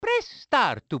Press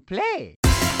start to play.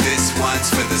 This one's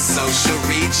for the social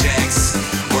rejects,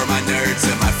 or my nerds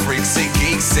and my freaks and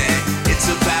geeks, and it's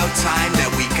about time that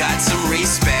we got some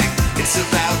respect. It's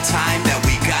about time that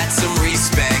we got some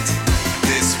respect.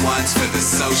 This one's for the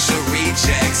social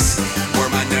rejects, or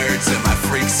my nerds and my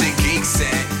freaks and geeks,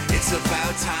 and it's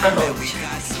about time that we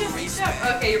got some respect.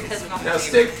 Okay, you're pissing off.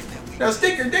 Now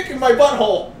stick your dick in my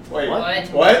butthole. Wait,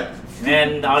 What?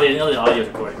 And the audio's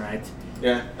recording, right?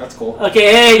 Yeah, that's cool.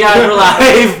 Okay, hey guys, we're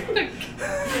live.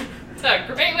 It's a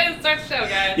great way to start the show,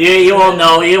 guys. You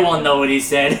won't know what he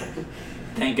said.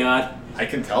 Thank God. I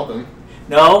can tell them.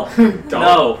 No,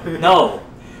 Don't. no.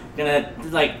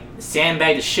 Gonna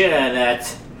sandbag the shit out of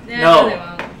that. Yeah, No. they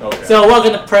won't. Okay. So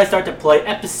welcome to Press Start to Play,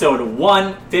 episode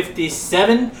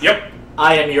 157. Yep.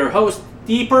 I am your host,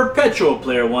 the Perpetual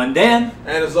Player 1, Dan.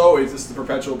 And as always, this is the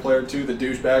Perpetual Player 2, the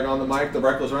douchebag on the mic, the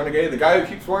reckless renegade, the guy who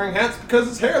keeps wearing hats because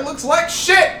his hair looks like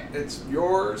shit. It's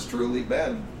yours truly,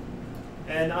 Ben.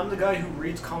 And I'm the guy who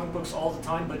reads comic books all the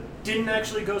time, but didn't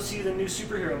actually go see the new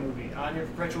superhero movie. I'm your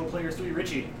Perpetual Player 3,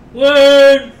 Richie.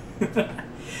 Word!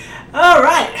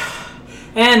 Alright.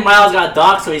 And Miles got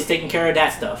docked, so he's taking care of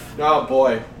that stuff. Oh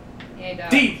boy. Hey,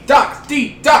 dog. Detox.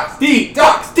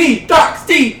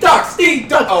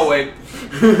 Oh wait.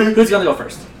 Who's gonna go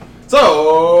first?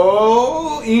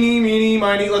 So, eeny, meeny,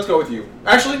 miny, let's go with you.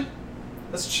 Actually,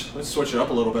 let's switch it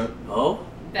up a little bit. Oh?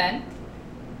 Ben?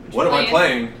 What am I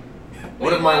playing?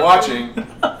 What am I watching?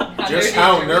 Just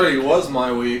how nerdy was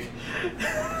my week?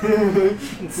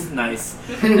 It's nice.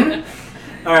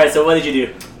 Alright, so what did you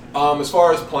do? As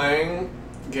far as playing,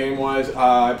 game-wise,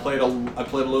 I played a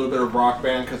little bit of Rock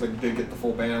Band because I did get the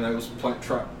full band. I was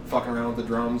fucking around with the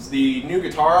drums. The new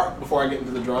guitar, before I get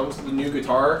into the drums, the new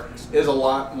guitar is a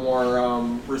lot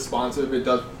more responsive. It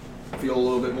does feel a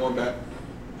little bit more better.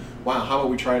 Wow, how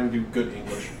about we try and do good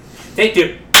English? Take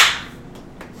two.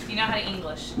 You know how to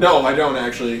English. No, I don't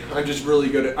actually. I'm just really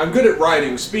I'm good at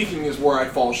writing. Speaking is where I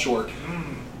fall short.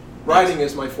 Writing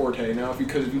is my forte now,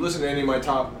 because if you listen to any of my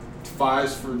top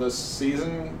 5s for this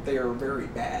season, they are very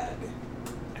bad.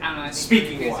 I don't know. I think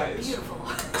Speaking reviews are wise. beautiful.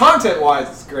 Content-wise,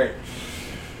 it's great.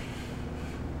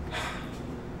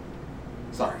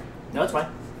 Sorry. No, it's fine.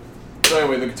 So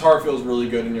anyway, the guitar feels really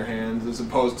good in your hands as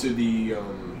opposed to the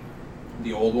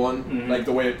old one. Mm-hmm. Like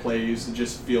the way it plays, it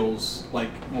just feels like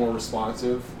more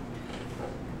responsive.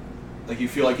 Like you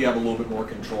feel like you have a little bit more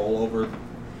control over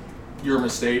your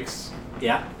mistakes.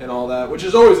 Yeah. And all that, which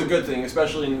is always a good thing,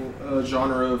 especially in a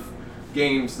genre of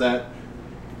games that...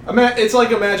 It's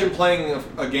like imagine playing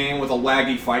a game with a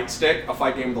laggy fight stick, a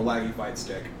fight game with a laggy fight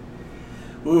stick.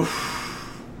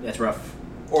 Oof. That's rough.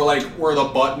 Or like where the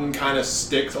button kind of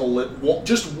sticks a little,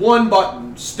 just one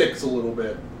button sticks a little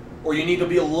bit. Or you need to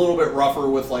be a little bit rougher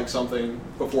with like something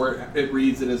before it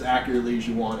reads it as accurately as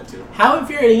you want it to. How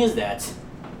infuriating is that?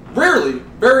 Rarely,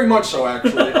 very much so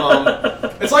actually.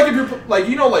 It's like if you're like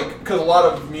because a lot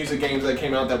of music games that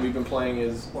came out that we've been playing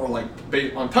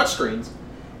on touchscreens.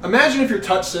 Imagine if your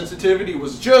touch sensitivity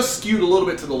was just skewed a little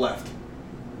bit to the left.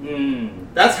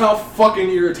 That's how fucking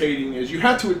irritating it is. You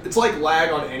have to. It's like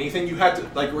lag on anything. You have to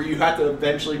where you have to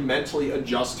eventually mentally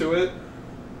adjust to it.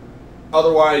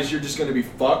 Otherwise, you're just gonna be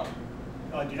fucked.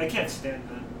 Oh, dude, I can't stand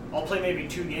that. I'll play maybe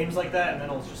 2 games like that, and then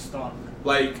I'll just stop.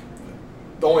 Like,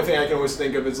 the only thing I can always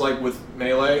think of is like with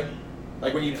Melee.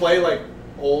 Like when you play like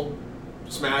old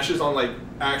Smashes on like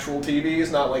actual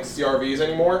TVs, not like CRVs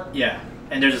anymore. Yeah.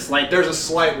 And there's a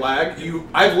slight lag.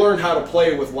 I've learned how to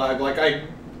play with lag. Like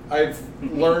I've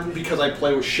learned because I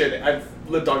play with shit. I've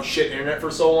lived on shit internet for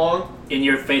so long. in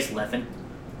your face, Leffen.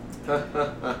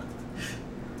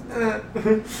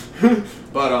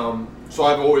 But so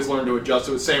I've always learned to adjust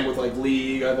to it. Same with like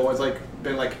League. I've always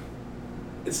been like,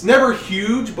 it's never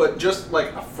huge, but just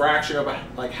like a fraction of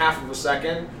half of a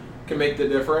second can make the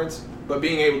difference. But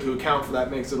being able to account for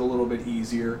that makes it a little bit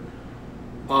easier.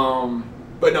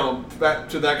 But no, back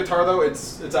to that guitar though,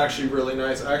 it's actually really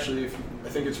nice. Actually, I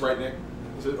think it's right next.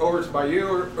 Is it over by you,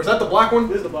 or is that the black one?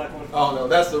 This is the black one. Oh no,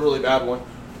 that's the really bad one.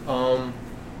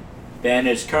 Ben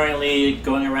is currently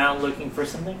going around looking for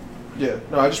something. Yeah.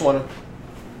 No, I just want to.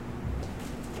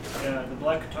 Yeah, the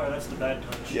black guitar, that's the bad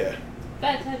touch. Yeah.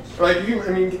 Bad touch. Like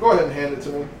go ahead and hand it to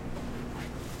me,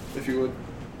 if you would.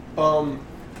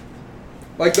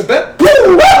 Like the bed.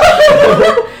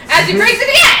 As you break the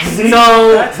ass!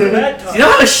 So, That's the bad touch. you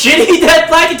know how shitty that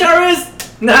black guitar is?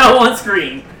 Now on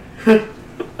screen.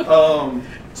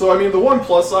 So I mean, the one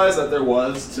plus size that there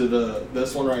was to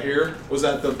this one right here was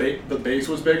that the base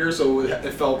was bigger, so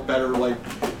it felt better like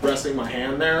resting my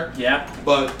hand there. Yeah.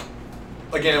 But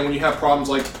again, when you have problems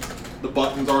like the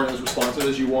buttons aren't as responsive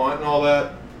as you want and all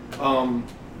that,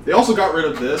 they also got rid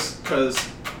of this because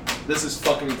this is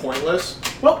fucking pointless.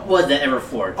 What was that ever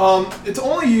for? It's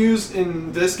only used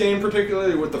in this game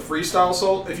particularly with the freestyle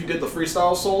solo. If you did the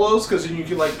freestyle solos, because then you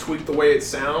can like tweak the way it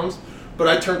sounds. But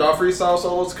I turned off freestyle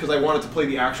solos because I wanted to play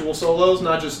the actual solos,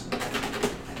 not just.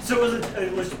 So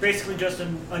it was basically just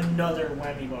another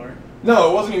whammy bar.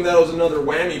 No, it wasn't even that it was another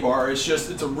whammy bar. It's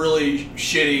a really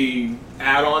shitty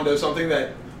add-on to something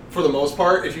that, for the most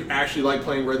part, if you actually like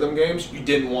playing rhythm games, you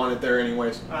didn't want it there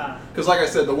anyways. Because like I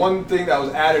said, the one thing that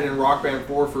was added in Rock Band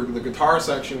 4 for the guitar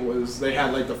section was they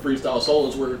had like the freestyle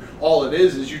solos where all it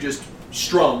is you just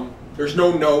strum. There's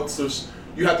no notes.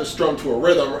 You have to strum to a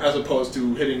rhythm as opposed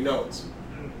to hitting notes.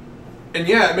 And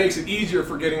yeah, it makes it easier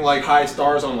for getting like high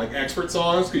stars on like expert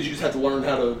songs because you just have to learn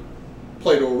how to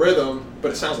play to a rhythm,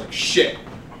 but it sounds like shit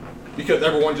because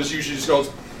everyone just usually just goes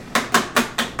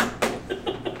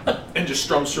and just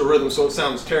strums to a rhythm, so it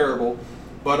sounds terrible.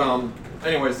 But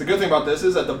anyways, the good thing about this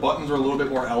is that the buttons are a little bit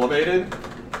more elevated,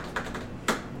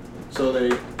 so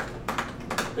they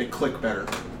click better.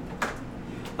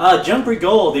 Jumper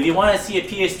Gold, if you want to see a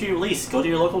PS3 release, go to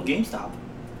your local GameStop.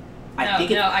 I got a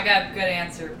good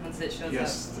answer once it shows up.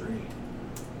 PS3.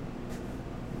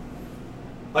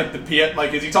 Like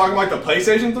like is he talking like the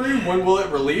PlayStation 3? When will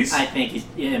it release? I think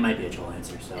it might be a troll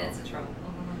answer. So. Yeah, it's a trouble.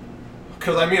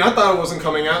 Because I mean, I thought it wasn't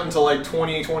coming out until like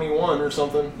 2021 or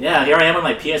something. Yeah, here I am on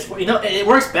my PS4. You know, it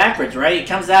works backwards, right? It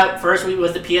comes out first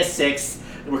was the PS6.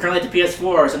 We're currently at the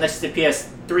PS4, so next is the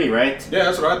PS3, right? Yeah,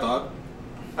 that's what I thought.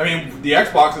 I mean, the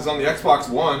Xbox is on the Xbox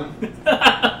One.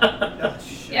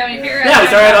 Yeah, when you figure out. Yeah, we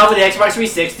started off with the Xbox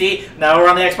 360. Now we're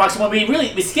on the Xbox One.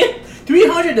 We skipped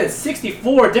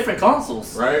 364 different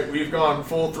consoles. Right, we've gone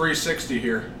full 360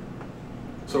 here.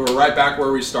 So we're right back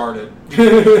where we started.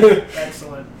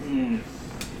 Excellent.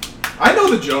 I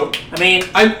know the joke. I mean,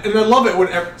 I love it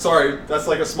whenever. Sorry, that's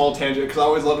like a small tangent because I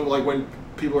always love it like when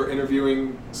people are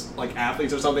interviewing like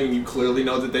athletes or something, and you clearly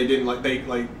know that they didn't they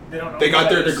got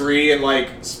their degree in like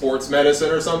sports medicine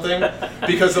or something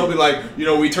because they'll be like,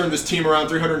 we turned this team around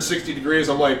 360 degrees.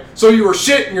 I'm like, so you were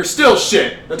shit and you're still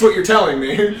shit. That's what you're telling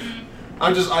me.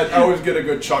 I always get a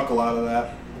good chuckle out of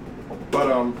that.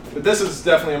 But this is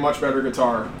definitely a much better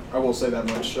guitar. I will say that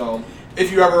much. So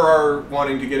if you ever are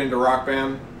wanting to get into Rock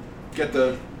Band, get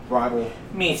the Rival.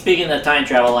 I mean, speaking of time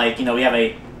travel, we have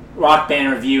a Rock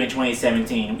Band review in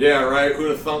 2017. Yeah, right. Who'd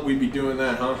have thought we'd be doing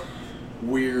that, huh?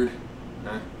 Weird.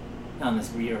 On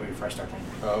this year we first started.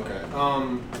 Oh, okay.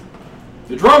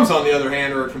 The drums, on the other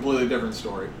hand, are a completely different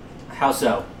story. How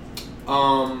so?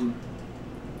 I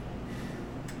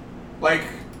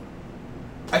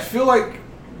feel like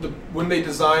when they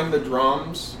designed the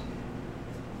drums,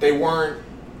 they weren't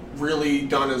really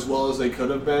done as well as they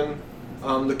could have been.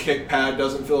 The kick pad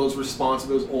doesn't feel as responsive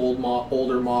as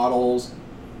older models.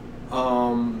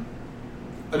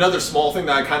 Another small thing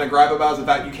that I kind of gripe about is the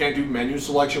fact you can't do menu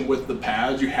selection with the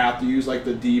pads. You have to use like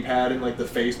the D-pad and like the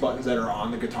face buttons that are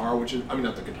on the guitar,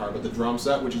 not the guitar, but the drum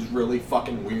set, which is really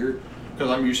fucking weird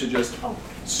because I'm used to just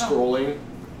scrolling.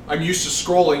 I'm used to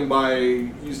scrolling by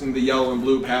using the yellow and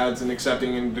blue pads and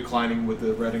accepting and declining with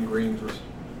the red and greens.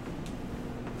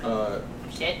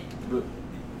 Shit.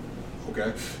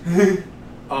 Okay.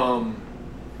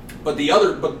 But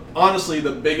honestly,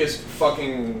 the biggest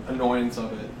fucking annoyance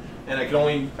of it, and I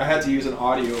had to use an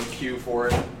audio cue for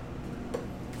it.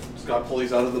 Just gotta pull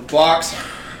these out of the box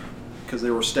because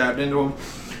they were stabbed into them.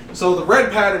 So the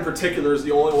red pad in particular is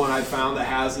the only one I found that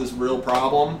has this real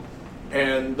problem.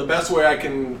 And the best way I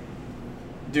can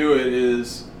do it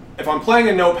is, if I'm playing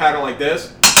a note pattern like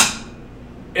this,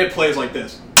 it plays like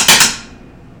this.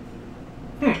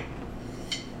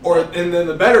 And then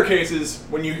the better case is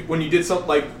when you did something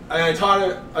like, I saw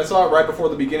it right before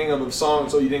the beginning of a song,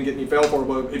 so you didn't get any fail for it.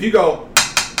 But if you go,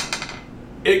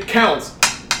 it counts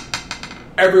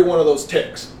every one of those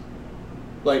ticks.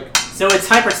 So it's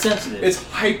hypersensitive. It's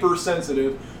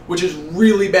hypersensitive, which is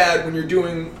really bad when you're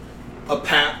doing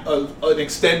an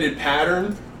extended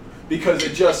pattern, because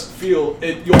you'll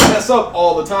mess up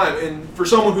all the time. And for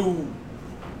someone who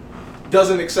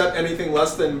doesn't accept anything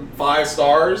less than 5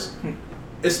 stars,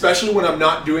 especially when I'm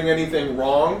not doing anything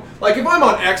wrong, like if I'm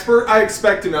on expert, I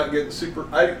expect to not get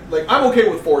I'm okay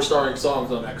with 4-starring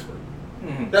songs on expert.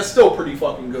 Mm-hmm. That's still pretty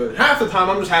fucking good. Half the time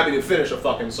I'm just happy to finish a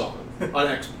fucking song on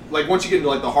expert. Like once you get into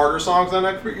like the harder songs on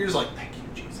expert, you're just like, thank you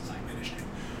Jesus, I finished it.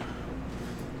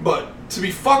 But to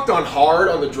be fucked on hard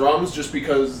on the drums just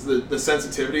because the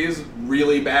sensitivity is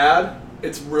really bad,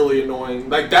 it's really annoying.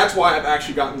 Like that's why I've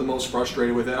actually gotten the most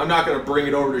frustrated with it. I'm not going to bring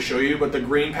it over to show you, but the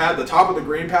top of the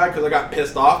green pad, because I got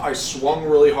pissed off, I swung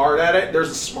really hard at it.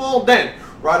 There's a small dent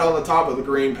right on the top of the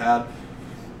green pad.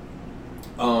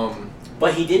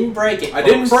 But he didn't break it. I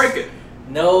didn't break it.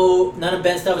 No, none of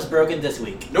Ben's stuff is broken this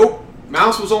week. Nope.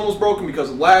 Mouse was almost broken because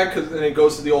of lag, and it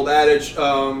goes to the old adage,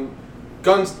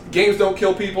 games don't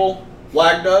kill people,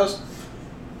 lag does.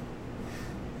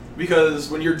 Because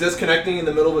when you're disconnecting in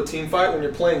the middle of a team fight, when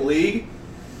you're playing League,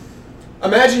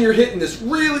 imagine you're hitting this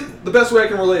the best way I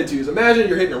can relate it to you is imagine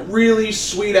you're hitting a really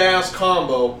sweet-ass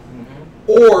combo,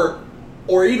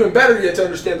 or even better yet to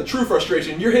understand the true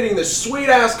frustration, you're hitting this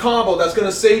sweet-ass combo that's going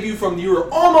to save you from you were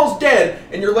almost dead,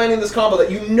 and you're landing this combo that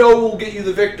you know will get you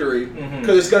the victory,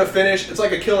 because it's going to finish, it's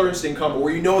like a Killer Instinct combo,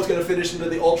 where you know it's going to finish into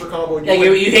the Ultra combo. And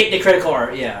you hate the critical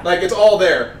art, yeah. Like, it's all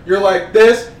there. You're like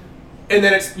this, and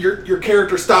then it's your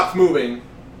character stops moving,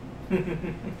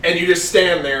 and you just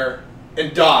stand there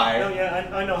and die. No, yeah,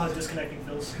 I know how disconnecting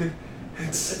feels.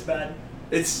 It's bad.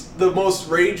 It's the most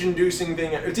rage-inducing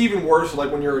thing. It's even worse,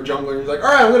 like when you're a jungler and you're like,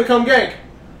 all right, I'm gonna come gank.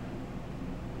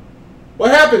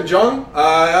 What happened, Jung?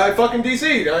 I fucking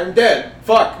DC'd. I'm dead.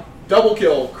 Fuck. Double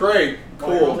kill. Great. Cool.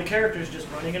 Why are all the characters just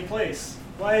running in place?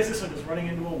 Why is this one just running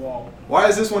into a wall? Why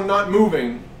is this one not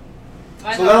moving?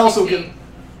 So that also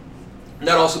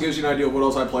gives you an idea of what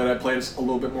else I played. I played a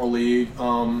little bit more League.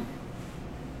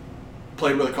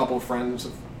 Played with a couple of friends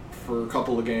for a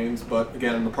couple of games, but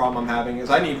again, the problem I'm having is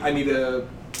I need to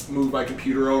move my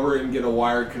computer over and get a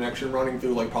wired connection running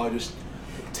through, like probably just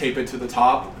tape it to the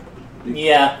top.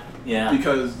 Yeah.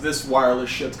 Because this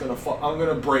wireless shit's gonna I'm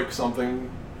gonna break something.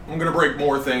 I'm gonna break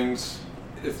more things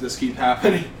if this keeps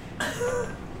happening.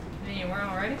 You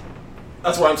weren't already?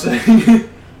 That's what I'm saying.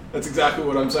 That's exactly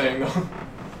what I'm saying, though.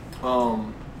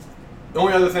 The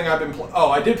only other thing I've been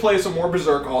I did play some more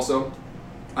Berserk also.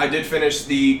 I did finish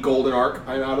the Golden Arc.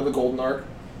 I'm out of the Golden Arc.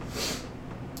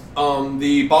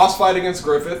 The boss fight against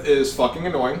Griffith is fucking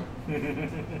annoying.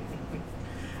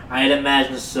 I'd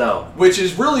imagine so. Which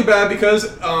is really bad because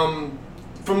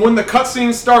from when the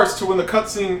cutscene starts to when the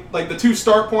cutscene, like the two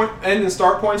end and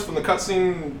start points from the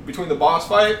cutscene between the boss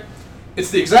fight,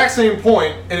 it's the exact same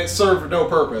point and it served no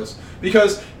purpose.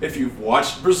 Because if you've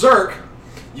watched Berserk,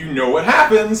 you know what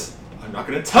happens. I'm not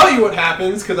going to tell you what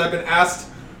happens because I've been asked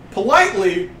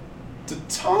politely to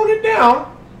tone it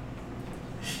down.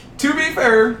 To be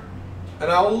fair,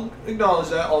 and I will acknowledge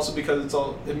that also because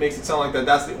it makes it sound like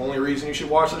that's the only reason you should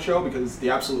watch the show, because it's the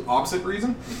absolute opposite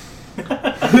reason. If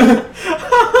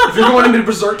you're going into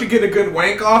Berserk to get a good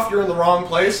wank off, you're in the wrong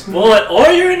place. Well,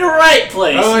 or you're in the right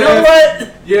place. Oh, you know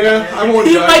what? Yeah, I won't.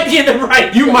 You might be in the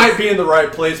right. You might be in the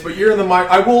right place, but you're in the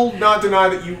I will not deny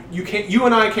that you can't. You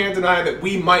and I can't deny that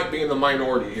we might be in the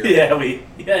minority here.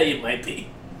 Yeah, you might be.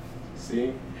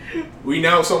 See, we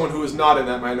know someone who is not in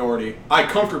that minority. I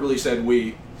comfortably said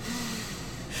we.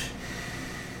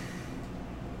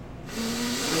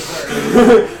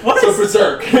 What? So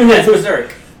Berserk. Yes,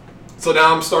 Berserk. So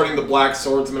now I'm starting the Black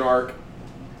Swordsman arc.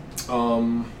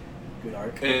 Good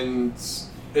arc. And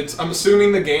I'm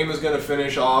assuming the game is going to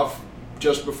finish off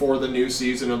just before the new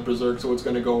season of Berserk, so it's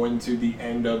going to go into the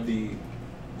end of the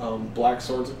Black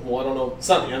Swordsman. Well, I don't know. It's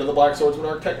not the end of the Black Swordsman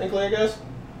arc, technically, I guess.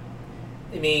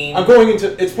 I mean, I'm going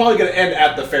into. It's probably going to end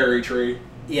at the fairy tree.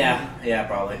 Yeah,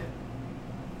 probably.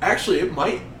 Actually, it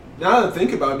might. Now that I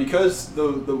think about it, because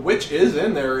the witch is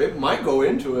in there, it might go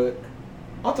into it.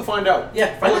 I'll have to find out.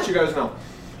 Yeah, I'll let you guys know.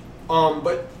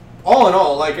 But all in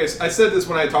all, like I said this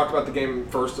when I talked about the game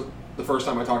the first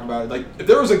time I talked about it. Like, if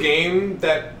there was a game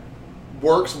that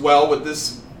works well with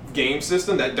this game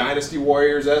system, that Dynasty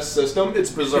Warriors-esque system, it's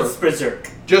Berserk. It's Berserk.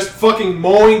 Just fucking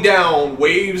mowing down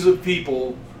waves of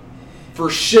people for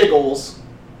shiggles.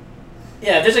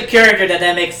 Yeah, if there's a character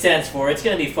that makes sense for, it's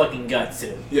gonna be fucking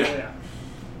Gutsu. Yeah.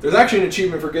 There's actually an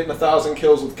achievement for getting 1,000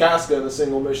 kills with Casca in a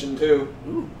single mission, too.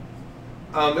 Ooh.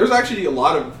 There's actually a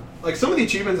lot of, like, some of the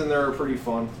achievements in there are pretty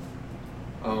fun.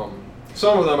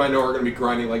 Some of them I know are going to be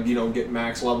grinding, like, get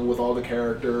max level with all the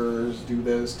characters, do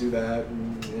this, do that.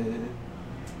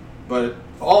 But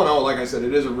all in all, like I said,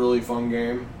 it is a really fun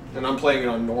game, and I'm playing it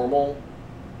on normal.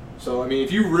 So, I mean,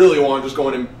 if you really want to just go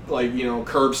in and, like,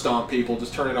 curb stomp people,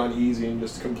 just turn it on easy and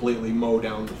just completely mow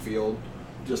down the field.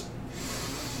 Just,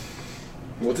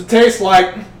 what's it taste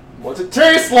like? What's it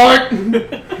taste like?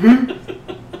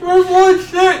 Tastes like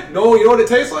shit. No, you know what it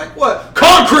tastes like? What?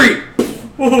 Concrete!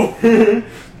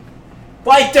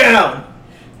 Bite down!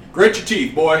 Grit your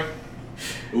teeth, boy.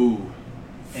 Ooh.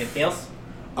 Anything else?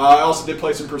 I also did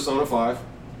play some Persona 5.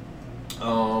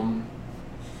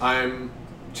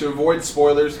 To avoid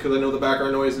spoilers, because I know the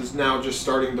background noise is now just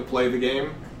starting to play the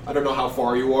game. I don't know how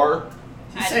far you are.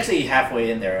 She's actually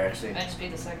halfway in there, actually. I just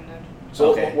beat the second node.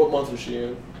 So okay. what month is she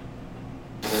in?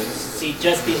 She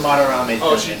just beat Madarame.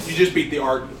 Oh, you just beat the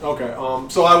art. Okay.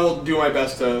 So I will do my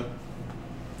best to.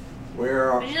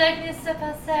 Where? Would you like me to step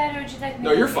outside, or would you like me?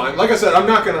 No, you're fine. Like I said, I'm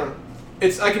not gonna.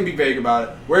 I can be vague about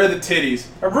it. Where are the titties?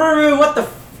 Ruru, what the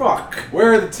fuck?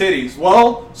 Where are the titties?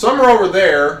 Well, some are over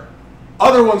there.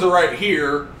 Other ones are right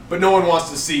here, but no one wants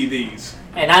to see these.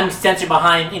 And I'm censored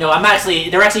behind.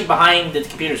 They're actually behind the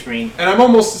computer screen. And I'm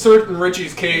almost certain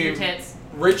Richie's cave. Tits.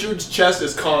 Richard's chest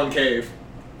is concave.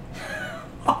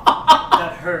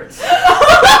 That hurts.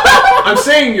 I'm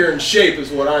saying you're in shape,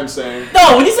 is what I'm saying.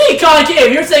 No, when you say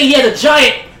concave, you're saying he has a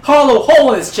giant hollow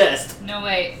hole in his chest. No,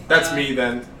 wait. That's me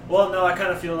then. Well, no, I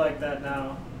kind of feel like that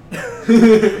now.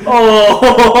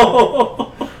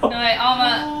 Oh. No, wait,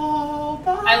 Alma.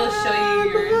 I will show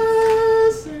you your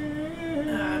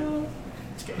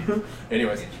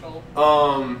Anyways, control.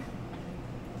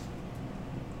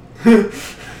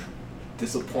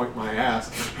 disappoint my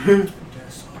ass.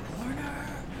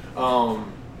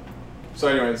 So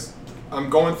anyways, I'm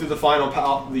going through the final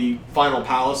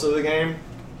palace of the game.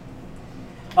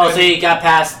 Oh, so you got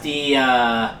past the,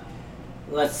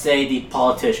 let's say the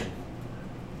politician.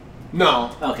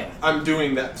 No. Okay. I'm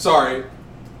doing that. Sorry.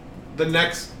 The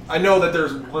next... I know that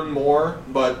there's one more,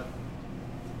 but...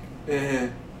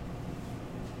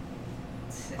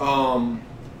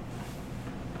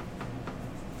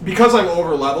 Because I'm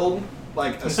over-leveled,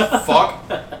 like, as fuck,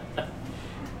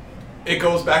 it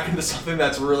goes back into something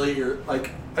that's really...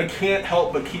 Like, I can't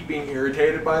help but keep being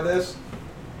irritated by this.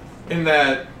 In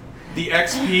that the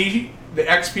XP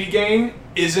gain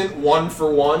isn't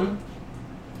 1-for-1.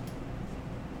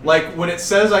 Like, when it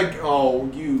says oh,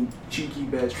 you cheeky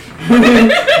bitch.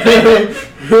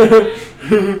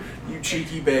 You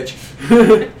cheeky bitch.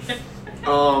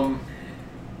 I'm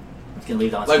gonna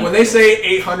leave that on Like, when they say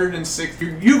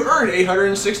 860, you've earned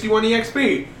 861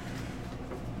 EXP.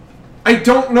 I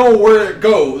don't know where it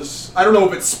goes. I don't know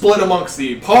if it's split amongst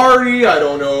the party. I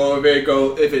don't know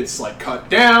if it's like cut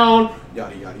down,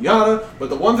 yada yada yada.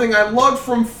 But the one thing I loved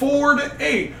from 4 to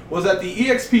 8 was that the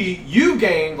EXP you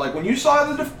gained, like when you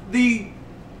saw the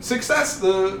success,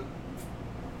 the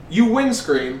you win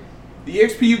screen, the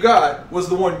EXP you got was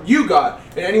the one you got,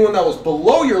 and anyone that was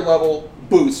below your level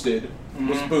was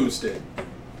boosted.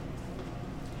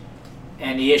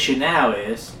 And the issue now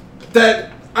is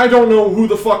That I don't know who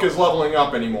the fuck is leveling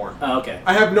up anymore. Oh, okay.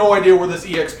 I have no idea where this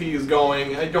EXP is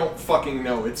going. I don't fucking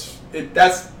know.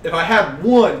 That's if I had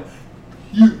one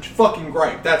huge fucking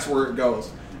gripe, that's where it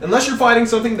goes. Unless you're fighting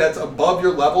something that's above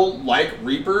your level, like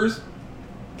Reapers,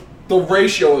 the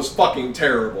ratio is fucking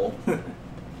terrible.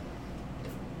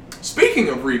 Speaking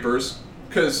of Reapers,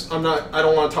 because I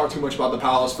don't want to talk too much about the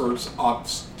Palace for a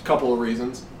couple of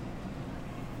reasons.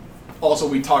 Also,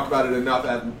 we talked about it enough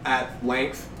at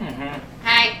length. Mm-hmm.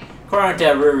 Hi. According to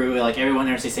Ruru, like everyone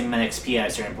there's the same amount of XP at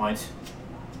a certain point.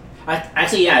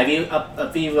 Actually, yeah.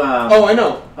 If you Oh, I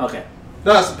know. Okay.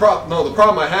 No, that's the problem. No, the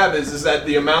problem I have is that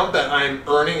the amount that I'm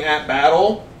earning at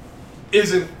battle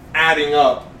isn't adding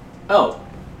up. Oh.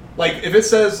 Like, if it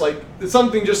says, like, it's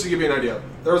something just to give you an idea.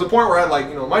 There was a point where I had,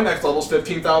 like, my next level's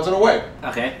 15,000 away.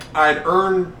 Okay. I'd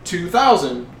earn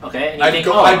 2,000. Okay. And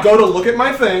I'd go to look at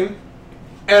my thing,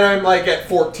 and I'm, like, at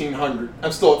 1,400.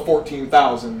 I'm still at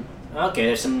 14,000. Okay,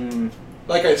 there's some...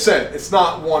 Like I said, it's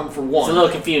not 1-for-1. It's a little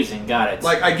confusing. Got it.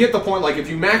 Like, I get the point. Like, if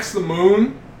you max the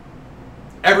moon,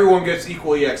 everyone gets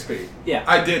equal EXP. Yeah.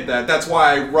 I did that. That's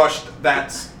why I rushed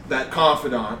that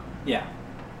confidant. Yeah.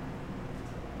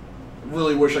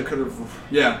 Really wish I could have.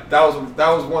 Yeah, that was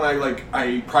one I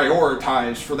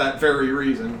prioritized for that very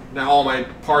reason. Now all my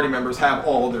party members have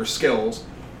all of their skills.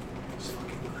 It's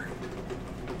fucking great.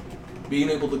 Being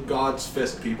able to God's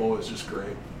fist people is just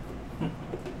great.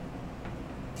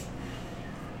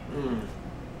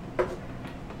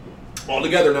 All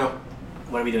together now.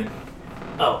 What are we doing?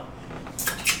 Oh.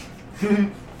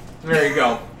 There you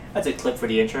go. That's a clip for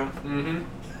the intro. Mm-hmm.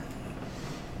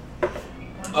 What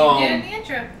did you get in the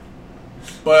intro?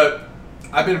 But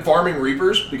I've been farming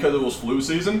Reapers because it was flu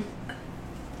season.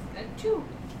 Two.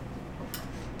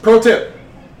 Pro tip.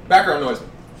 Background noise.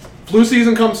 Flu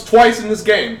season comes twice in this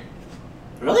game.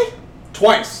 Really?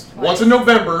 Twice. Once in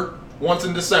November, once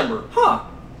in December. Huh.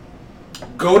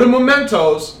 Go to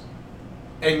Mementos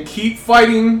and keep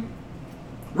fighting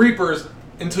Reapers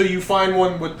until you find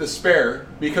one with despair,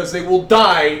 because they will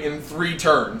die in 3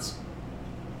 turns.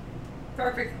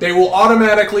 Perfect. They will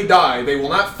automatically die. They will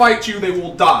not fight you, they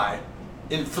will die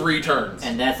in 3 turns.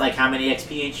 And that's like how many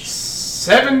XP each?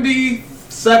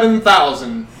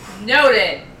 77,000.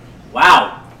 Noted.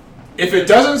 Wow. If it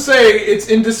doesn't say it's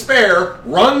in despair,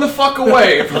 run the fuck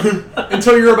away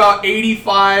until you're about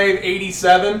 85,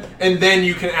 87, and then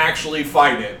you can actually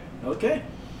fight it. Okay.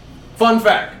 Fun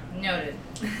fact. Noted.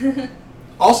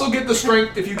 Also get the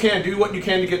strength, if you can, do what you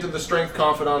can to get to the strength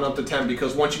confidant up to 10,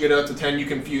 because once you get it up to 10, you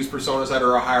can fuse personas that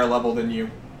are a higher level than you.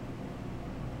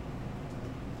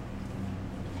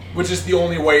 which is the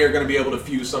only way you're going to be able to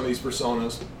fuse some of these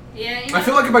personas. Yeah. I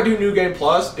feel like if I do New Game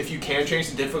Plus, if you can change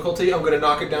the difficulty, I'm going to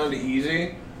knock it down to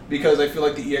easy, because I feel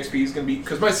like the EXP is going to be...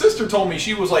 Because my sister told me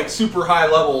she was like super high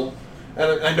level,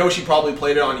 and I know she probably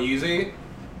played it on easy,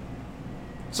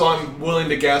 so I'm willing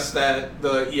to guess that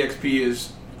the EXP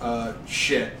is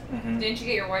shit. Mm-hmm. Didn't you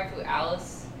get your waifu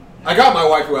Alice? I got my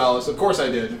waifu Alice, of course I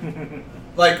did.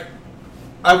 Like,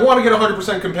 I want to get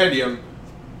 100% compendium.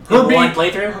 One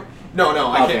playthrough? No,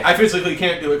 I Okay. can't. I physically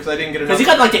can't do it because I didn't get enough. Because you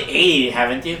got like to 80,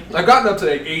 haven't you? I've gotten up to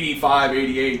like 85,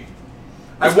 88.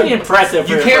 That's pretty impressive for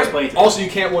You your can't. first playthrough. Also, you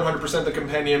can't 100% the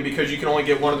compendium because you can only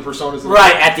get one of the personas.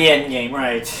 Right, at the end game,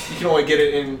 right. You can only get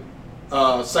it in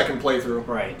second playthrough.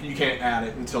 Right. You can't add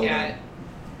it until Yeah.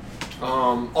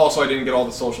 then. Also, I didn't get all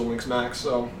the social links max,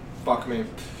 so fuck me.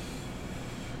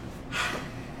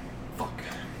 Fuck.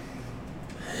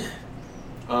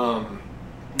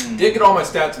 Did get all my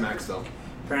stats max though.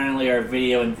 Apparently our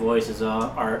video and voice isn't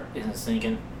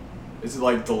syncing. Is it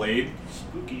like delayed?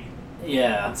 Spooky.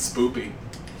 Yeah. It's spoopy.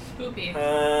 Spoopy.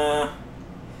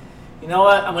 You know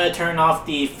what? I'm gonna turn off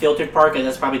the filtered part because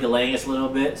that's probably delaying us a little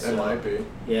bit. So. That might be.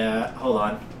 Yeah, hold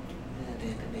on.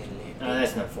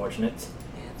 That's unfortunate.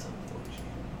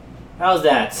 How's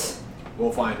that?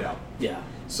 We'll find out. Yeah.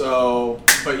 So,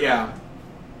 but yeah.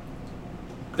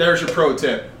 There's your pro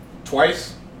tip.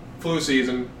 Twice, flu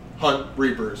season, hunt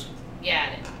Reapers.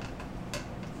 Yeah.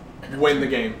 Win the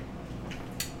game.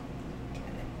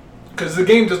 Because the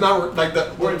game does not like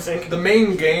We're in sync. the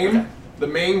main game. Okay. The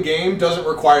main game doesn't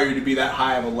require you to be that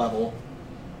high of a level.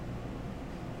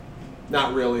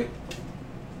 Not really.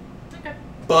 Okay.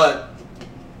 But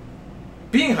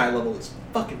being high level is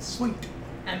fucking sweet.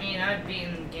 I mean, I've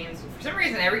beaten games for some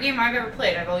reason. Every game I've ever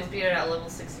played, I've always beat it at level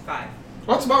 65.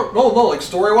 Well, that's about no, like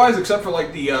story wise, except for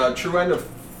like the True End of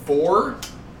 4.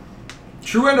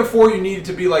 True End of 4, you needed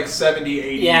to be like 70,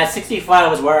 80. Yeah, 65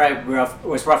 was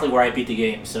was roughly where I beat the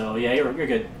game. So yeah, you're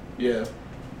good. Yeah.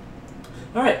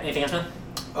 All right. Anything else, man?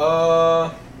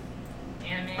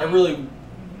 Anime. I really.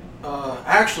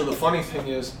 Actually, the funny thing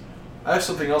is, I have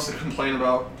something else to complain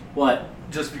about What?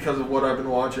 just because of what I've been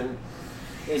watching.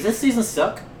 Is this season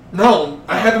stuck? No,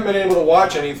 I haven't been able to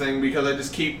watch anything because I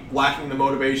just keep lacking the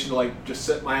motivation to like just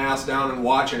sit my ass down and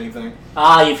watch anything.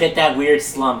 Ah, you've hit that weird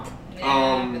slump. Yeah,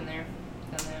 I've been there.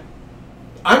 Done that.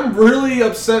 I'm really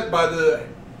upset by the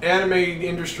anime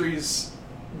industry's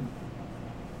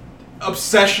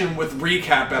obsession with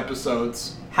recap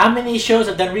episodes. How many shows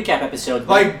have done recap episodes?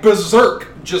 Like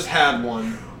Berserk just had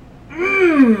one.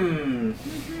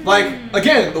 Like,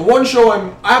 again, the one show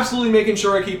I'm absolutely making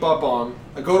sure I keep up on.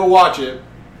 I go to watch it,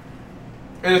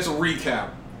 and it's a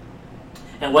recap.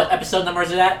 And what episode number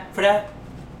is it at for that?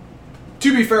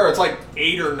 To be fair, it's like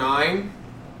 8 or 9,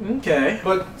 Okay.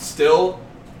 but still.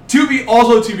 To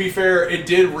be fair, it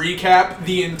did recap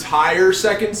the entire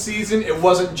second season. It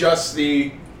wasn't just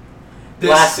this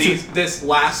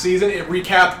last season. It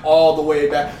recapped all the way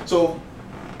back. So,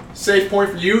 safe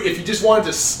point for you, if you just wanted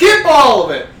to skip all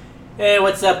of it. Hey,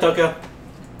 what's up, Toko?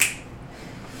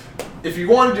 If you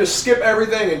want to just skip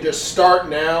everything and just start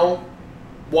now,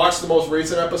 watch the most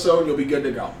recent episode, and you'll be good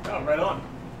to go. Oh, right on.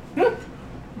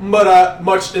 But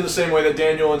much in the same way that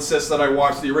Daniel insists that I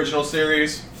watch the original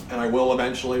series, and I will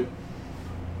eventually,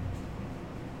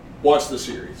 watch the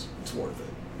series. It's worth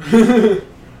it.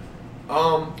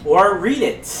 Or read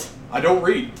it. I don't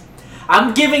read.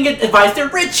 I'm giving it advice to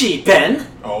Richie, Ben.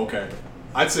 Oh, okay.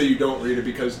 I'd say you don't read it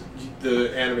because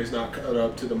the anime's not cut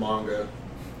up to the manga.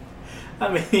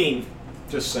 I mean,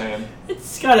 Just saying.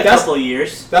 it's got a couple of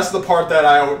years. That's the part that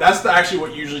actually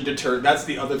what usually deters. That's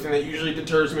the other thing that usually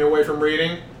deters me away from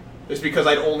reading, is because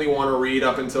I'd only want to read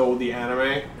up until the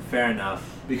anime Fair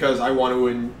enough. because I want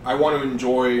to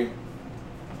enjoy.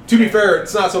 To be fair,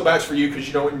 it's not so bad for you because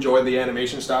you don't enjoy the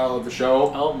animation style of the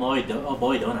show. Oh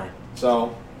boy, don't I?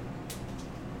 So,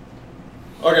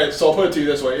 okay, so I'll put it to you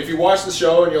this way: if you watch the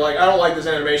show and you're like, I don't like this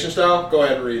animation style, go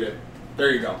ahead and read it.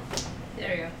 There you go.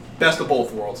 There you go. Best of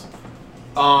both worlds.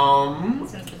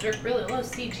 Since the jerk really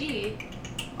loves CG,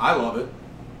 I love it.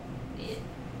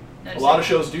 yeah. A lot of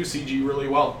shows do CG really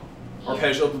well.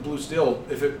 Arpeggio of the Blue Steel.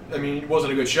 It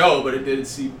wasn't a good show, but it did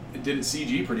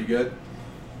CG pretty good.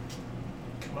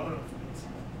 Kimono.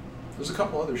 There's a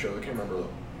couple other shows I can't remember though.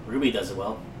 Ruby does it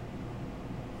well.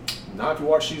 Not if you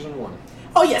watch season 1.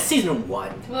 Oh yeah, season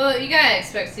 1. Well, you gotta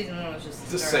expect season 1 was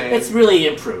just. Just started. saying. It's really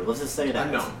improved. Let's just say that.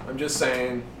 I know. I'm just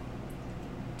saying.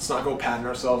 Let's not go patting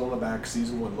ourselves on the back.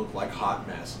 Season 1 looked like hot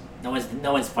mess. No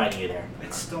one's fighting you there.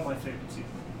 It's still my favorite season.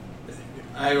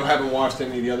 I haven't watched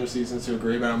any of the other seasons to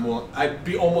agree, but I'd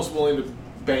be almost willing to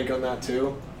bank on that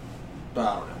too. But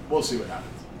I don't know. We'll see what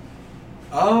happens.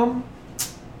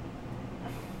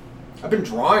 I've been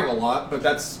drawing a lot, but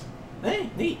that's Hey,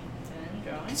 neat. And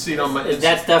drawing. see it on my. Is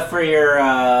that stuff for your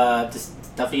just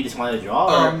stuff you just wanted to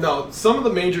draw? Or? No, some of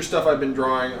the major stuff I've been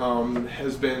drawing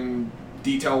has been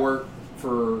detail work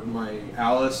for my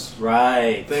Alice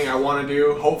Right. thing I want to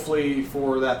do. Hopefully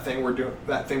for that thing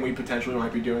we potentially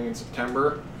might be doing in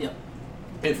September. Yep.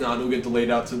 If not, it'll get delayed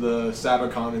out to the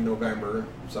Sabacon in November.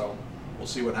 So we'll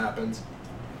see what happens.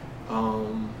 The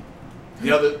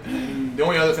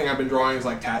only other thing I've been drawing is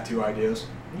like tattoo ideas.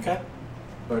 Okay.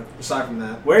 But aside from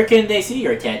that, Where can they see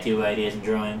your tattoo ideas and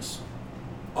drawings?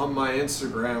 on my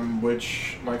Instagram,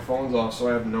 which my phone's off, so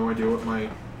I have no idea what my.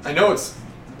 I know it's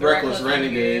The Reckless Reckless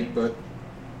Renegade, but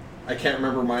I can't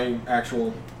remember my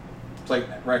actual. It's like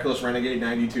Reckless Renegade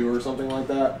 92 or something like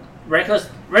that.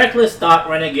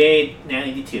 Reckless.Renegade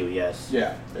 92, yes.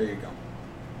 Yeah, there you go.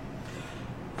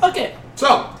 Okay.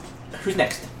 So, Who's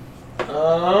next?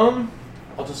 I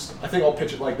think I'll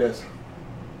pitch it like this.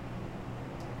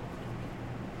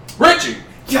 Richie,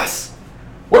 Yes!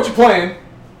 what you playing?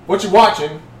 What you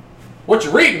watching? What you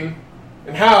reading?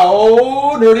 And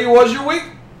how nerdy was your week?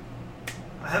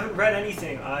 I haven't read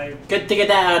anything. Good to get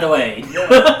that out of the way.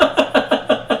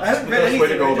 I haven't read Best way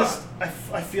to anything. go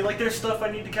I feel like there's stuff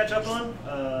I need to catch up on.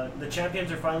 The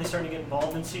champions are finally starting to get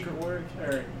involved in Secret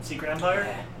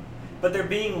Empire, but they're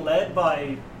being led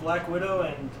by Black Widow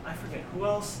and I forget who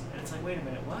else. And it's like, wait a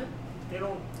minute, what? They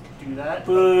don't do that.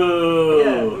 Boo.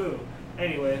 Yeah, boo.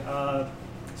 Anyway,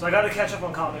 so I got to catch up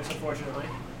on comics, unfortunately.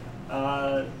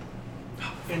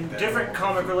 In different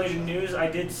comic-related news, I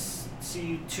did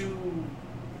see two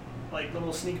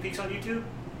little sneak peeks on YouTube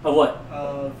Of what?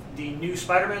 of the new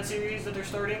Spider-Man series that they're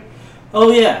starting.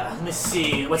 Oh, yeah. Let me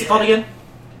see. What's it called again?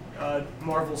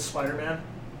 Marvel's Spider-Man.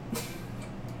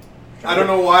 I don't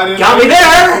know why I didn't. Got me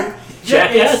there! Yeah,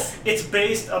 Jackass. it's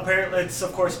based. Apparently, it's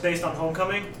of course based on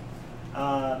Homecoming.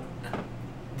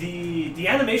 The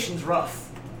animation's rough.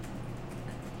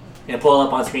 Can I pull it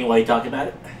up on screen while you talk about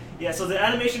it? Yeah, so the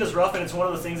animation is rough, and it's one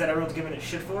of the things that everyone's giving it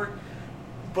shit for.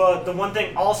 But the one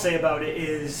thing I'll say about it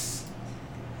is,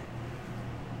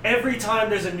 every time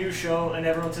there's a new show and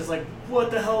everyone says like, "What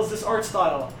the hell is this art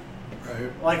style?"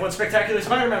 Right. Like when Spectacular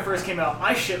Spider-Man first came out,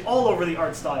 I shit all over the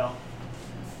art style.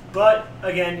 But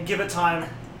again, give it time,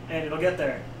 and it'll get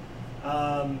there.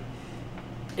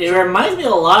 It reminds me a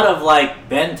lot of, like,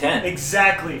 Ben 10.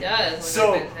 Exactly. It does. Look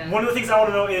So like Ben 10. one of the things I want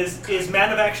to know is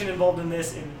Man of Action involved in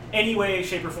this in any way,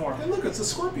 shape, or form? Hey, look, it's a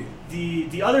scorpion.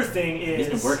 The other thing He's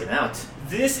is been working out.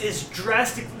 This is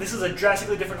a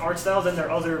drastically different art style than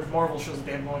their other Marvel shows that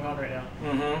they have going on right now.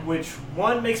 Mm-hmm. Which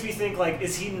one makes me think like,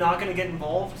 is he not going to get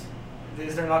involved?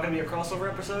 Is there not going to be a crossover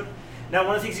episode? Now,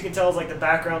 one of the things you can tell is like the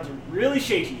backgrounds are really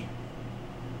shaky,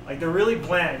 like they're really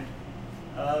bland.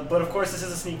 But of course, this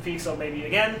is a sneak peek, so maybe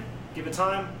again, give it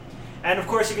time. And of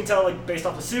course, you can tell like based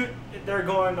off the suit, they're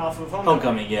going off of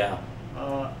Homecoming, yeah.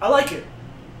 I like it.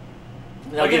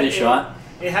 I'll give it a shot.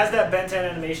 It has that Ben 10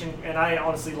 animation, and I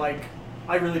honestly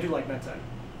I really do like Ben 10.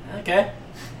 Okay.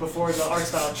 Before the art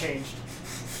style changed.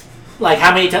 Like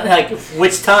how many times? Like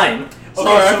which time? Okay,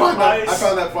 Sorry, so I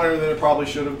found that funnier than it probably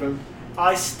should have been.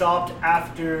 I stopped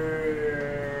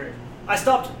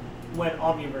when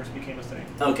Omniverse became a thing.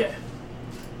 Okay.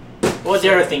 What was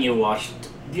the other thing you watched?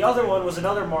 The other one was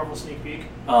another Marvel sneak peek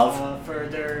Of? for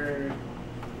their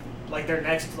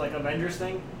next Avengers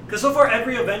thing. Because so far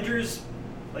every Avengers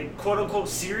quote unquote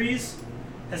series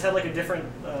has had a different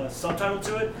subtitle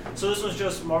to it. So this was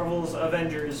just Marvel's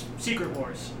Avengers Secret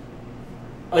Wars.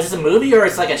 Oh, is this a movie or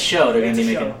it's like a show they're It's gonna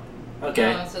a be show. making?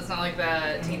 Okay. So it's not like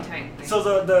that Teen Titans thing.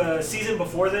 So the season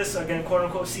before this, again quote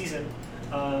unquote season,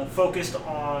 focused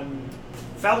on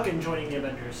Falcon joining the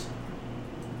Avengers.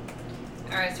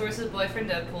 Alright, so where's his boyfriend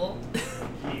Deadpool?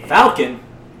 Yeah. Falcon.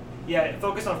 Yeah, it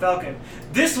focused on Falcon.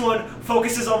 This one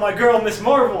focuses on my girl, Miss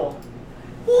Marvel.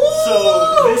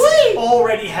 So this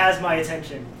already has my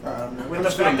attention. With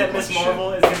the fact that Miss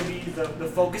Marvel is going to be the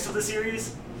focus of the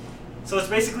series. So it's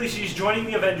basically she's joining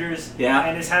the Avengers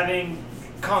and is having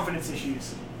confidence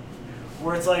issues.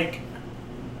 Where it's like,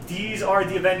 these are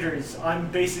the Avengers.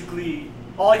 I'm basically,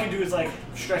 all I can do is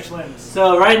stretch limbs.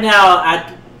 So right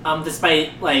now,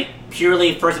 despite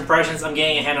purely first impressions, I'm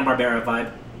getting a Hanna-Barbera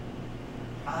vibe.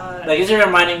 Is it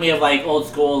reminding me of old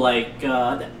school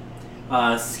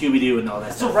Scooby-Doo and all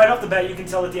that So stuff? right off the bat, you can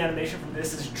tell that the animation from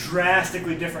this is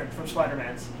drastically different from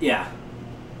Spider-Man's. Yeah.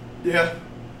 Yeah.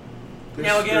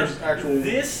 Now again, there's actual...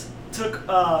 this took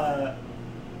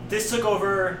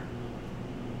over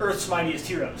Earth's Mightiest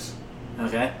Heroes.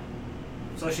 Okay.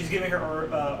 So she's giving her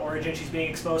origin. She's being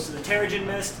exposed to the Terrigen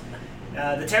Mist.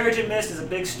 The Terrigen Mist is a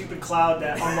big stupid cloud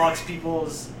that unlocks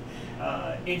people's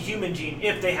Inhuman gene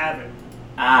if they have it.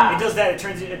 It does that.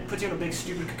 It puts you in a big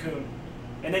stupid cocoon,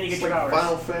 and then you get It's your like powers.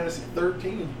 Final Fantasy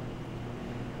 13.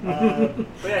 But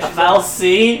yeah, she's Foul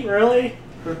C? Really?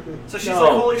 so she's No.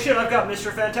 like, holy shit, I've got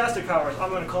Mr. Fantastic powers. I'm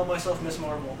gonna call myself Miss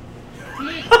Marvel.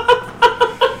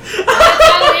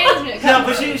 No,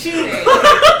 but she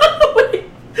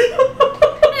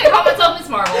I call myself Miss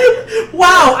Marvel.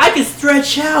 Wow, I can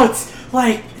stretch out!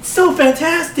 Like, it's so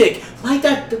fantastic! Like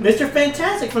that Mr.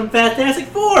 Fantastic from Fantastic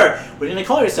Four! What are you gonna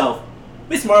call yourself?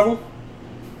 Miss Marvel.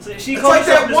 So she It's calls like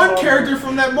herself that Miss one Marvel. character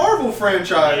from that Marvel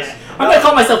franchise. Yeah. I'm gonna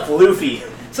call myself Luffy.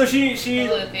 So she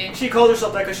Luffy. called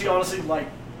herself that because she honestly like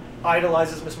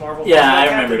idolizes Miss Marvel. Yeah, She's like I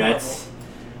Captain remember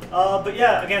that. Marvel. But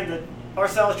yeah, again, the art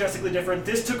style is drastically different.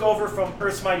 This took over from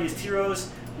Earth's Mightiest Heroes,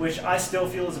 which I still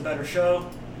feel is a better show.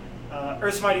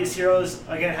 Earth's Mightiest Heroes,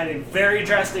 again, had a very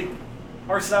drastic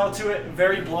art style to it,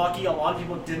 very blocky. A lot of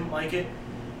people didn't like it.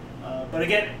 But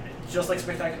again, just like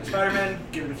Spectacular Spider-Man,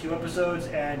 give it a few episodes,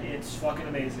 and it's fucking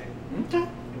amazing. Okay.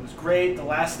 It was great. The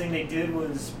last thing they did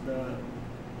was the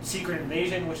Secret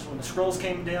Invasion, which is when the Skrulls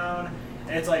came down.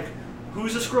 And it's like,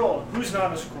 who's a Skrull? Who's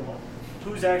not a Skrull?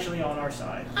 Who's actually on our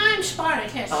side? I'm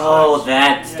Spartacus. Oh,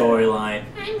 that Yeah. storyline.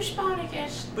 I'm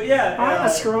Spartacus. But yeah, I'm a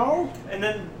scroll. and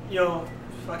then,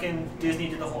 fucking Disney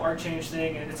did the whole art change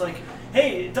thing, and it's like,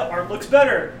 hey, the art looks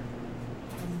better.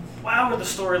 Wow, the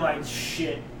storyline's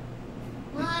shit.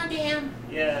 Oh, damn.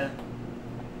 Yeah.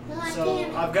 Oh, So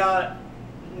damn. I've got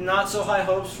not so high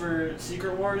hopes for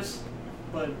Secret Wars,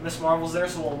 but Miss Marvel's there,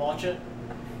 so we'll watch it.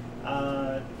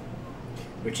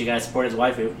 Which you guys support as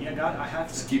waifu. Yeah, God, I have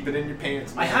Just to. keep it in your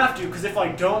pants. I Man. have to, because if I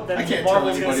don't, then I can't tell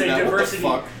Marvel's gonna anybody say that. diversity.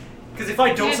 What the fuck? Because if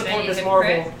I don't Yeah, support Benny, Miss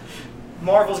hypocrite. Marvel,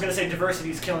 Marvel's gonna say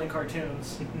diversity's killing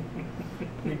cartoons.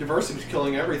 I mean, diversity's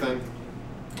killing everything.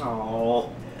 Oh.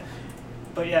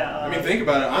 But yeah, I mean, think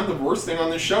about it. I'm the worst thing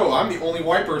on this show. I'm the only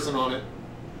white person on it.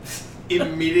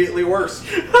 Immediately worse.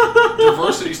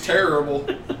 Diversity's terrible.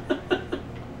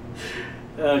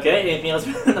 Okay, anything else?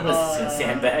 I'm gonna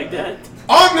sandbag that.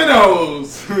 On the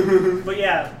nose! But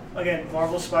yeah, again,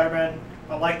 Marvel Spider-Man.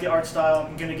 I like the art style.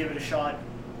 I'm gonna give it a shot.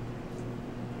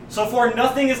 So far,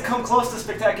 nothing has come close to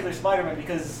Spectacular Spider-Man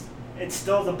because it's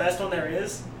still the best one there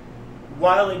is.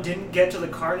 While it didn't get to the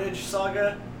Carnage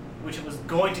saga, which it was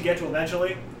going to get to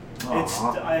eventually,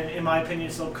 in my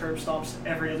opinion, still curb stomps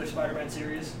every other Spider-Man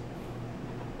series.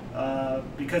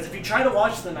 Because if you try to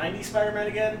watch the '90s Spider-Man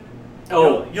again,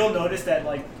 you'll notice that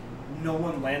like no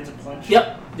one lands a punch.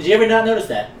 Yep. Did you ever not notice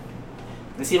that?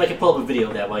 Let's see if I can pull up a video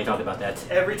of that while you talk about that.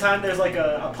 Every time there's like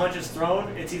a punch is thrown,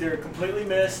 it's either completely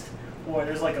missed or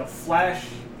there's like a flash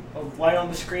of light on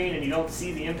the screen and you don't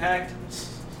see the impact.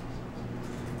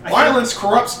 Violence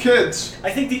corrupts kids. I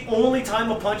think the only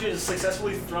time a punch is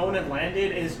successfully thrown and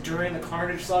landed is during the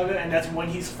Carnage saga, and that's when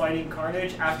he's fighting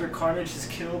Carnage after Carnage has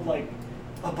killed like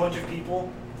a bunch of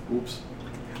people. Oops.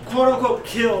 Quote unquote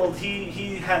killed.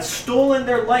 He has stolen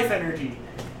their life energy,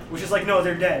 which is like, no,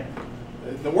 they're dead.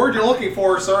 The word you're looking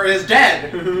for, sir, is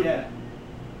dead. Yeah.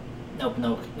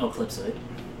 No clips of it.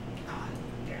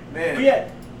 Man. But yeah,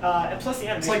 and plus the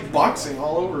It's animation. like boxing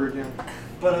all over again.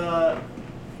 But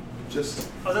Just.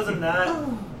 other than that,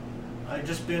 I've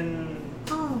just been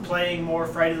playing more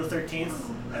Friday the 13th.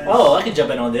 Oh, I can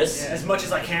jump in on this. As much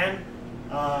as I can.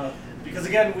 Because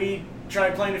again, we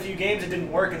tried playing a few games, it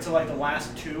didn't work until like the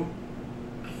last two.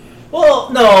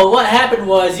 Well, no. What happened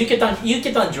was you kept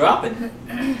on dropping.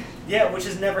 Yeah, which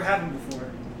has never happened before.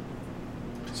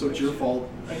 So it's your fault.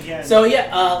 Again. So yeah,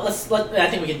 I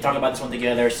think we can talk about this one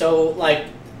together. So like,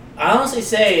 I honestly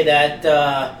say that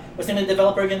what's the name of the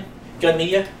developer again? Gun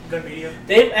Media. Good media.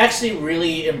 They've actually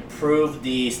really improved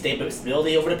the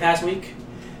stability over the past week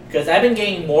because I've been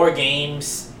getting more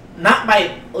games,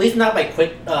 at least not by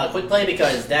quick play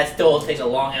because that still takes a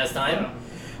long ass time, Yeah.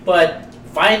 but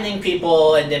finding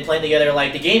people and then playing together,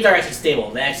 like the games are actually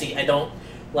stable. I don't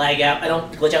lag out, I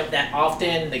don't glitch out that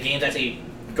often. The games actually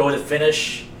go to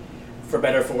finish, for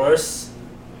better or for worse.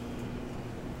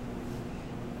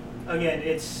 Again,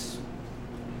 it's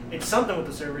something with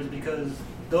the servers because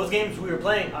those games we were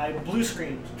playing, I blue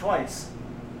screened twice.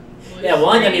 Yeah,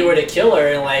 one time you were the killer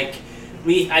and like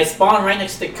I spawned right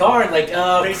next to the car and like,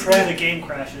 oh Basically, crap. the game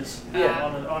crashes Yeah.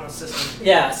 on a system.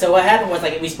 Yeah, so what happened was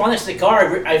like we spawned next to the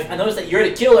car. I noticed that you're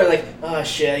the killer. Like, oh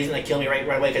shit, he's gonna kill me right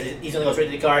away because he's gonna go straight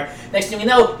to the car. Next thing we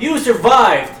know, you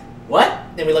survived. What?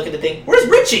 Then we look at the thing. Where's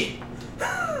Richie?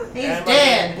 He's And my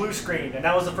dead. game blue screened, and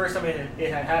that was the first time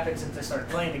it had happened since I started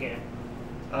playing the game.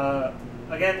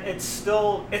 Again,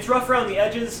 it's rough around the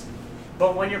edges,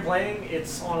 but when you're playing,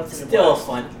 it's honestly Still a blast.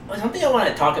 fun. Something I want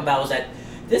to talk about was that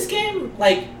this game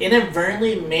like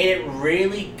inadvertently made it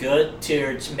really good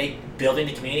to make building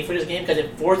the community for this game because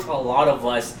it forced a lot of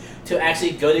us to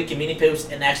actually go to the community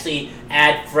posts and actually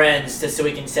add friends just so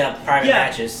we can set up private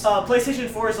matches. PlayStation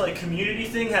 4's like community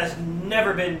thing has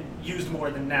never been used more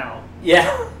than now.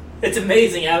 Yeah, it's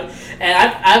amazing.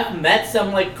 I've met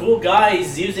some like cool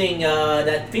guys using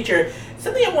that feature.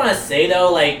 Something I want to say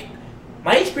though, like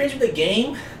my experience with the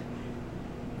game,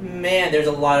 man, there's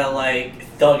a lot of like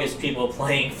thuggish people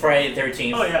playing Friday the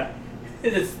 13th. Oh yeah.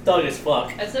 It's thug as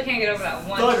fuck. I still can't get over that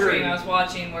one Thuggery. stream I was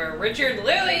watching where Richard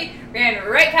literally ran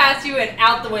right past you and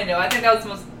out the window. I think that was the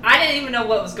most... I didn't even know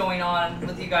what was going on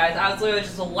with you guys. I was literally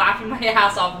just laughing my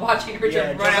ass off watching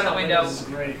Richard run out the window. This is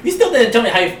great. You still didn't tell me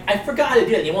how I forgot how to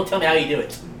do it. You won't tell me how you do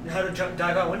it. How to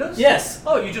dive out windows? Yes.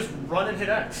 Oh, you just run and hit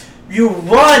X. You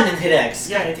run and hit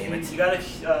X. Yeah, God damn it. you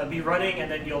gotta be running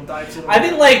and then you'll dive to the I've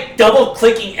been like double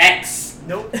clicking X.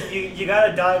 Nope, you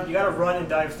gotta dive, you gotta run and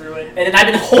dive through it. And then I've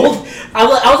been I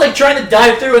was like trying to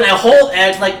dive through and I hold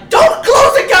X like, don't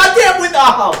close the goddamn window!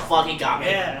 Oh, fuck, he got me.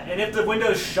 Yeah, and if the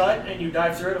window's shut and you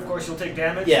dive through it, of course you'll take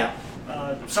damage. Yeah.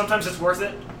 Sometimes it's worth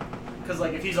it, because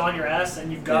like if he's on your ass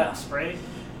and you've got spray,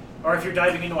 or if you're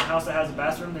diving into a house that has a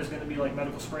bathroom, there's going to be like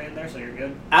medical spray in there, so you're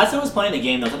good. As I was playing the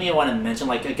game though, something I wanted to mention,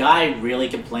 like a guy really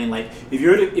complained like, if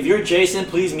you're Jason,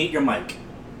 please mute your mic.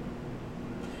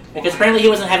 Because apparently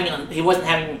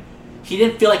he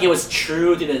didn't feel like it was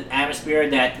true to the atmosphere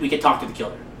that we could talk to the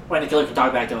killer, when the killer could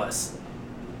talk back to us.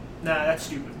 Nah, that's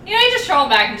stupid. You know, you just troll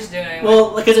back and just do it anyway.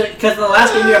 Well, because the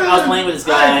last game I was playing with this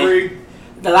guy, I agree.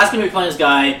 the last game we were playing with this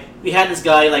guy, we had this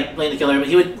guy like playing the killer, but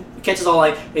he would catch us all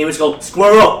like, he would just go,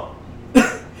 square up!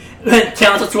 And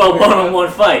challenge us to a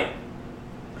one-on-one fight.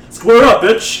 Square up,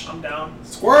 bitch! I'm down.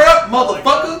 Square up,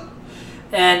 motherfucker!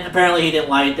 And apparently he didn't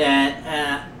like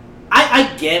that.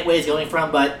 I get where he's going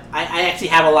from, but I actually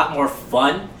have a lot more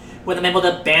fun when I'm able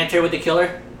to banter with the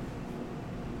killer.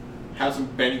 Have some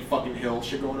Benny fucking Hill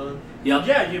shit going on. Yep.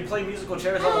 Yeah, you play musical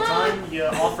chairs all the time. You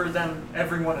offer them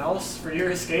everyone else for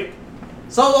your escape.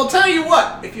 So I'll tell you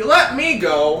what, if you let me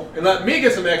go and let me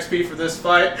get some XP for this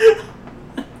fight,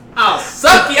 I'll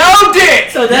suck your own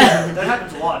dick! So That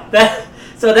happens a lot.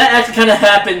 So that actually kind of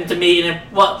happened to me, and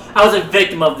I was a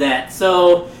victim of that.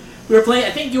 So we were playing.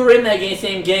 I think you were in that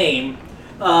same game.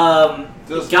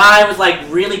 The guy was like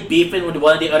really beefing with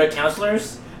one of the other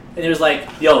counselors, and he was like,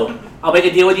 "Yo, I'll make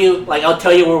a deal with you. Like, I'll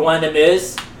tell you where one of them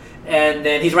is." And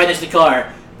then he's right next to the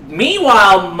car.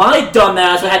 Meanwhile, my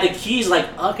dumbass who had the keys, like,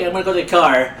 okay, I'm gonna go to the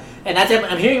car. And that's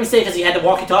I'm hearing him say because he had the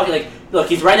walkie-talkie, like, look,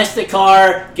 he's right next to the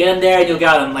car. Get him there, and you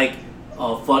got him. Like,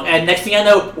 oh fuck. And next thing I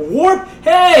know, warp.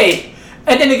 Hey.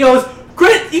 And then he goes,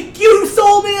 Grit, you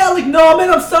sold me. I'm like, no,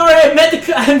 man, I'm sorry. I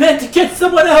meant to get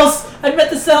someone else. I meant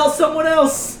to sell someone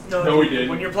else. No, we didn't.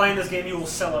 When you're playing this game, you will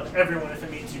sell out everyone if it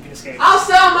means you can escape. I'll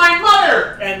sell my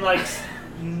mother! And like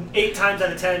 8 times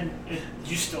out of 10,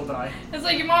 you still die. It's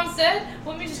like your mom said.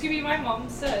 Let me just give you my mom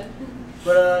said.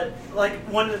 But like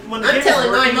when the I'm game is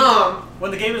telling my working, mom.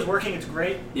 when the game is working, it's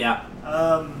great. Yeah.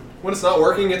 When it's not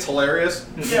working, it's hilarious.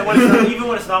 Yeah, even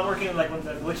when it's not working, like when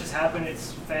the glitches happen,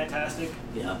 it's fantastic.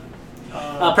 Yeah.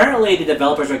 Apparently, the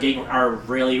developers are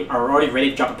already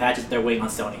ready to drop the patches. They're waiting on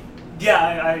Sony.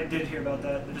 Yeah, I did hear about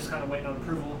that. They're just kind of waiting on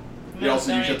approval. They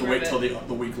also Sony usually have to wait approve till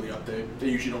the weekly update. They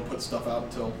usually don't put stuff out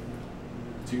until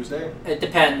Tuesday. It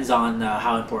depends on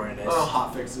how important it is. Oh,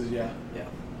 hot fixes, yeah. Yeah.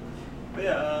 But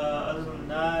yeah, other than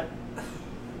that,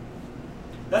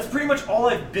 that's pretty much all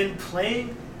I've been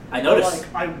playing. I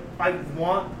noticed. Like, I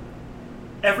want...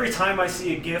 Every time I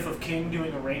see a gif of King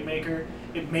doing a Rainmaker,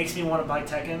 it makes me want to buy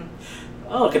Tekken.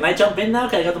 Oh, can I jump in now?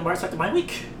 Can I go to Mars after my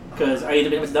week? Because are you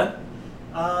pretty much done?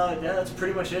 Yeah, that's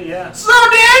pretty much it, yeah. So,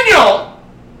 Daniel!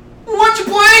 What you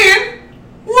playing?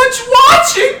 What you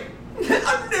watching?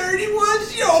 I'm nerdy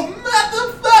was your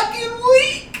motherfucking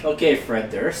week! Okay, Fred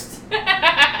Durst.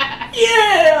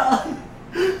 Yeah! 1,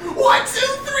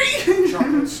 2, 3!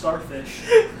 Chocolate starfish.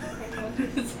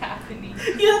 What is happening?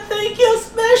 You think you're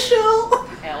special?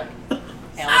 Help.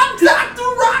 I'm Dr.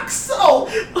 Roxo,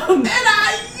 and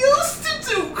I used to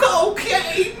do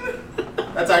cocaine!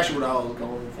 That's actually what I was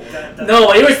going for.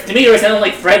 No, to me, you were sounding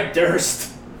like Fred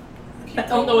Durst. I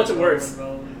don't know what's worse.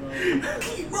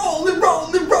 Keep rolling,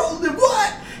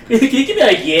 what? Can you give me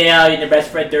a yeah, you're the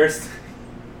best Fred Durst?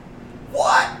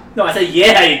 What? No, I said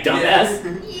yeah, you dumbass.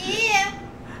 Yeah.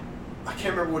 I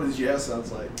can't remember what his yeah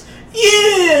sounds like.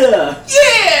 Yeah!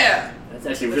 Yeah! That's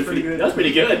actually That's pretty good. That was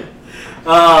pretty good.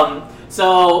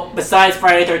 So, besides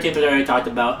Friday the 13th, that I already talked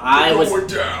about, We're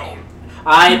down.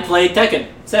 I played Tekken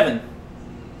 7.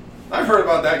 I've heard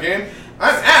about that game.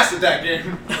 I'm ass at that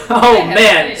game. Oh,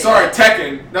 man. Sorry,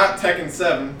 Tekken, not Tekken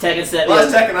 7. Tekken 7.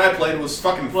 Last Tekken I played was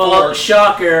fucking 4. Well,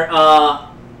 shocker,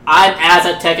 I'm ass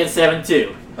at Tekken 7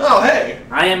 too. Oh, hey.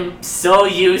 I am so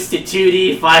used to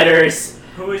 2D fighters.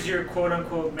 Who is your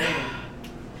quote-unquote main?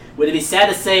 Would it be sad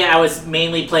to say I was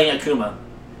mainly playing Akuma?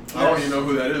 I don't even know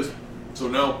who that is. So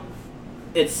no.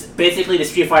 It's basically the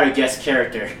Street Fighter guest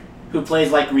character who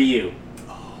plays like Ryu.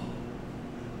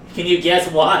 Can you guess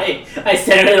why I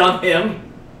centered it on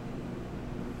him?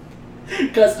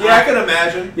 Cause Yeah, I can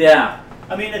imagine. Yeah.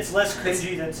 I mean, it's less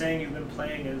cringy than saying you've been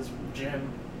playing as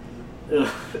Jin. Ugh,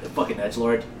 fucking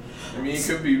edgelord. I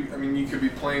mean, you could be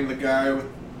playing the guy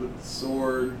with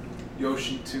sword,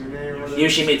 Yoshitsune or whatever.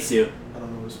 Yoshimitsu. I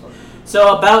don't know his fucking.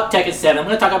 So about Tekken 7, I'm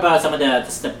going to talk about some of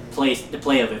the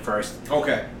play of it first.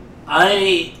 Okay.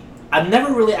 I've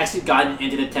never really actually gotten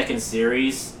into the Tekken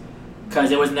series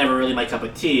because it was never really my cup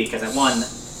of tea. Because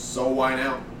So why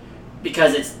now?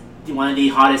 Because it's one of the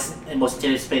hottest and most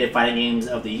anticipated fighting games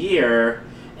of the year,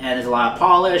 and there's a lot of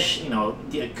polish. You know,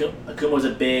 Akuma's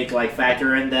a big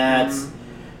factor in that. Mm-hmm.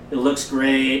 It looks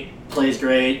great, plays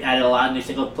great, added a lot of new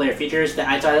single-player features that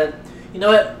I thought, you know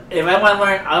what, if I want to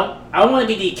learn, I want to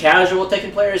be the casual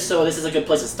Tekken player, so this is a good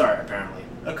place to start, apparently.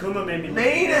 Akuma made me...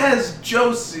 Main as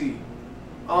Josie.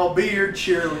 I'll be your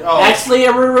cheerleader. Oh. Actually,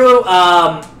 Aruru,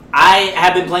 I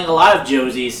have been playing a lot of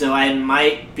Josie, so I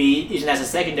might be using that as a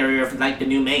secondary for the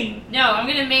new main. No, I'm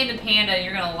gonna main the panda and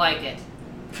you're gonna like it.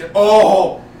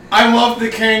 Oh, I love the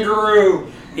kangaroo.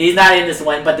 He's not in this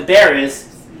one, but the bear is.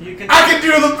 I can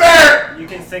do the bear! You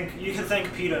can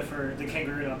thank PETA for the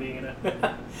kangaroo not being in it.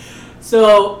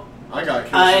 So... I got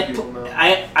people now.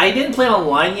 I didn't play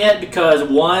online yet because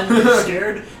one...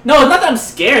 Scared? No, not that I'm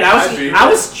scared. I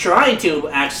was trying to,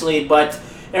 actually, but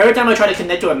every time I try to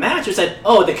connect to a match, it said,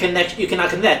 oh, you cannot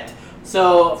connect.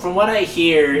 So, from what I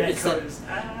hear...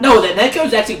 No, the netcode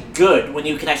is actually good when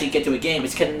you can actually get to a game.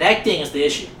 It's connecting is the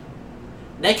issue.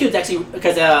 Netcode is actually...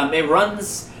 Because it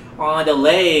runs on a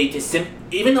delay to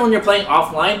even though when you're playing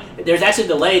offline, there's actually a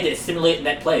delay to simulate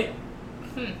net play.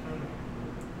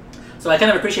 So I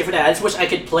kind of appreciate for that. I just wish I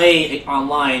could play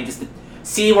online just to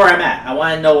see where I'm at. I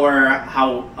want to know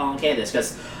how okay it is,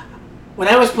 because when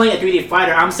I was playing a 3D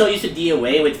fighter, I'm so used to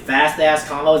DOA with fast-ass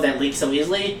combos that leak so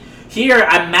easily. Here,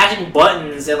 I'm mashing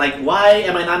buttons and why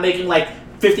am I not making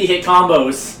 50-hit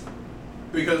combos?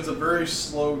 Because it's a very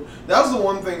slow... That was the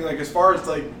one thing, as far as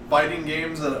fighting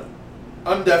games that...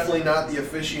 I'm definitely not the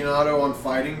aficionado on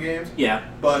fighting games. Yeah.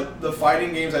 But the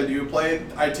fighting games I do play,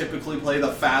 I typically play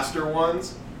the faster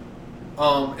ones.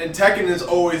 And Tekken has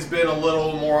always been a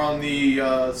little more on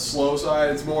the slow side.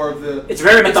 It's more of the... It's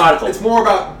very methodical. It's more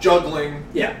about juggling.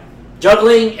 Yeah.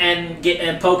 Juggling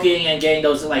and poking and getting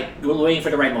those, waiting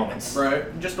for the right moments.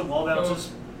 Right. Just the wall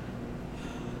bounces.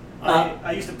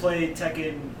 I used to play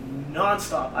Tekken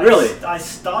non-stop. Really? I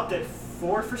stopped at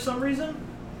 4 for some reason.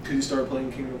 Because you started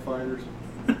playing King of Fighters?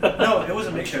 No, it was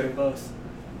a mixture of both.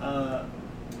 I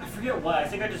forget why. I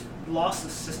think I just lost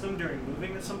the system during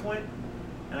moving at some point,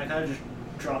 and I kind of just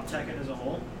dropped Tekken as a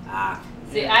whole.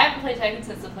 See, I haven't played Tekken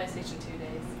since the PlayStation 2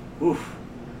 days. Oof.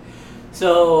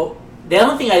 So, the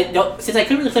only thing since I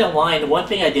couldn't really play online, the one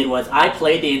thing I did was I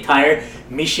played the entire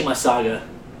Mishima Saga.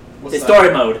 What's the that?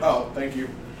 story mode. Oh, thank you.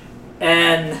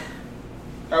 And...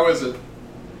 How is it?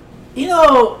 You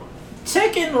know...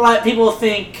 Tekken, people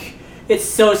think it's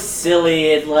so silly.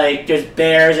 It's there's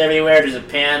bears everywhere, there's a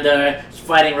panda, there's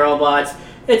fighting robots.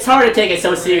 It's hard to take it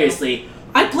so seriously.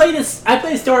 I play the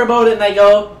story mode and I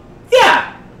go,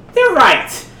 yeah, they're right.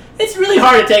 It's really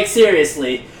hard to take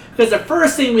seriously. Because the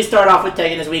first thing we start off with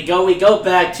Tekken is we go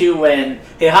back to when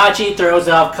Heihachi throws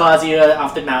off Kazuya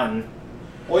off the mountain.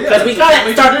 Well, yeah, because we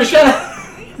gotta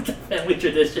family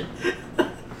tradition.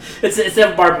 It's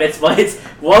a bar mitzvah. It's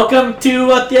welcome to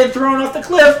getting thrown off the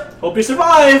cliff. Hope you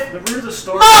survive. The root of the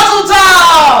story. Mazel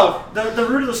tov! The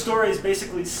root of the story is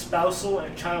basically spousal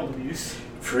and child abuse.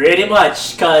 Pretty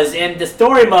much, because in the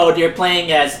story mode, you're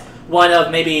playing as one of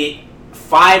maybe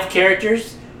 5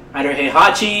 characters. Either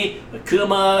Heihachi,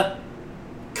 Akuma,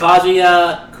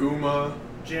 Kazuya... Kuma...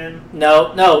 Jin.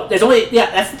 No. There's only...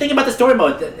 Yeah, that's the thing about the story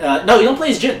mode. No, you don't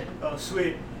play as Jin. Oh,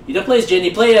 sweet. You don't play as Jin.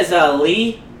 You play as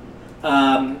Lee...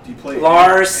 Do you play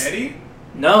Lars. Eddie?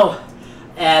 No.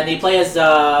 And you play as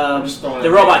the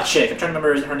robot chick. I'm trying to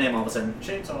remember her name all of a sudden.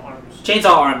 Chainsaw Arms.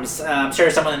 Chainsaw Arms. I'm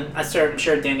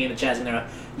sure Danny in the chat's gonna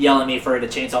yell at me for the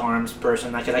Chainsaw Arms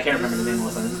person because I can't remember the name all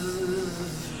of a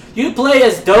sudden. You play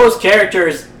as those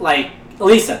characters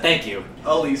Elisa. Thank you.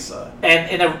 Elisa.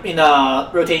 And in a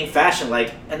rotating fashion,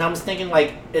 and I was thinking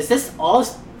is this all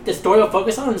the story will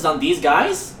focus on is on these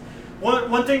guys?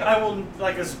 One thing I will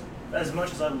as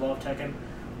much as I love Tekken,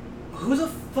 who the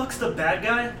fuck's the bad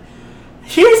guy?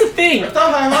 Here's the thing. I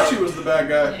thought Heihachi was the bad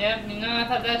guy. Yep, I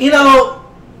thought that.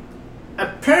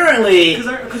 apparently...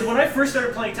 Because when I first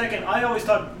started playing Tekken, I always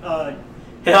thought...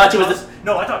 Heihachi was the...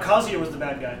 No, I thought Kazuya was the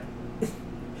bad guy.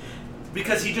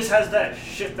 Because he just has that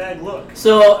shitbag look.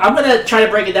 So, I'm going to try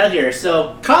to break it down here.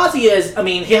 So,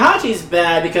 Heihachi's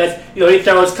bad because, he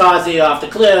throws Kazuya off the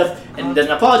cliff and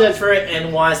doesn't apologize for it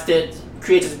and wants to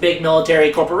create this big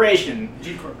military corporation.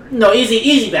 G-Corporation. No,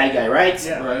 easy bad guy, right?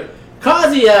 Yeah. Right.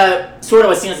 Kazuya sort of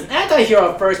was seen as an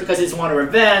anti-hero at first because he just wanted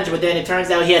revenge, but then it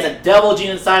turns out he has a devil gene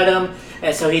inside him,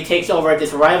 and so he takes over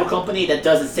this rival company that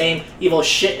does the same evil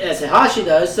shit as Heihachi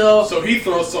does, So he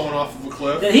throws someone off of a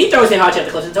cliff. Then he throws Heihachi off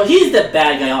the cliff, and so he's the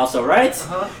bad guy also, right?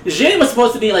 Uh-huh. Jin was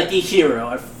supposed to be like the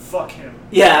hero. Fuck him.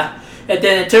 Yeah. And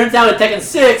then it turns out in Tekken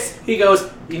 6, he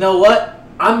goes, you know what?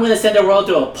 I'm going to send the world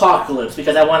to apocalypse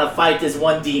because I want to fight this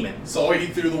one demon. So he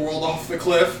threw the world off the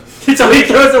cliff. So he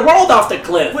throws the world off the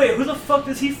cliff. Wait, who the fuck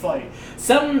does he fight?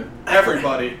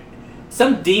 Everybody.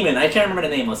 Some demon. I can't remember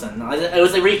the name. Listen, it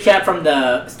was a recap from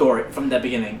the story from the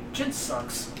beginning. Jin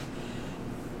sucks.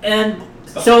 And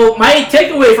so my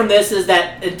takeaway from this is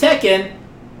that in Tekken,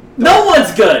 no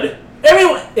one's good.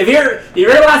 Everyone, if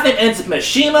your last name ends with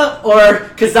Mishima or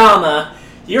Kazama,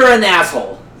 you're an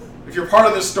asshole. If you're part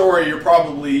of the story, you're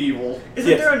probably evil.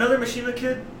 Isn't there another Mishima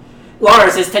kid?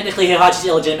 Lars is technically Heihachi's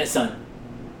illegitimate son.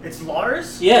 It's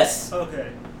Lars? Yes.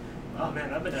 Okay. Oh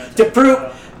man, I've been at To prove,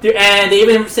 and they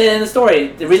even said in the story,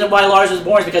 the reason why Lars was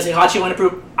born is because Heihachi wanted to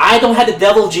prove, I don't have the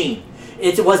devil gene.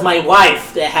 It was my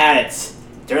wife that had it.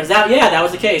 Turns out, yeah, that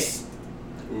was the case.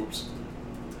 Oops.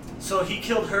 So he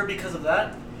killed her because of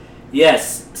that?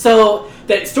 Yes. So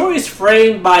the story is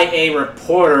framed by a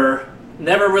reporter,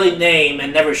 never really named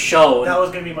and never shown. That was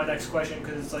going to be my next question,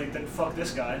 because it's like, then fuck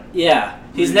this guy. Yeah.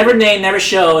 He's never named, never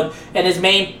shown, and his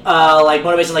main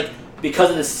motivation is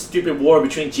because of this stupid war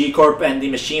between G-Corp and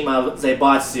the Mishima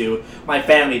Zaibatsu, my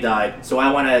family died, so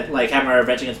I want to have my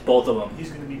revenge against both of them. He's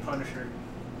going to be Punisher.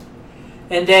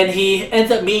 And then he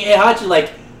ends up meeting Heihachi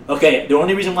okay, the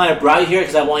only reason why I brought you here is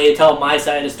because I want you to tell my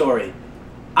side of the story.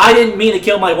 I didn't mean to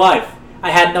kill my wife. I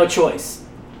had no choice.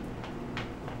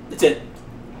 That's it.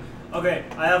 Okay,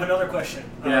 I have another question.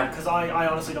 Yeah. Because I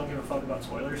honestly don't give a fuck about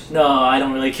spoilers. No, I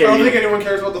don't really care. I don't think anyone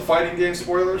cares about the fighting game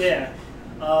spoilers. Yeah.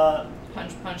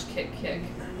 Punch, punch, kick, kick.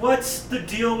 What's the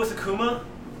deal with Akuma?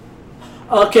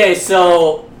 Okay,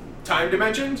 so... Time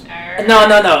dimensions? No.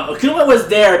 Akuma was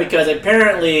there because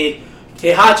apparently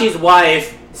Heihachi's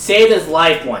wife saved his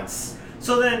life once.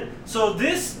 So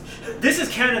this is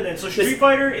canon then. So Street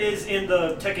Fighter is in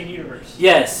the Tekken universe.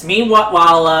 Yes.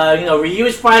 Meanwhile, Ryu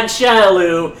is fighting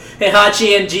Shadaloo,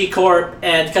 Heihachi and G-Corp,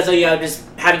 and because of just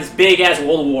having this big ass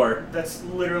world war. That's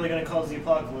literally going to cause the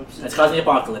apocalypse. That's causing the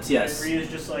apocalypse. Yes. And Ryu's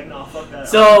just like, nah, fuck that.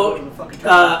 So,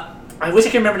 I wish I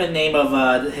could remember the name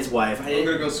of his wife. I'm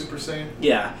gonna go Super Saiyan.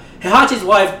 Yeah. Heihachi's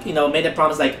wife, made a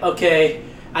promise okay,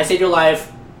 I saved your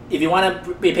life. If you want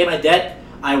to repay my debt,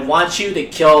 I want you to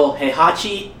kill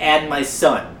Heihachi and my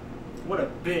son. What a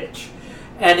bitch.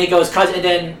 And he goes, and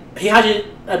then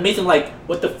Heihachi meets him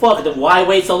what the fuck? Then why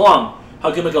wait so long?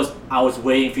 Akuma goes, I was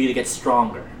waiting for you to get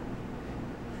stronger.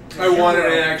 I wanted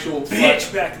an actual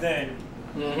bitch back then.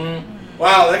 Mm-hmm.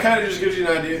 Wow, that kind of just gives you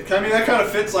an idea. I mean, that kind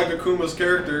of fits Akuma's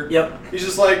character. Yep. He's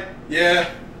just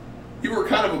yeah, you were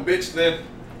kind of a bitch then.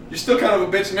 You're still kind of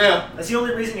a bitch now. That's the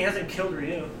only reason he hasn't killed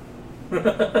Ryu.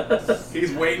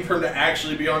 He's waiting for him to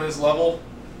actually be on his level.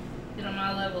 Get on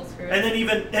my level, screw it. And then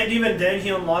even then he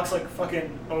unlocks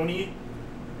fucking Oni,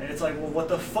 and it's well, what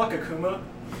the fuck, Akuma?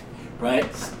 Right.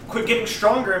 Quit getting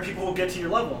stronger, and people will get to your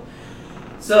level.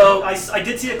 So I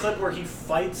did see a clip where he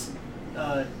fights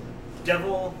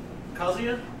Devil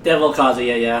Kazuya. Devil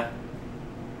Kazuya, yeah.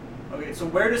 Okay, so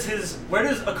where does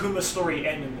Akuma's story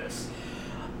end in this?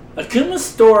 Akuma's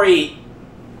story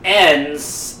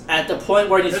ends at the point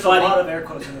where he's fighting... There's a lot of air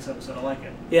quotes in this episode, I like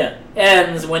it. Yeah,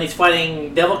 ends when he's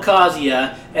fighting Devil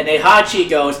Kazuya, and Heihachi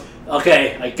goes,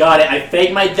 okay, I got it, I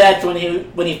faked my death when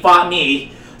he fought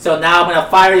me, so now I'm gonna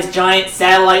fire this giant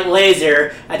satellite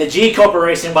laser at the G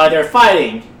Corporation while they're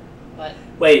fighting. What?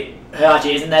 Wait,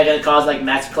 Heihachi, isn't that gonna cause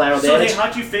max collateral damage? So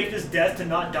Heihachi faked his death to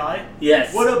not die?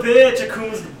 Yes. What a bitch,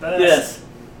 Akuma's the best. Yes.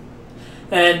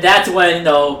 And that's when,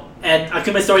 and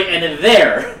Akuma's story ended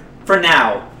there, for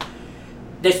now.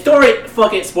 The story,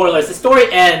 fuck it, spoilers, the story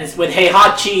ends with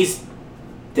Heihachi's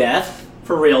death,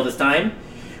 for real this time,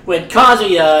 when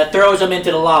Kazuya throws him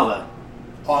into the lava.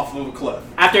 Off of a cliff.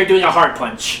 After doing a heart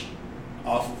punch.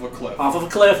 Off of a cliff. Off of a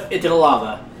cliff into the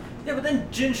lava. Yeah, but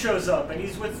then Jin shows up, and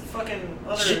he's with fucking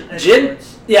other Jin,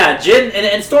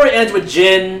 and story ends with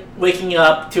Jin waking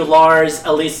up to Lars,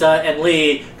 Elisa, and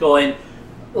Lee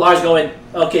Lars going,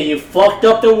 okay, you fucked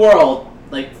up the world,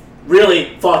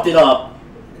 really fucked it up.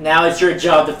 Now it's your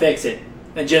job to fix it.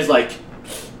 And Jin's like,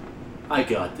 I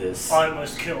got this. I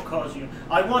must kill Kazuya.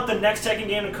 I want the next Tekken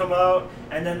game to come out,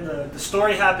 and then the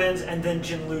story happens, and then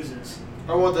Jin loses.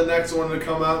 I want the next one to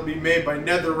come out and be made by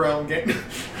NetherRealm game.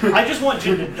 I just want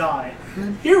Jin to die.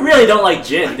 You really don't like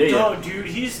Jin, do you? No, dude,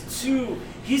 he's too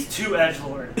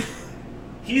edgelord.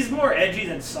 He's more edgy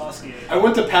than Sasuke. I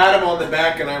went to pat him on the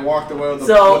back and I walked away with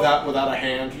without a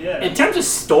hand. Yeah. In terms of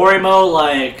story mode,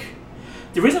 like,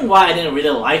 the reason why I didn't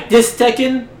really like this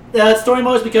Tekken story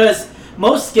mode is because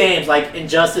most games, like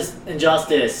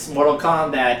Injustice, Mortal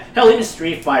Kombat, hell, even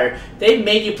Street Fighter, they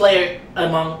made you play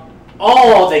among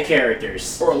all the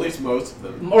characters. Or at least most of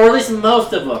them. Or at least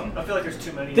most of them. I feel like there's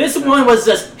too many. This one was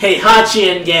just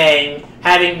Heihachi and gang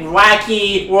having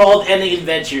wacky world-ending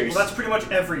adventures. Well, that's pretty much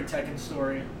every Tekken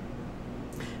story.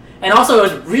 And also,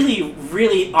 it was really,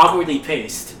 really awkwardly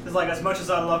paced. It's like, as much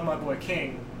as I love my boy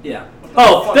King. Yeah.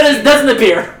 Oh, doesn't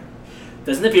appear.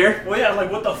 Doesn't appear. Well, yeah,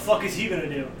 like, what the fuck is he gonna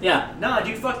do? Yeah. Nah,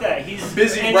 dude, fuck that. He's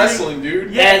busy wrestling,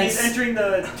 dude. Yeah, And he's entering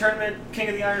the tournament King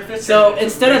of the Iron Fist. So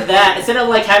instead of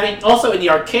like having, also in the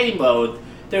arcade mode,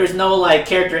 there's no like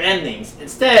character endings.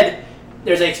 Instead,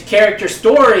 there's a character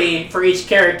story for each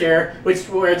character,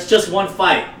 where it's just one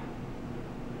fight.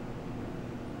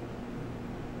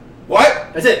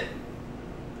 What? That's it.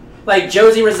 Like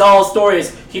Josie resolves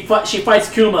stories. She fights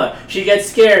Kuma. She gets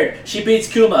scared. She beats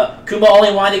Kuma. Kuma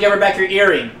only wanted to give her back her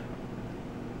earring.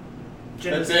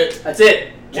 That's it. That's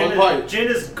it. One fight. Jin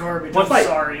is garbage. One fight.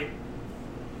 Sorry.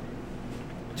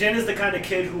 Jin is the kind of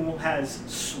kid who has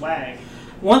swag.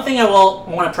 One thing I will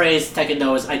want to praise Tekken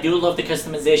though is I do love the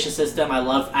customization system. I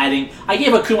love adding. I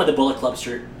gave Akuma the Bullet Club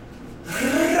shirt.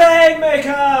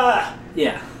 Rainmaker!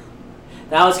 Yeah,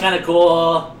 that was kind of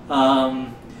cool.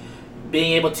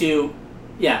 Being able to,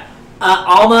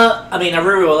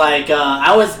 Aruru. Like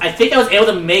I think I was able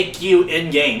to make you in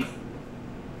game.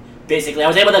 Basically, I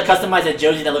was able to customize a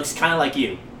Josie that looks kind of like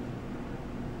you.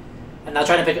 And I'll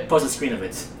try to post a screen of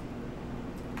it.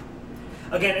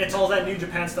 Again, it's all that New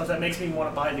Japan stuff that makes me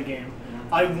want to buy the game.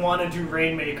 I want to do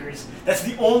Rainmakers. That's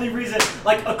the only reason.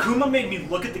 Like, Akuma made me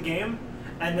look at the game,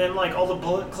 and then, like, all the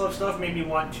Bullet Club stuff made me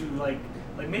want to, like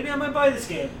maybe I might buy this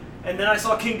game. And then I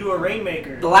saw King do a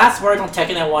Rainmaker. The last word on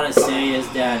Tekken I want to say is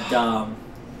that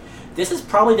this is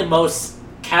probably the most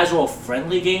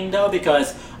casual-friendly game, though,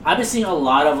 because I've been seeing a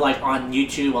lot of, like, on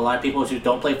YouTube, a lot of people who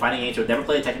don't play fighting games or never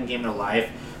played a Tekken game in their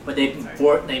life, but they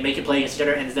make you play against each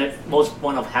other, and it's the most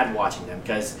fun I've had watching them,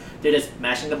 because they're just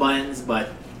mashing the buttons, but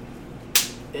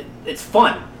it's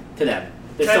fun to them.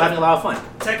 They're still having a lot of fun.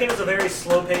 Tekken is a very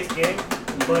slow-paced game,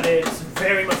 but it's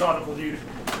very methodical, dude.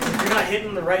 If you're not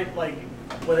hitting the right, like,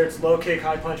 whether it's low kick,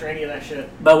 high punch, or any of that shit.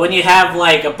 But when you have,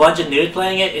 like, a bunch of nudes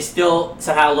playing it, it still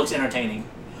somehow looks entertaining.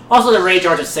 Also, the rage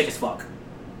arts are sick as fuck.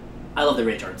 I love the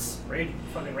rage arts.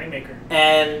 Fucking Rainmaker.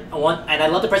 And I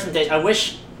love the presentation. I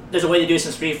wish there's a way to do this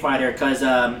in Street Fighter, because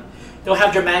they'll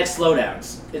have dramatic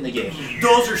slowdowns in the game.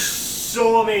 Those are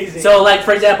so amazing. So, like,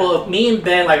 for example, if me and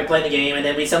Ben, like, are playing the game, and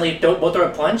then we suddenly both throw a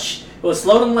punch, we'll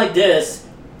slow them like this,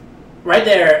 right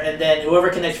there, and then whoever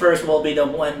connects first will be the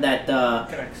one that...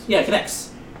 connects. Yeah, connects.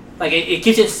 Like, it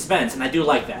keeps you in suspense, and I do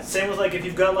like that. Same with, like, if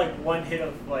you've got, like, one hit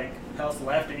of, like, health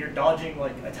left and you're dodging,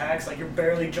 like, attacks, like, you're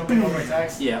barely jumping over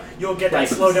attacks, Yeah. you'll get that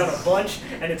slowdown a bunch,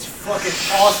 and it's fucking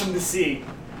awesome to see.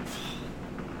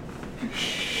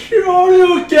 It's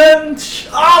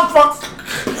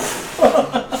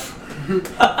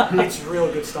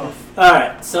real good stuff.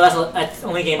 Alright, so that's the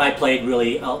only game I played,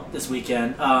 really, this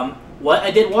weekend. What I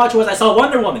did watch was I saw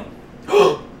Wonder Woman.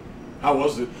 How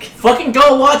was it? Fucking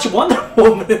go watch Wonder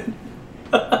Woman!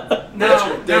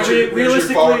 There's your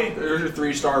realistically... There's your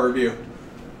 3-star review.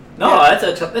 No, Yeah.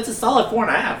 that's a solid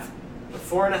 4.5.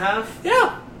 4.5?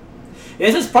 Yeah.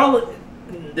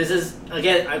 This is,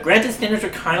 again, granted standards are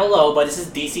kind of low, but this is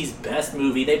DC's best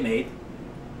movie they've made.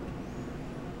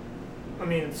 I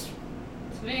mean, it's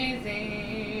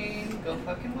amazing. Go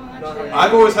fucking watch Not it. really.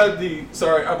 I've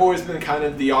always been kind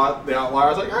of the outlier. I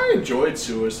was like, I enjoyed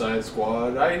Suicide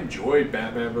Squad. I enjoyed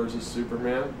Batman vs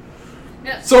Superman.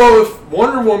 Yeah. So if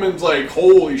Wonder Woman's like,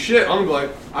 holy shit, I'm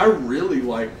like, I really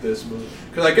like this movie.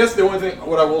 Because I guess the only thing,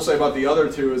 what I will say about the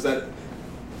other two is that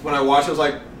when I watched it, I was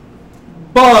like,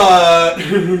 but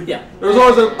Yeah. there was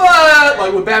always a but,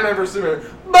 like with Batman vs Superman,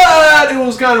 but it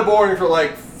was kind of boring for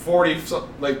like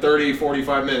 30,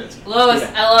 45 minutes. Lois,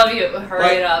 Yeah. I love you.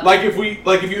 Hurry it up. Like if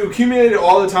you accumulated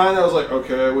all the time, I was like,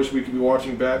 okay, I wish we could be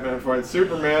watching Batman fight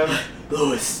Superman.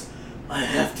 Lois, I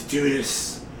have to do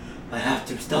this. I have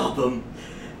to stop him.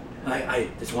 I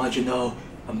just want you to know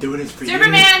I'm doing this for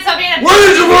Superman, stop being a What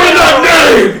did you want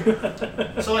that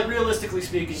name? so, like, realistically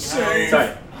speaking, Save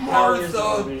Sorry. how is the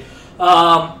Martha. movie?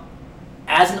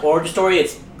 as an origin story,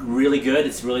 it's really good.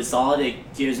 It's really solid.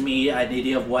 It gives me an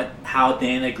idea of how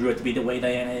Diana grew up to be the way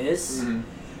Diana is.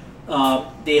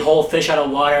 The whole fish out of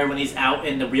water when he's out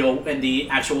in the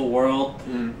actual world,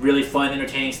 really fun,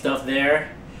 entertaining stuff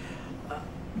there.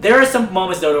 There are some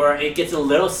moments though where it gets a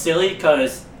little silly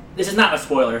because this is not a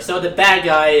spoiler. So the bad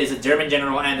guy is a German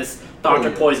general and this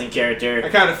Dr. Poison character. I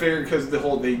kind of figured because they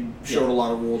showed a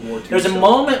lot of World War II. There's a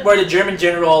moment where the German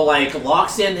general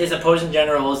locks in his opposing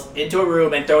generals into a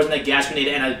room and throws in a gas grenade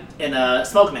and a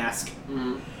smoke mask.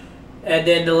 And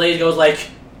then the lady goes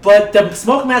but the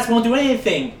smoke mask won't do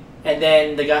anything. And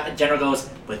then the general goes,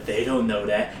 but they don't know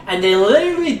that. And they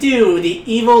literally do the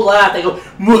evil laugh. They go,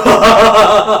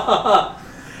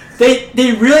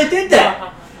 They really did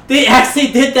that. They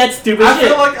actually did that stupid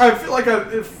shit. I feel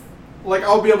like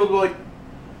I'll be able to be like,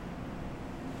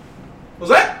 was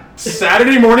that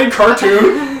Saturday morning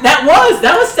cartoon? That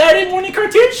was Saturday morning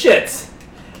cartoon shit.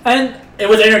 And it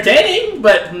was entertaining,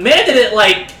 but man did it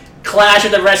clash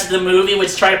with the rest of the movie,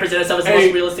 which tried to present itself as the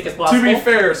most realistic as possible. To be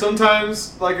fair,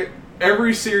 sometimes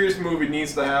every serious movie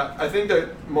needs to have. I think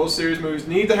that most serious movies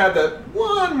need to have that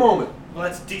one moment. Well,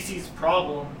 that's DC's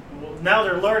problem. Well, now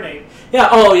they're learning. Yeah.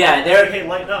 Oh yeah. Hey,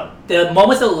 lighten up. The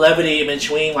moments of levity in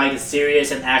between the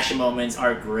serious and action moments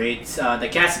are great. The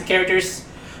cast and characters,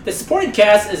 the supporting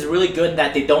cast is really good in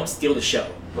that they don't steal the show.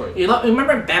 Right. You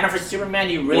remember in Banner for Superman?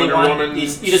 You really Woman, you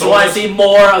just want to see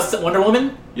more of Wonder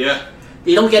Woman. Yeah.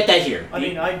 You don't get that here. I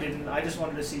mean, I didn't. I just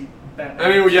wanted to see Batman. I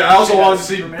mean, I also wanted to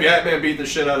see Batman beat the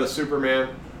shit out of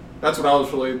Superman. That's what I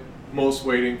was really most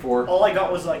waiting for. All I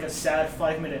got was a sad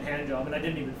 5-minute hand job, and I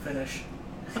didn't even finish.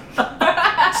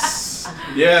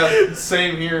 Yeah,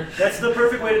 same here. That's the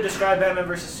perfect way to describe Batman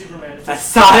versus Superman. It's A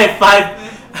sci-fi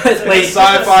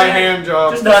hand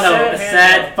job. A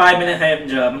sad 5-minute hand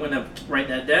job. I'm gonna write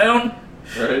that down.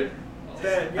 Right.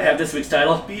 I have this week's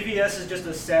title. BvS is just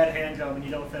a sad hand job, and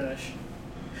you don't finish.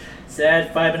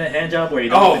 Sad 5-minute hand job where you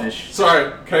don't finish.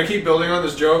 Sorry. Can I keep building on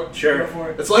this joke? Sure. Go for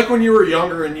it. It's like when you were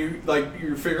younger and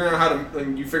you're figuring out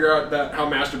you figure out that how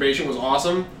masturbation was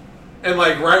awesome, and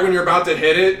right when you're about to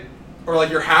hit it, or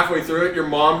you're halfway through it, your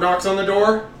mom knocks on the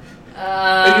door,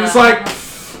 and you're just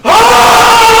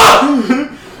ah!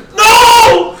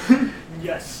 No!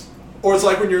 Yes. Or it's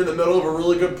when you're in the middle of a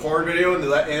really good porn video and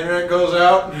the internet goes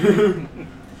out.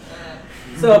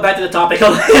 So back to the topic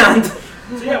of hand.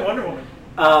 So yeah, Wonder Woman.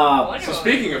 So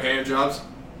speaking of hand jobs,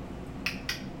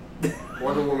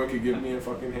 Wonder Woman could give me a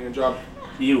fucking hand job.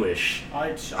 You wish.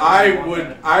 I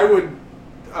would.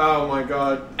 Oh my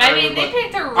god. I mean, they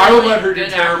picked a really I would let her do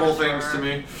good terrible actress things for to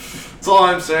me. That's all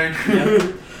I'm saying.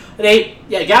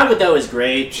 Yep. Gal Gadot is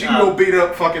great. She can go beat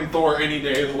up fucking Thor any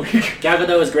day of the week. Gal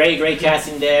Gadot is great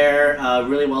casting there.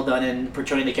 Really well done in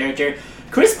portraying the character.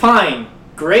 Chris Pine,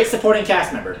 great supporting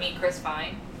cast member. You mean Chris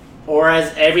Pine? Or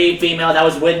as every female that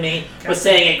was with me was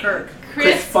saying it, Kirk.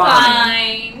 Chris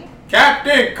Pine.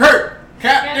 Captain Kirk.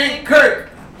 Captain Kirk.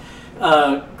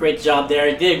 Great job there.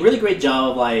 He did a really great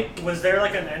job. Was there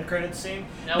an end credit scene?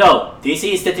 Nope. No,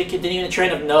 DC is continuing the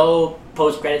trend of no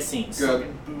post-credit scenes. Good.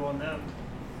 Boo on them.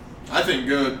 I think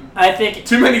good. I think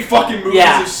Too many fucking movies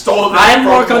have stolen that. I'm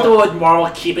more comfortable with Marvel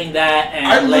keeping that. And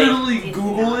I literally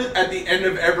Google it at the end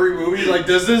of every movie.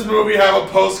 Does this movie have a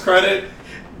post-credit?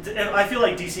 I feel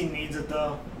like DC needs it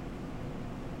though.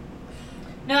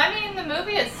 No, I mean the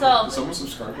movie itself. Did someone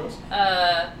subscribe to us?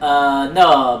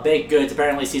 No, Baked Goods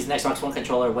apparently sees an Xbox One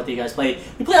controller. What do you guys play?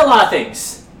 We play a lot of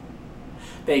things.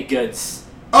 Baked Goods.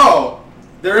 Oh,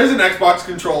 there is an Xbox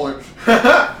controller.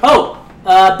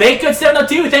 Baked Goods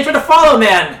 702. Thanks for the follow,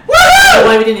 man. Woo!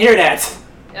 Why we didn't hear that?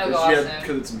 That was awesome.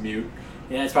 Because it's mute.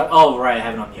 Yeah, it's probably. Oh right, I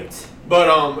have it on mute.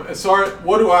 But sorry,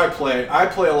 what do I play? I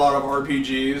play a lot of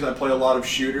RPGs. I play a lot of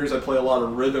shooters. I play a lot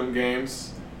of rhythm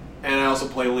games, and I also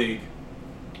play League,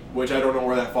 which I don't know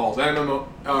where that falls. And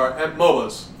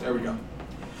MOBAs. There we go.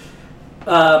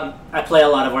 I play a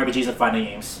lot of RPGs and fighting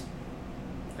games.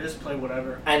 I just play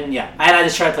whatever. And I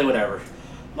just try to play whatever.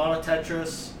 A lot of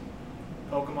Tetris,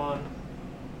 Pokemon.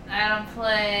 I don't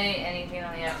play anything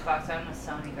on the Xbox. I'm a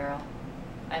Sony girl.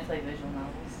 I play visual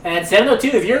novels. And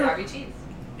 702, if you're RPGs.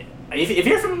 if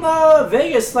you're from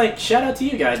Vegas, shout out to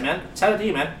you guys, man. Shout out to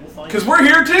you, man. Because we're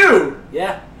here too.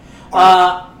 Yeah.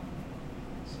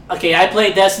 Okay, I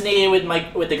played Destiny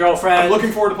with the girlfriend. I'm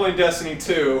looking forward to playing Destiny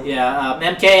 2. Yeah,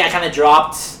 MK I kind of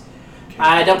dropped.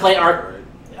 I don't play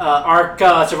Ark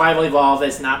Survival Evolved.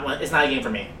 It's not a game for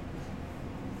me.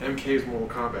 MK is Mortal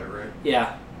Kombat, right?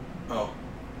 Yeah. Oh.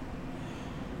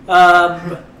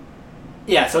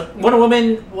 Yeah. So Wonder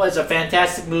Woman was a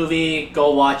fantastic movie.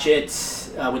 Go watch it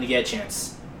when you get a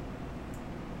chance.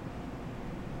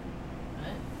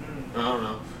 I don't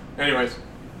know. Anyways.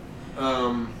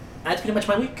 That's pretty much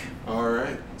my week. All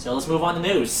right. So let's move on to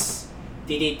news.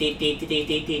 When you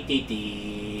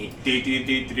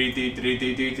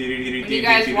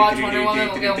guys watch Wonder Woman,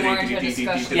 we'll get more into a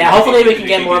discussion. Yeah, hopefully we can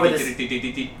get more of this.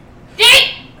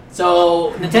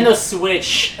 So Nintendo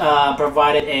Switch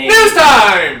provided a News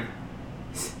time.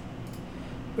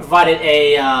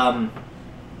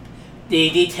 the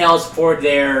details for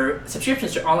their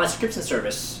online subscription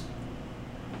service.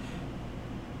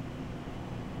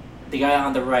 The guy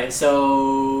on the right.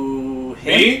 So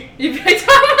Me? You picked up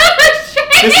my shit.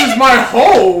 This is my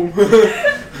home.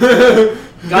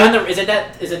 Guy on the is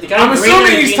it the guy? I'm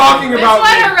assuming he's talking about.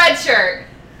 This one a red shirt.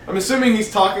 I'm assuming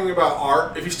he's talking about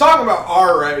R. If he's talking about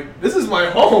R, right? This is my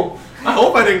home. I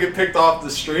hope I didn't get picked off the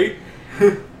street.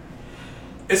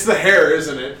 It's the hair,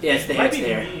 isn't it? Yeah, it's the hair. Might It's be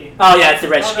the hair. me. Oh yeah, it's the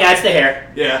red. Oh, no. Yeah, it's the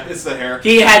hair. Yeah, it's the hair.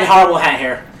 He had horrible hat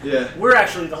hair. Yeah. We're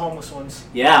actually the homeless ones.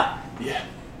 Yeah. Yeah.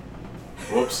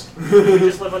 Whoops. We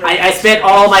just live under. I spent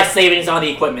all my savings on the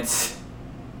equipment.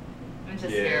 I'm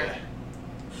just Yeah. here.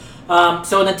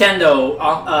 So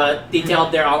Nintendo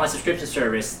detailed their online subscription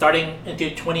service starting into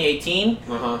 2018.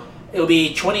 It'll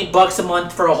be $20 a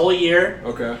month for a whole year.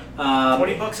 Okay.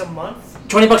 $20 a month.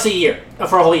 $20 a year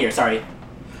for a whole year. Sorry,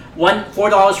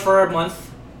 $4 for a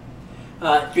month,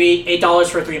 $8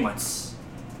 for 3 months,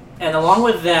 and along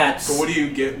with that. So what do you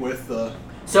get with the?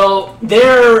 So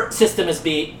their system is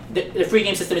the free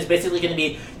game system is basically going to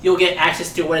be you'll get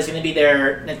access to what is going to be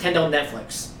their Nintendo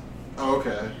Netflix. Oh,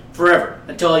 okay. Forever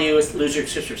until you lose your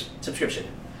subscription.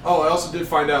 Oh, I also did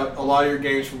find out a lot of your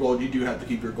games for gold you do have to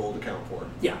keep your gold account for.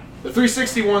 Yeah. The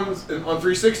 360 ones on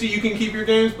 360 you can keep your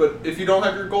games, but if you don't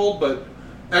have your gold, but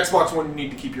Xbox One you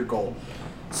need to keep your gold.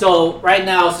 So right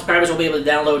now subscribers will be able to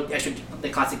download the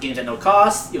classic games at no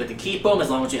cost. You have to keep them as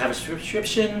long as you have a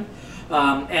subscription.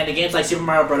 And the games like Super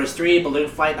Mario Bros. 3, Balloon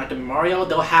Fight, Dr. Mario,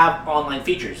 they'll have online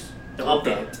features. They'll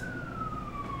update it.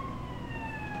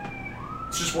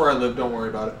 It's just where I live. Don't worry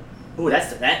about it. Ooh,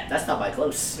 that's not by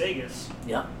close. Vegas.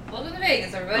 Yeah. Welcome to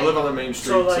Vegas, everybody. I live on the main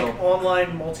street. So like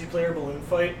online multiplayer balloon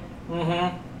fight.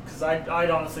 Mm-hmm. Because I'd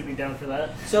honestly be down for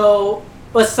that. So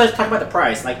let's talk about the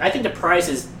price. Like I think the price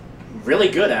is really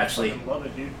good actually. I love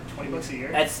it, dude. $20 a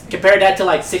year. That's compare that to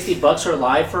like $60 for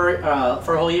live for a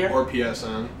whole year or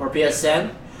PSN. or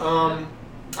PSN.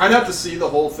 I'd have to see the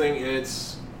whole thing in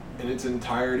its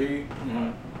entirety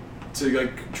to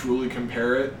like truly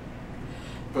compare it.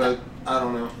 But I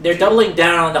don't know. They're doubling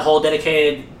down on the whole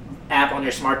dedicated app on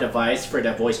your smart device for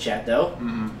the voice chat though.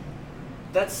 Mm-hmm.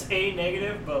 That's a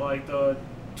negative, but like the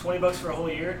 $20 for a whole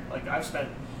year, like I've spent.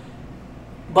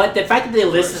 But the fact that they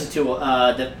listened to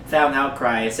the found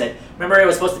outcry said, remember it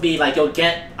was supposed to be like you'll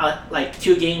get like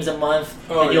 2 games a month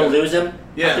and you'll lose them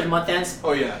after the month ends.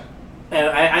 Oh yeah. And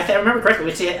I remember correctly,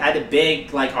 we actually had a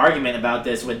big like argument about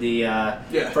this with the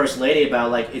first lady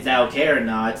about like is that okay or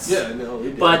not. Yeah, no, we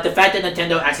did. But the fact that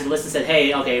Nintendo actually listened and said,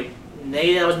 hey, okay,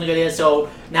 maybe that wasn't a good idea, so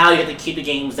now you get to keep the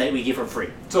games that we give for free.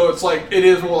 So it's like it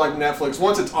is more like Netflix.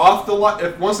 Once it's off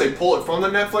once they pull it from the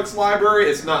Netflix library,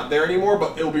 it's not there anymore,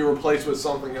 but it'll be replaced with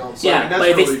something else. So, Yeah,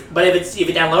 I mean, but if you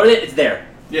download it, it's there.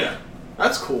 Yeah,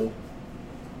 that's cool.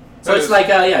 So it's like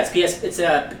it's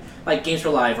like Games for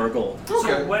Live or Gold. Okay.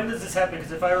 So when does this happen?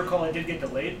 Because if I recall, it did get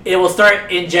delayed. It will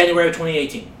start in January of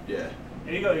 2018. Yeah.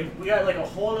 There you go. We got like a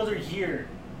whole other year,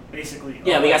 basically.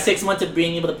 Yeah, we got 6 months of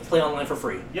being able to play online for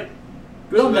free. Yep.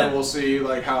 Good So on then them. we'll see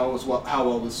like how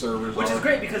well the servers Which are. is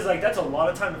great because like that's a lot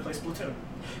of time to play Splatoon.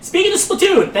 Speaking of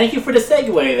Splatoon, thank you for the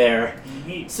segue there.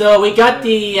 Neat. So we got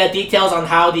the details on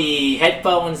how the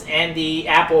headphones and the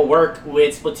app will work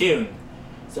with Splatoon.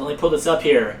 So let me pull this up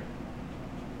here.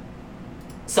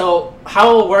 So how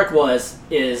it will work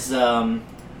is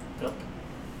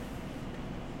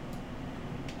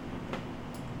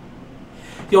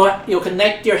you'll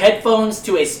connect your headphones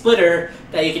to a splitter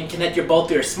that you can connect both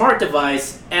your smart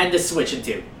device and the Switch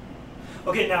into.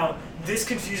 Okay, now this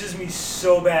confuses me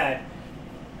so bad.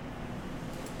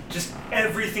 Just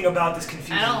everything about this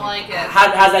confuses me. I don't like it.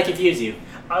 How's that confuse you?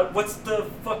 What's the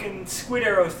fucking squid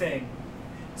arrow thing?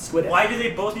 Why do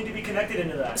they both need to be connected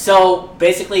into that? So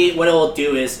basically, what it will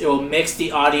do is it will mix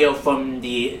the audio from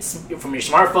your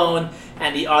smartphone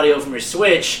and the audio from your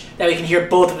Switch that we can hear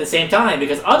both at the same time.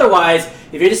 Because otherwise,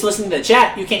 if you're just listening to the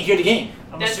chat, you can't hear the game.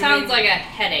 That sounds like a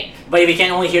headache. But if you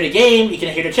can't only hear the game, you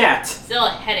can hear the chat. Still a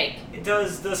headache.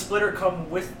 Does the splitter come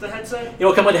with the headset? It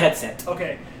will come with a headset.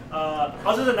 Okay.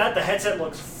 Other than that, the headset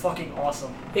looks fucking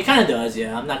awesome. It kind of does,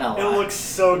 yeah. I'm not gonna lie. It looks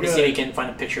so Let me good. see if we can find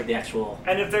a picture of the actual.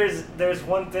 And if there's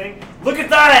one thing, look at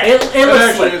that! It looks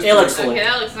actually slick. is It looks Okay, slick.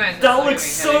 that looks nice. That looks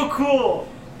so cool.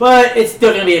 But it's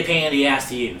still gonna be a pain in the ass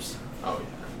to use. Oh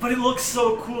But it looks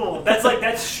so cool.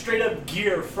 That's straight up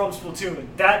gear from Splatoon.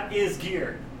 That is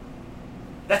gear.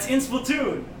 That's in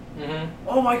Splatoon.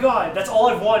 Oh my god, that's all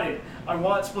I've wanted. I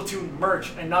want Splatoon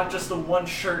merch and not just the one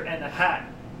shirt and a hat.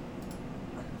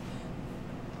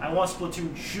 I want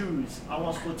Splatoon shoes. I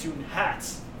want Splatoon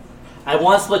hats. I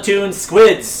want Splatoon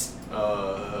squids.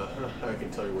 I can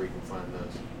tell you where you can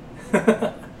find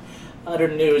those. Other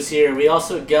news here. We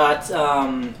also got.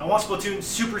 I want Splatoon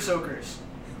Super Soakers.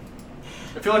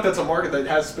 I feel like that's a market that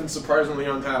has been surprisingly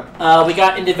untapped. We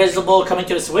got Indivisible coming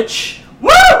to the Switch. Woo!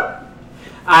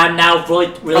 I'm now really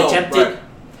tempted. Right.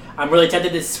 I'm really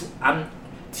tempted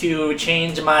to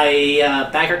change my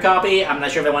backer copy. I'm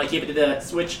not sure if I want to keep it to the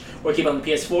Switch or keep it on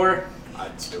the PS4.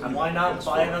 I'd still Why not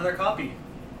buy another copy?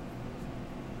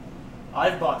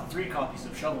 I've bought 3 copies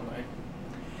of Shovel Knight.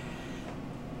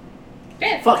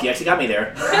 Yeah. Fuck, you actually got me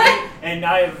there. And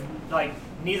I've,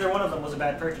 neither one of them was a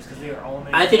bad purchase because they are all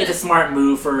amazing. I think it's a smart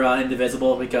move for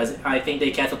Indivisible because I think they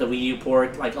canceled the Wii U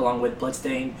port along with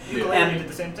Bloodstained. Ukulele did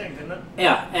the same thing, didn't it?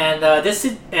 Yeah, and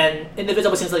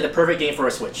Indivisible seems like the perfect game for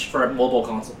a Switch, for a mobile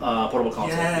console, portable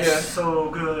console. Yes, Yeah. so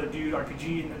good, dude.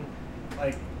 RPG and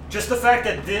then, just the fact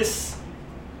that there's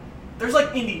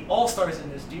indie all-stars in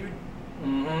this, dude.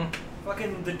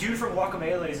 Fucking the dude from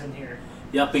Guacamelee in here.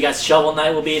 Yep, we got Shovel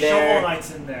Knight will be there. Shovel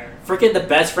Knight's in there. Freaking the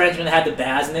best friend's gonna have the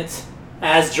Baz in it,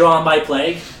 as drawn by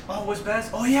Plague. Oh, was Baz?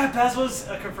 Oh yeah, Baz was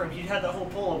confirmed. He had that whole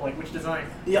poll of which design.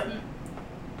 Yep.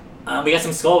 We got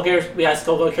some Skull character. We got a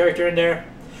Skull character in there.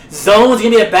 Zone's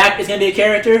gonna be It's gonna be a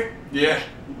character. Yeah.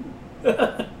 You're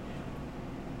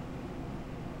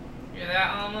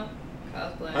that Alma?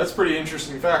 Cosplay. That's a pretty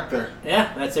interesting fact there.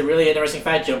 Yeah, that's a really interesting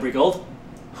fact, Jumper Gold.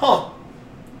 Huh.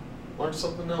 Learned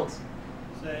something else.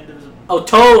 So Indivisible. Oh,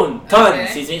 tons. Okay.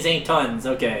 He's saying tons.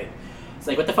 Okay. It's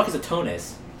like, what the fuck is a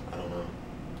tonus? I don't know.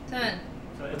 10.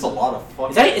 That's a lot of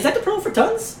fucking... Is that the promo for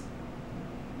tons?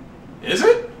 Is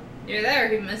it? You're there.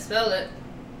 He misspelled it.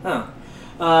 Huh.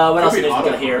 What else Could is be we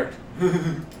got here?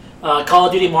 Call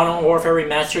of Duty Modern Warfare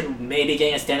Remastered may be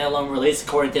getting a standalone release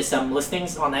according to some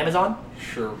listings on Amazon.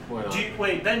 Sure, why not?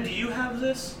 Wait, Ben, do you have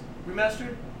this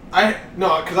remastered?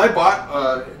 No, because I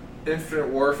bought Infinite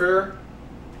Warfare,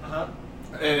 Uh-huh.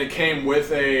 and it came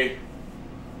with a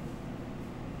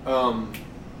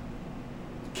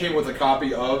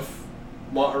copy of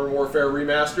Modern Warfare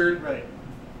Remastered. Right.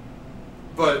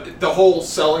 But the whole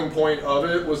selling point of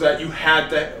it was that you had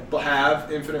to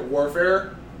have Infinite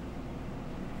Warfare.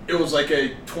 It was like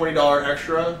a $20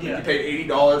 extra. Yeah. You paid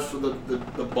 $80 for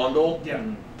the bundle. Yeah.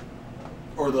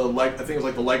 Or I think it was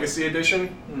like the Legacy Edition.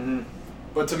 Mm-hmm.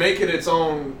 But to make it its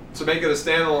own, to make it a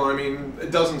standalone, I mean,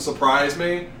 it doesn't surprise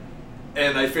me.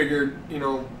 And I figured,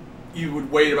 you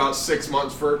would wait about 6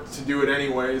 months for it to do it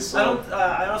anyways. So.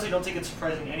 I honestly don't think it's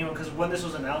surprising to anyone because when this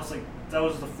was announced, that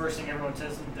was the first thing everyone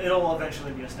says. It'll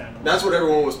eventually be a standalone. That's what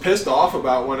everyone was pissed off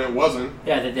about when it wasn't.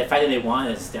 Yeah, the fact that they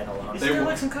wanted is standalone. Is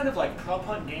there some kind of prop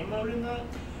hunt game mode in that?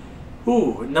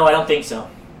 Ooh, no, I don't think so.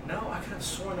 No, I could have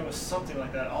sworn there was something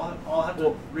like that. I'll have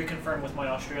to reconfirm with my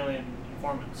Australian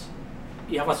informants.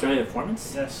 You have Australian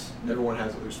informants? Yes. Everyone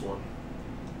has at least one.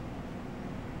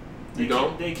 They You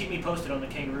don't? They keep me posted on the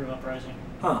Kangaroo Uprising.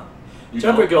 Huh. You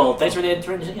Jumper don't? Gold, thanks for the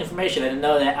information. I didn't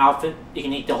know that outfit, you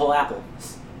can eat the whole apple.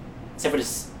 Except for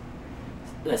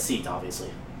the seeds,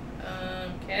 obviously.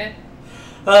 Okay.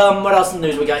 What else in the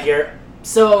news we got here?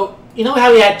 So, you know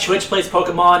how we had Twitch plays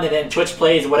Pokemon and then Twitch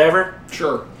plays whatever?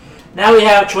 Sure. Now we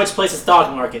have Twitch plays the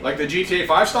stock market. Like the GTA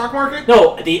 5 stock market?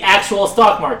 No, the actual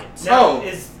stock market. Now,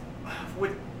 Oh.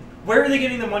 where are they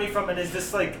getting the money from? And is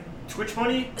this Twitch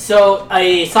money? So,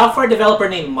 a software developer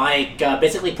named Mike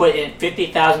basically put in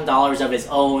 $50,000 of his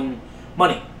own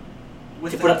money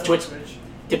With To the put up help of Twitch.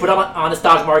 to put up on the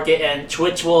stock market, and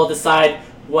Twitch will decide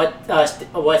what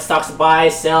stocks to buy,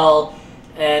 sell,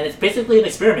 and it's basically an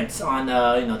experiment on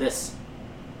this.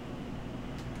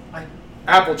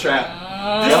 Apple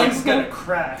Chat. This thing's gonna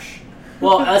crash.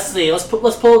 Well, let's see. Let's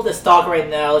pull up the stock right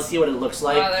now. Let's see what it looks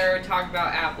like. They're talking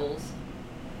about apples.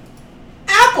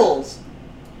 Apples!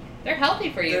 They're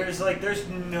healthy for you. There's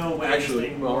no way Actually, this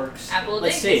thing well, works. Apple a day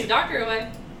let's keeps see. the doctor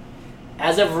away.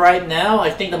 As of right now,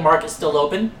 I think the market's still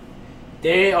open.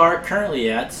 They are currently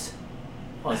at.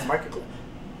 Oh, is the market?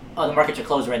 The markets are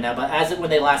closed right now. But as of when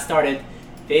they last started,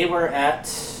 they were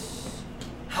at.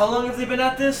 How long have they been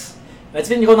at this? It's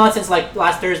been going on since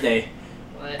last Thursday.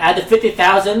 What? At the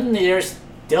 50,000, they're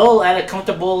still at a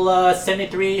comfortable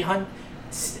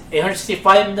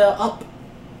 865 and up,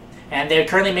 and they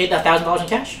currently made $1,000 in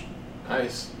cash.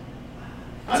 Nice.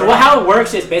 So how it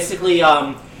works is basically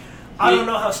I don't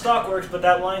know how stock works, but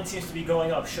that line seems to be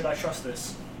going up. Should I trust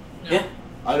this? No. Yeah.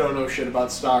 I don't know shit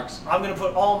about stocks. I'm gonna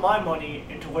put all my money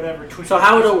into whatever Twitch. So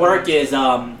how it'll work is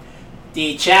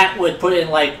the chat would put in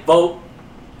like vote,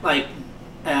 like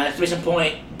exclamation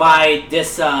point buy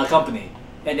this company,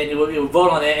 and then it would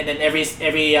vote on it, and then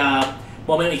every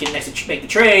moment we can make the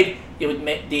trade, it would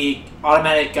make the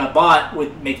automatic bot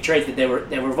would make trades that they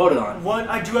were voted on.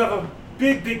 I do have a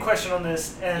big question on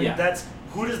this, and that's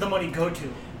who does the money go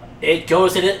to? It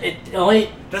goes to it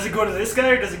only. Does it go to this guy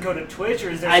or does it go to Twitch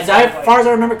or is there? As far as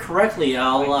I remember correctly,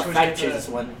 I'll fact check this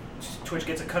one. Twitch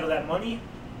gets a cut of that money.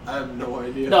 I have no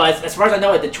idea. No, as far as I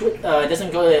know, it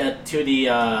doesn't go to the.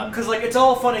 Because like it's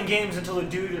all fun and games until the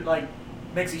dude like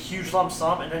makes a huge lump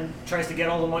sum and then tries to get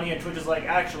all the money, and Twitch is like,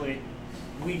 actually,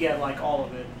 we get like all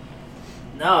of it.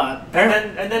 No,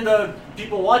 and then the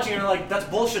people watching are like, that's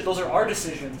bullshit. Those are our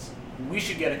decisions. We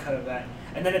should get a cut of that.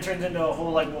 And then it turns into a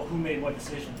whole like, well, who made what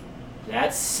decision?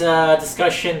 That's a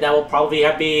discussion that will probably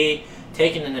have to be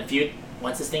taken in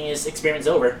once this experiment's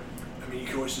over. I mean, you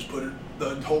can always just put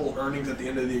the total earnings at the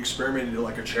end of the experiment into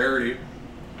like a charity.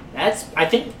 I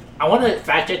think I want to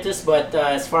fact check this, but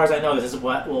as far as I know, this is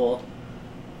what will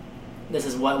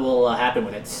happen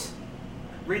with it.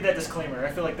 Read that disclaimer. I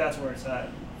feel like that's where it's at.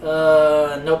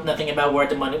 Nope, nothing about where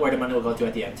the money will go to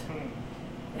at the end.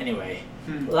 Anyway,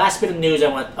 last bit of news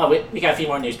we got a few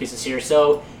more news pieces here.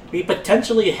 So we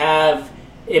potentially have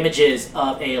images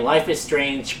of a Life is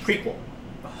Strange prequel.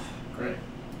 Great.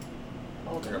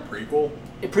 Like a prequel?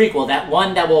 A prequel, that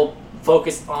one that will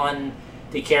focus on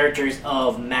the characters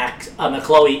of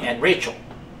Chloe and Rachel.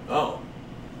 Oh.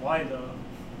 Why though?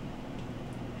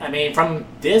 I mean, from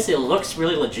this, it looks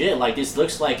really legit. Like, this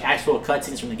looks like actual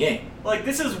cutscenes from the game. Like,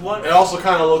 this is one... It also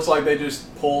kind of looks like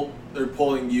they're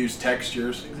pulling used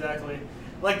textures. Exactly.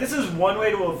 Like, this is one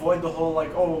way to avoid the whole, like,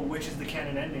 oh, which is the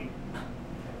canon ending.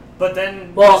 But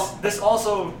then, this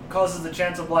also causes the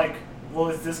chance of, like, well,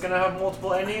 is this going to have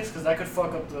multiple endings? Because that could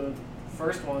fuck up the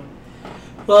first one.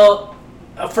 Well,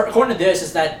 according to this,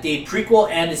 is that the prequel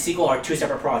and the sequel are two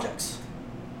separate projects.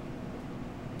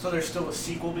 So there's still a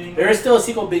sequel being... There is still a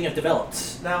sequel being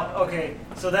developed. Now, okay,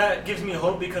 so that gives me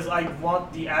hope because I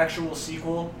want the actual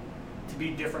sequel to be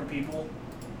different people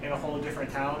in a whole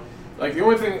different town. Like, the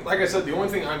only thing, like I said, the only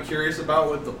thing I'm curious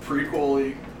about with the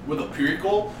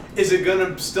prequel, is it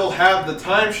gonna still have the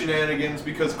time shenanigans?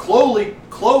 Because Chloe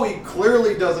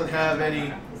clearly doesn't have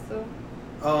any.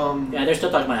 Yeah, they're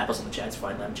still talking about apples in the chat. It's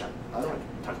fine. Let them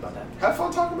talk about that. Have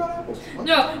fun talking about apples.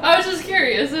 No, I was just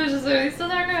curious. Are they still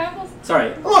talking about apples?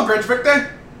 Sorry. Hello, Grinch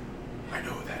Victor. I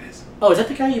know who that is. Oh, is that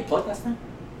the guy you plugged last time?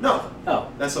 No.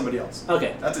 Oh. That's somebody else.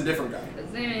 Okay. That's a different guy.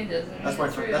 That's my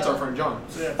friend. That's our friend John.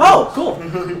 So, yeah. Oh, cool.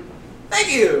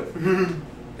 Thank you.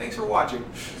 Thanks for watching.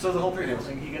 So the whole prequel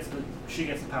thing, she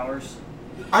gets the powers.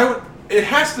 It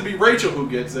has to be Rachel who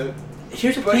gets it.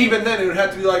 But even then, it would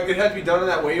have to be done in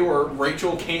that way where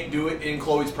Rachel can't do it in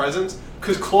Chloe's presence,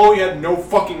 because Chloe had no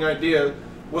fucking idea.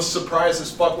 Was surprised as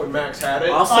fuck when Max had it.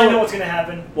 Also, I know what's gonna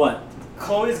happen. What?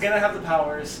 Chloe's gonna have the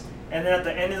powers, and then at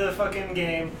the end of the fucking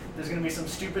game, there's gonna be some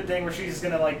stupid thing where she's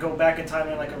gonna like go back in time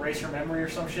and like erase her memory or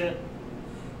some shit.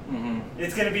 Mm-hmm.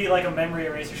 It's gonna be like a memory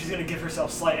eraser. She's gonna give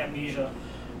herself slight amnesia.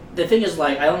 The thing is,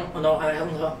 like, I don't know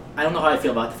how I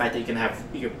feel about the fact that you can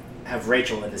have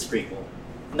Rachel in this prequel,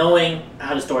 knowing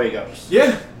how the story goes.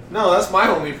 Yeah, no, that's my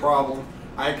only problem.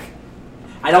 I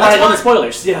don't want to go into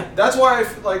spoilers. Yeah, that's why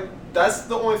that's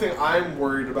the only thing I'm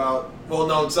worried about. Well,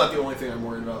 no, it's not the only thing I'm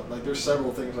worried about. Like, there's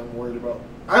several things I'm worried about.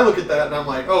 I look at that and I'm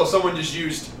like, oh, someone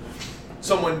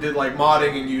did like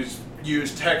modding and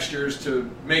used textures to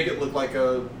make it look like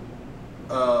a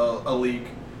leak.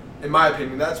 In my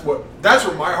opinion, that's where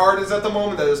my heart is at the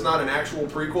moment. That it's not an actual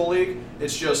prequel leak.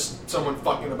 It's just someone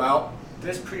fucking about.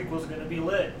 This prequel's gonna be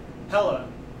lit. Hella.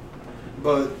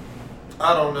 But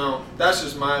I don't know. That's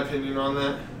just my opinion on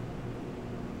that.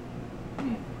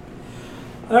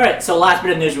 Alright, so last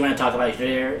bit of news we want to talk about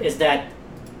here is that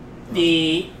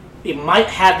it might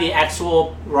have the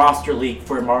actual roster leak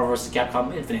for Marvel vs.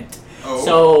 Capcom Infinite. Oh.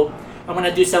 So I'm going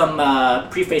to do some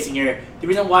prefacing here. The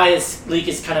reason why this leak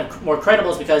is kind of more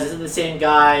credible is because this is the same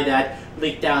guy that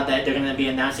leaked out that they're going to be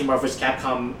announcing Marvel vs.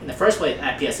 Capcom in the first place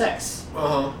at PSX.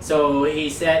 Uh-huh. So he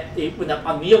said,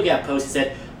 on the NeoGAF post, he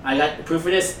said, I got proof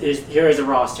for this, here is a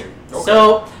roster. Okay.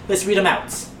 So let's read them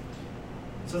out.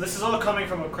 So this is all coming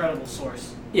from a credible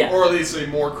source. Yeah. Or at least a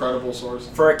more credible source.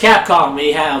 For Capcom,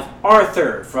 we have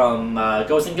Arthur from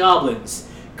Ghosts and Goblins,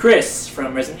 Chris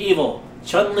from Resident Evil,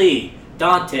 Chun-Li,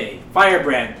 Dante,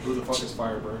 Firebrand. Who the fuck is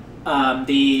Firebrand?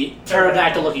 The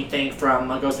pterodactyl-looking thing from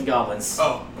Ghosts and Goblins.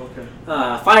 Oh, okay.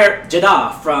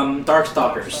 Jeddah from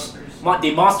Darkstalkers.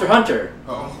 The Monster Hunter.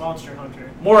 Oh. Monster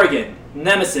Hunter. Morrigan.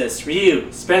 Nemesis,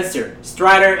 Ryu, Spencer,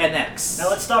 Strider, and X. Now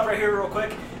let's stop right here real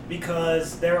quick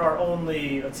because there are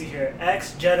only, let's see here,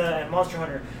 X, Jeddah, and Monster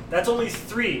Hunter. That's only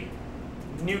 3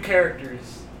 new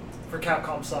characters for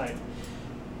Capcom side.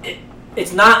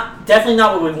 It's definitely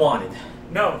not what we wanted.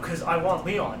 No, because I want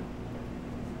Leon.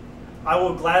 I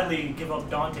will gladly give up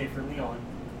Dante for Leon.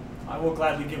 I will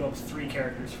gladly give up 3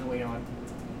 characters for Leon.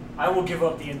 I will give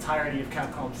up the entirety of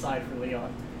Capcom's side for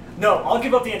Leon. No, I'll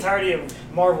give up the entirety of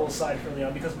Marvel's side for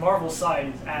Leon because Marvel's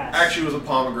side is ass. Actually, it was a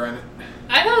pomegranate.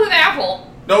 I thought it was an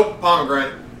apple. Nope,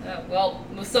 pomegranate. Well,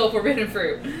 it was still forbidden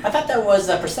fruit. I thought that was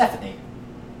Persephone.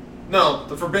 No,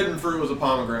 the forbidden fruit was a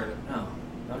pomegranate. Oh,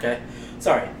 okay.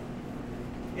 Sorry.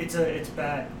 It's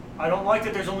bad. I don't like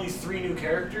that there's only 3 new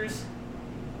characters.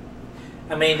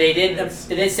 I mean, they did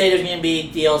say there's going to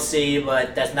be DLC,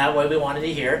 but that's not what we wanted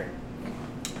to hear.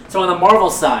 So on the Marvel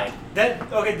side, The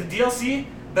DLC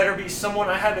better be someone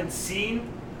I haven't seen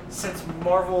since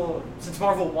Marvel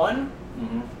 1.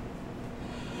 mm-hmm.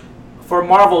 For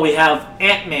Marvel we have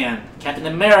Ant-Man, Captain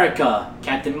America,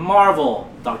 Captain Marvel,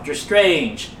 Doctor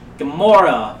Strange,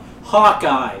 Gamora,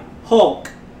 Hawkeye, Hulk,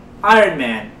 Iron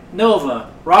Man, Nova,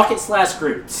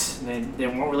 Rocket/Groot. They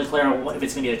weren't really clear on if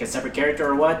it's going to be like a separate character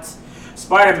or what.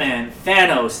 Spider-Man,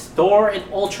 Thanos, Thor, and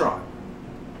Ultron.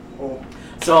 Oh.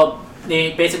 So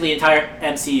basically the entire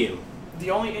MCU.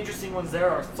 The only interesting ones there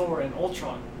are Thor and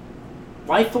Ultron.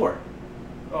 Why Thor?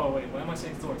 Oh wait, why am I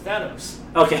saying Thor? Thanos.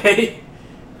 Okay.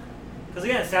 Because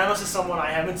again, Thanos is someone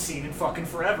I haven't seen in fucking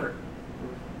forever.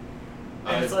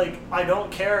 And it's like, I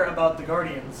don't care about the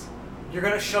Guardians. You're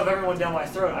gonna shove everyone down my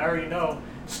throat, I already know.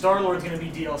 Star-Lord's gonna be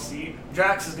DLC,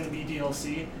 Drax is gonna be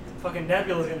DLC, fucking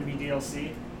Nebula's gonna be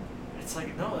DLC. It's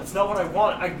like, no, that's not what I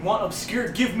want. I want obscure,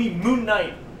 give me Moon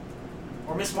Knight.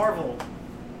 Or Miss Marvel.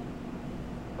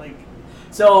 Like...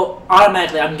 So,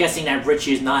 automatically, I'm guessing that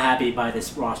Richie is not happy by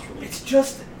this roster release. It's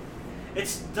just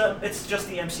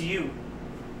the MCU.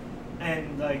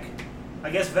 And, like, I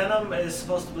guess Venom is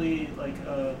supposed to be, like,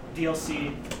 a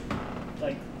DLC.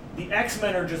 Like, the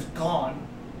X-Men are just gone.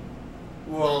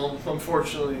 Well,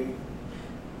 unfortunately...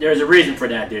 There's a reason for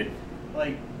that, dude.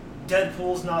 Like,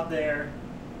 Deadpool's not there.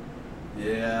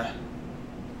 Yeah.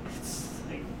 It's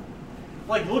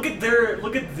like look at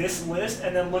this list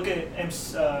and then look at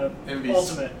MVC.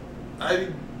 Ultimate. I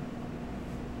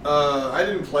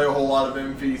didn't play a whole lot of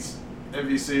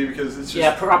MVC because it's just...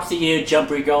 Yeah, props to you, Jump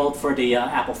Regold, for the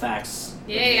Apple Facts.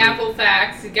 Yay, Apple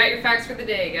Facts. You got your facts for the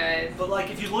day, guys. But like,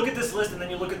 if you look at this list and then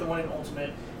you look at the one in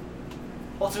Ultimate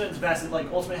is vast.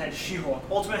 Like, Ultimate had She-Hulk.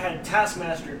 Ultimate had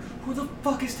Taskmaster. Who the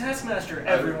fuck is Taskmaster?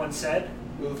 Everyone said.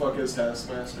 Who the fuck is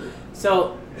Taskmaster?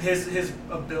 So... His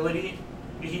ability,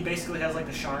 he basically has like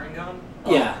the Sharingan.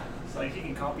 Yeah. It's like, he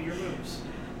can copy your moves.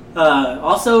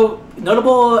 Also,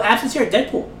 notable absence here,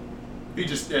 Deadpool. He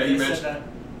Said mentioned... that.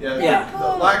 Yeah.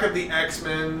 The lack of the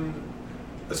X-Men...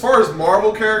 As far as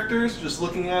Marvel characters, just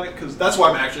looking at it, because that's why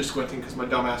I'm actually squinting, because my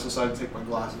dumbass decided to take my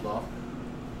glasses off.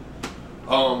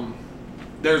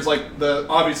 There's like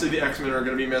obviously the X-Men are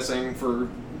going to be missing for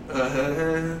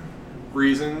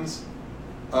reasons.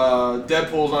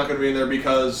 Deadpool's not going to be in there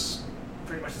because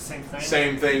Pretty much the same thing.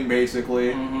 same thing basically.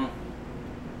 Mm-hmm.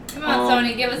 Come on,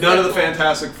 Sony, give us none of the Deadpool.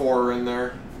 Fantastic Four are in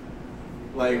there.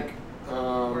 Like,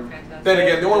 Or Fantastic. then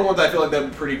again, the only ones I feel like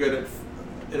that'd be pretty good at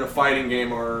in a fighting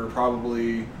game are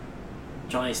probably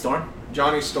Johnny Storm.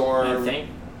 Johnny Storm, I think.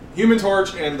 Human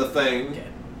Torch, and the Thing. Okay.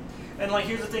 And like,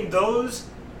 here's the thing: those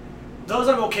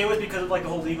I'm okay with because of like the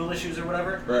whole legal issues or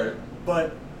whatever. Right.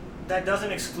 But that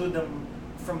doesn't exclude them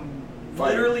from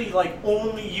Fighting. literally like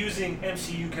only using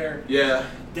MCU characters. Yeah.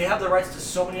 They have the rights to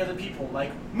so many other people,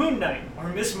 like Moon Knight or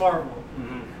Miss Marvel,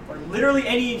 Mm-hmm. or literally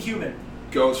any Inhuman.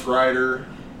 Ghost Rider.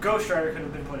 Ghost Rider could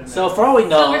have been put in there. So for all we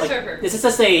know, Silver Surfer. this is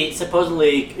just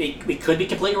supposedly we could be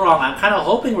completely wrong. I'm kind of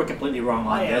hoping we're completely wrong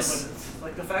on I am, this. but it's,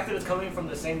 like the fact that it's coming from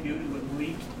the same dude who would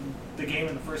leak the game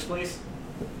in the first place.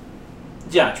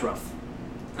 Yeah, it's rough.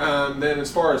 Then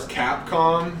as far as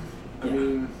Capcom, I Yeah.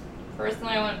 mean,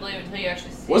 Personally, I wouldn't believe it until you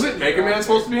actually see wasn't the Mega Man roster.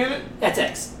 supposed to be in it? That's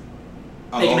X.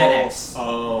 Mega Man X.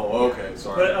 Oh, okay,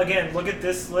 sorry. But again, look at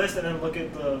this list and then look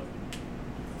at the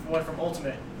one from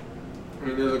Ultimate. I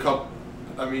mean, there's a couple.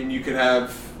 I mean, you could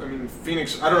have. I mean,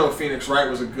 Phoenix. I don't know if Phoenix Wright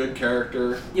was a good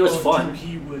character. It was Oh, fun. Dude,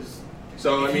 he was.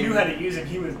 So If I you mean, knew how to use him,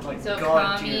 he was like So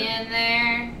god Kami tier. in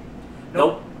there.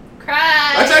 Nope.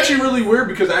 Cry. that's actually really weird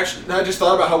because actually, I just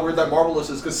thought about how weird that Marvel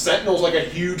list is because Sentinel's like a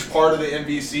huge part of the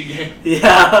MVC game.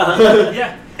 Yeah.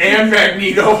 Yeah. And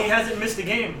Magneto. He hasn't missed a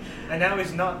game, and now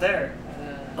he's not there.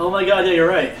 Oh my god, yeah, you're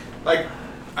right. Like,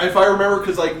 if I remember,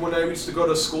 because like when I used to go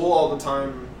to school all the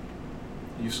time,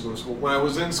 when I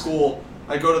was in school,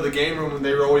 I go to the game room and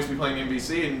they would always be playing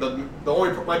MVC, and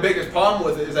my biggest problem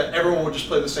with it is that everyone would just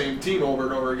play the same team over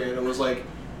and over again. It was like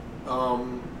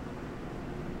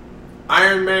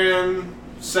Iron Man,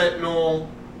 Sentinel,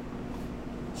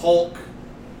 Hulk,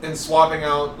 and swapping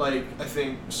out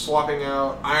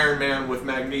Iron Man with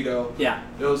Magneto. Yeah.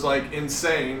 It was like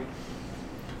insane.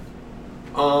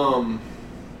 And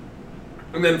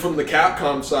then from the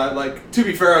Capcom side, like, to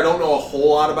be fair, I don't know a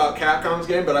whole lot about Capcom's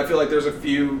game, but I feel like there's a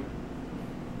few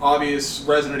obvious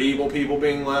Resident Evil people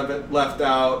being left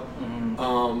out.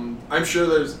 Mm-hmm. I'm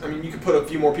sure you could put a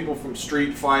few more people from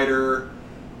Street Fighter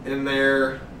in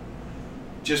there,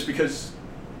 just because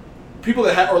people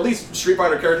that or at least Street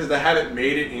Fighter characters that haven't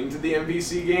made it into the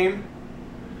MVC game.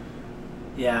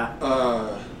 Yeah.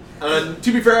 And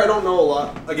to be fair, I don't know a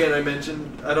lot. Again, I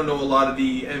mentioned I don't know a lot of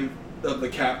the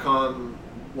Capcom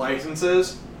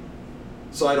licenses,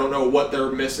 so I don't know what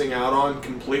they're missing out on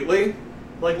completely.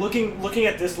 Like looking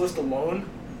at this list alone,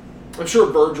 I'm sure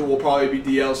Virgil will probably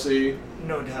be DLC.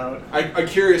 No doubt. I'm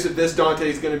curious if this Dante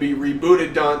is going to be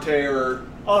rebooted Dante or.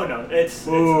 Oh no, it's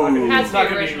not Ooh. gonna, It has it's to not be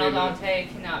gonna original be Dante. It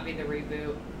cannot be the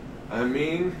reboot. I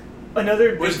mean,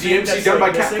 another. was big thing DMC that's done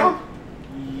by missing- Capcom?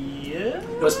 Yeah.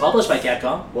 It was published by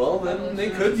Capcom. Well, then they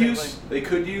could Same use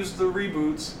the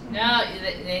reboots. No,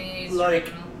 they need Like-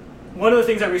 original. One of the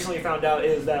things I recently found out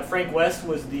is that Frank West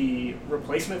was the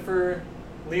replacement for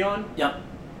Leon, Yep.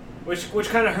 which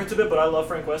kind of hurts a bit, but I love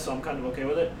Frank West, so I'm kind of okay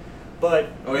with it. But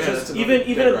Oh yeah, just that's even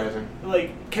Dead Rising.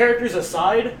 like characters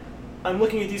aside, I'm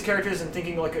looking at these characters and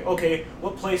thinking like, okay,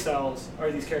 what playstyles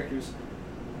are these characters?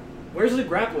 Where's the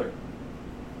grappler?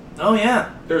 Oh yeah.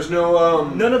 There's no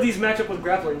None of these match up with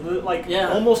grappler. Like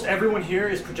Yeah. almost everyone here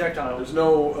is projectile. There's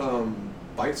no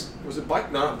Bites. Was it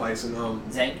Bite? Not Bison.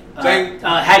 Zang. Zang.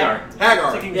 Hagar.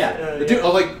 Hagar. Thinking, Yeah. The dude,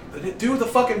 the dude with the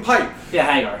fucking pipe.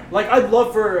 Yeah, Hagar. Like I'd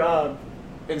love for And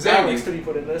Alex Zangief. to be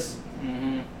put in this.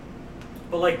 Mm-hmm.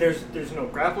 But like, there's no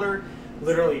grappler.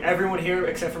 Literally everyone here,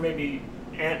 except for maybe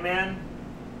Ant-Man,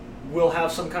 will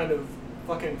have some kind of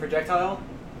fucking projectile.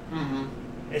 Mm-hmm.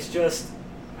 It's just,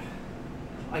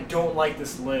 I don't like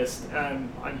this list, and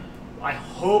I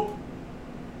hope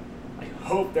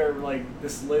they're like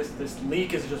this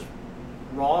leak is just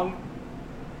wrong.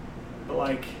 But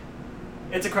like,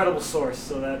 it's a credible source,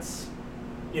 so that's,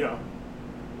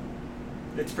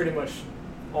 it's pretty much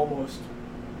almost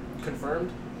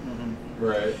confirmed. Mm-hmm.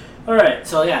 Right. All right.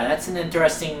 So yeah, that's an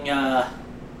interesting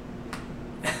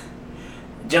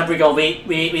jump we go.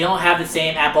 We don't have the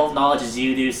same Apple knowledge as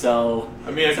you do, so.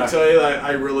 I mean, I can tell you that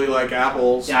I really like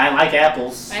apples. Yeah, I like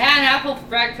apples. I had an apple for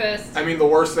breakfast. I mean, the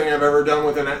worst thing I've ever done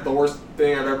with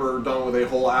a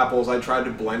whole apple is I tried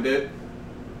to blend it.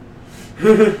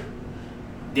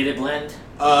 Did it blend?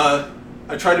 I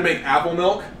tried to make apple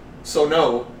milk, so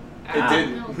no, it Ah.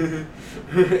 didn't.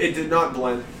 It did not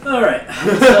blend. All right.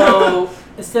 So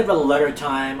instead of a letter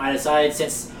time, I decided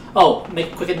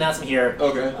make a quick announcement here.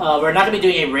 Okay. We're not going to be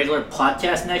doing a regular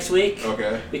podcast next week.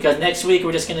 Okay. Because next week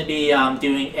we're just going to be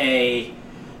doing a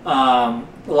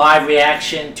live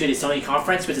reaction to the Sony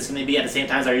conference, which is going to be at the same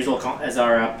time as our usual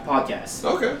podcast.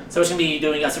 Okay. So we're going to be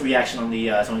doing us a reaction on the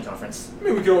Sony conference. I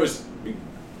mean, we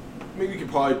could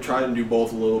probably try and do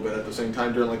both a little bit at the same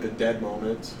time during like the dead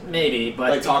moments. Maybe, but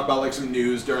Like talk about like some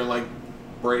news during like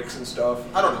breaks and stuff.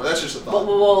 I don't know. That's just a thought.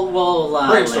 we'll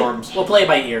Brainstorms. we'll play it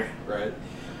by ear. Right.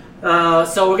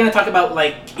 So we're gonna talk about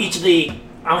like each of the.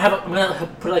 I'm gonna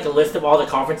put like a list of all the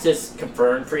conferences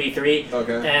confirmed for E3.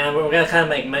 Okay. And we're gonna kind of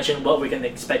like mention what we're gonna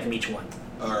expect from each one.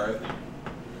 All right.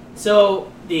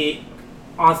 So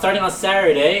starting on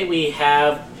Saturday we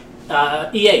have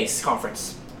EA's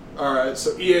conference. All right.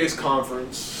 So EA's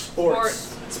conference.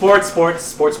 Sports. Sports.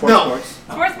 No.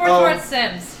 Sports,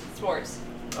 Sims. Sports.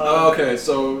 Okay,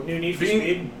 so New Need for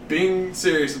Speed. being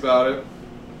serious about it.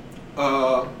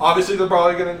 Obviously, they're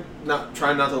probably gonna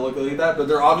try not to look like that, but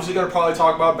they're obviously gonna probably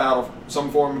talk about some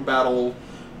form of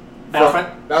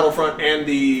Battlefront, and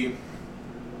the.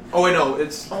 Oh wait, no,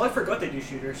 it's Oh, I forgot they do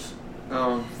shooters.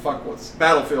 what's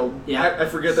Battlefield? Yeah. I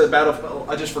forget that Battlefield.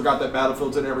 I just forgot that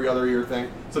Battlefield's an every other year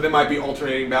thing, so they might be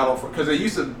alternating Battlefront because they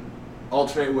used to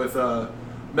alternate with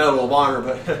Medal of Honor,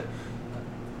 but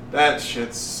that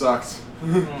shit sucks.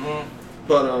 Mm-hmm.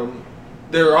 But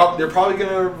they're probably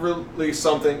gonna release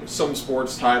some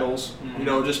sports titles. Mm-hmm. You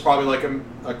know, just probably like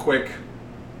a quick,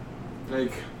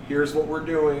 like here's what we're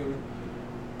doing.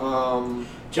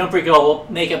 Jump Rico,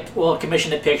 we'll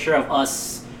commission a picture of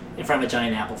us in front of a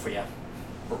giant apple for you.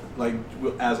 Like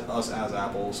as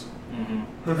apples.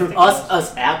 Mm-hmm.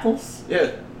 us apples?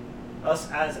 Yeah. Us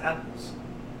as apples.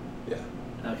 Yeah.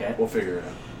 Okay. We'll figure it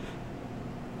out.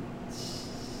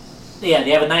 Yeah,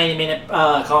 they have a 90-minute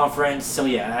conference, so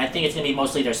yeah, I think it's going to be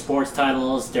mostly their sports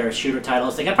titles, their shooter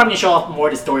titles. They're probably going to show off more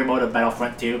the story mode of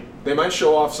Battlefront 2. They might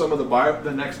show off some of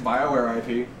the next BioWare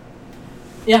IP.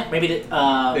 Yeah, maybe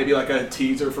maybe like a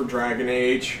teaser for Dragon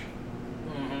Age.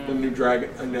 Mm-hmm. The new Dragon...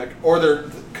 Or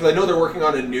because I know they're working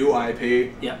on a new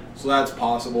IP. Yeah. So that's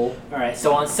possible. Alright,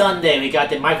 so on Sunday, we got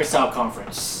the Microsoft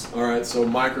conference. Alright, so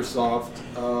Microsoft...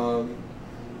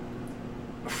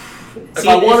 if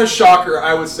I want a shocker,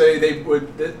 I would say they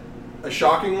would... A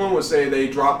shocking one would say they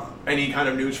drop any kind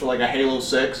of news for like a Halo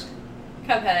 6.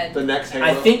 Cuphead. The next Halo.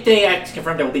 I think they actually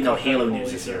confirmed there will be no Halo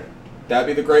news this year. That'd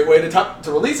be the great way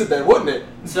to release it then, wouldn't it?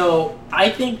 So, I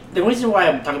think... The reason why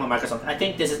I'm talking about Microsoft, I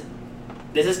think this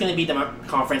is going to be the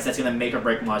conference that's going to make or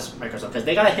break Microsoft. Because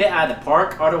they got to hit out of the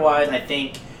park. Otherwise, I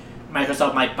think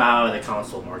Microsoft might bow out of the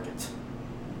console market.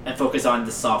 And focus on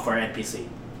the software and PC.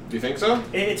 Do you think so?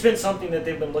 It's been something that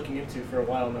they've been looking into for a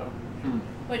while now.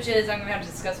 Which is, I'm going to have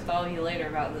to discuss with all of you later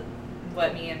about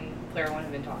what me and Player One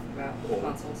have been talking about with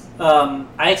consoles.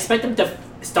 I expect them to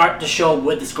start the show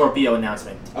with the Scorpio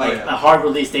announcement. Like yeah. a hard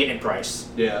release date and price.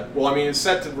 Yeah. Well, I mean, it's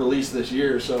set to release this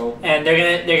year, so... And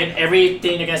they're gonna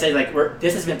everything they're gonna say like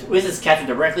this is captured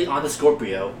directly on the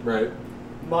Scorpio. Right.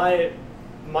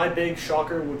 My big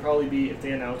shocker would probably be if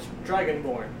they announced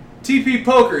Dragonborn. TP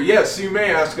Poker, yes, you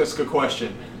may ask us a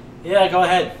question. Yeah, go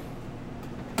ahead.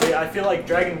 Yeah, I feel like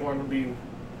Dragonborn would be...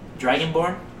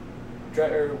 Dragonborn?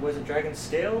 or was it Dragon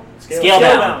Scale?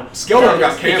 Scalebound. Scalebound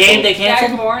got The canceled. game they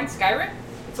canceled? Dragonborn, Skyrim?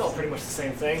 It's all pretty much the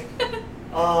same thing.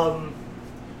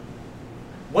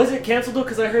 Was it canceled though?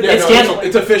 Because I heard Yeah, It's no, canceled.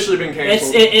 It's officially been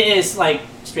canceled. It is like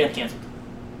straight up canceled.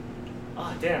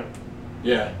 Ah, damn.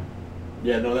 Yeah.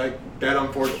 Yeah, no, that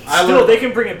unfortunately... Still, they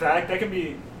can bring it back. That can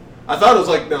be... I thought it was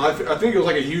like... No, I think it was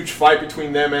like a huge fight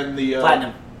between them and the...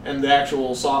 Platinum. And the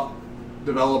actual soft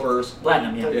developers.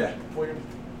 Platinum, yeah. Yeah.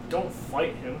 Don't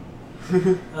fight him.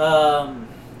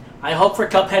 I hope for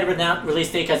Cuphead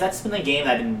release date because that's been a game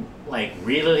that I've been like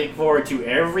really looking forward to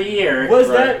every year. Was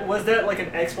that like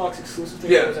an Xbox exclusive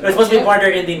thing? Yeah. Or was It's supposed to be part of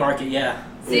their indie market, yeah.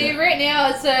 See, right now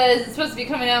it says it's supposed to be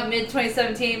coming out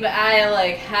mid-2017, but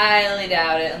I highly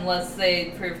doubt it unless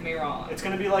they prove me wrong. It's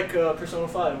gonna be like Persona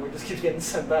 5, where it just keeps getting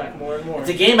sent back more and more.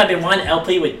 It's a game I've been wanting to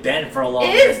LP with Ben for a long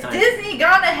Is time. Disney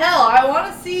gone to hell? I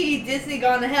want to see Disney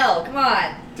gone to hell. Come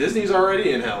on. Disney's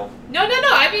already in hell. No.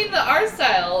 I mean the art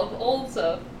style of old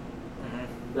stuff.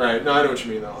 Right, no, I know what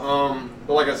you mean though.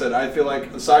 But like I said, I feel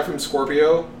like aside from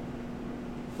Scorpio,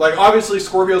 like obviously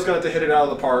Scorpio's gonna have to hit it out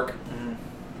of the park.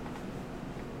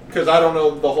 Because I don't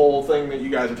know the whole thing that you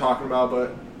guys are talking about,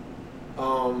 but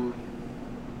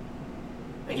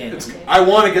Again, I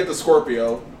want to get the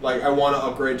Scorpio. Like I want to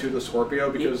upgrade to the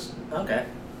Scorpio because okay.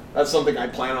 that's something I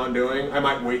plan on doing. I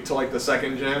might wait till like the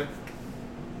second gen.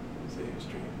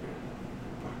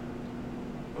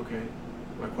 Okay,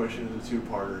 my question is a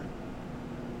two-parter.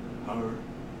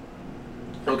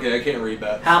 Okay, I can't read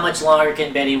that. How much longer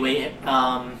can Betty wait?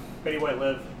 Betty White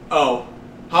live. Oh,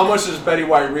 how much does Betty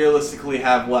White realistically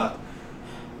have left?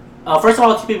 First of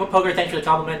all, TP Poker, thanks for the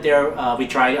compliment there. We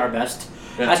tried our best.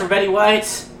 Yeah. As for Betty White,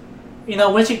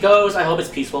 when she goes, I hope it's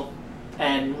peaceful.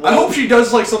 And I hope she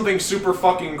does like something super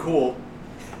fucking cool.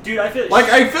 Dude, I feel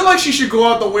like she should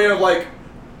go out the way of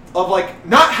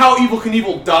not how Evil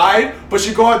Knievel died, but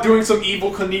should go out doing some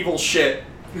Evil Knievel shit.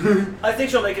 I think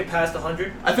she'll make it past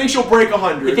 100. I think she'll break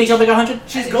 100. You think she'll make 100?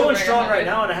 She's going strong right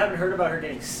now, and I haven't heard about her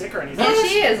getting sick or anything. And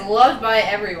she is loved by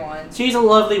everyone. She's a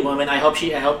lovely woman. I hope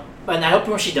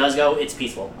when she does go, it's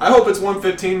peaceful. I hope it's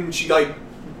 115 and she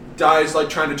dies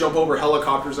trying to jump over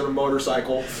helicopters on a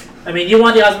motorcycle. I mean, you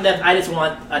want the awesome death. I just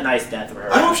want a nice death for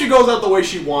her. I hope she goes out the way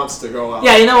she wants to go out.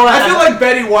 Yeah, you know what? I feel like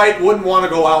Betty White wouldn't want to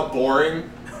go out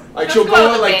boring. She'll go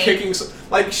out kicking.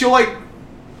 She'll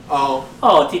Oh.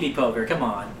 Oh, TV Poker, come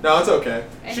on. No, it's okay.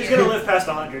 She's gonna live past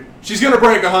 100. She's gonna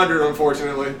break 100,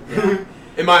 unfortunately. Yeah.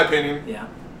 In my opinion. Yeah.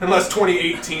 Unless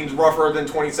 2018's rougher than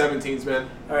 2017's been.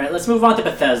 Alright, let's move on to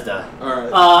Bethesda.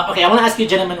 Alright. Okay, I want to ask you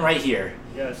gentlemen right here.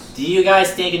 Yes. Do you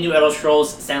guys think a new Elder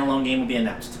Scrolls standalone game will be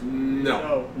announced?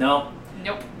 No. No?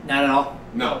 Nope. Not at all?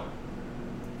 No.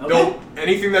 Okay. Nope.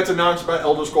 Anything that's announced about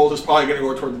Elder Scrolls is probably gonna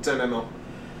go toward the 10 MMO.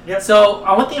 Yep. So,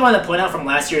 one thing I want to point out from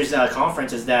last year's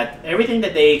conference is that everything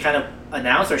that they kind of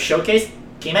announced or showcased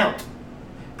came out.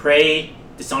 Prey,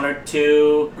 Dishonored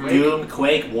 2, Quake. Doom,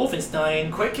 Quake,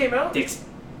 Wolfenstein. Quake came out? Quake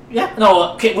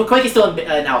is still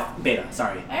in now beta,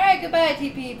 sorry. Alright, goodbye,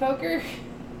 TP Poker.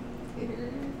 You're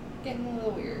getting a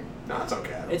little weird. No, it's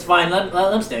okay. It's fine, let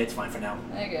them stay, it's fine for now.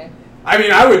 Okay. I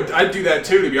mean, I'd do that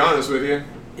too, to be honest with you.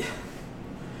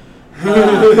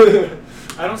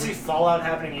 I don't see Fallout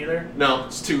happening either. No,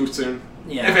 it's too soon.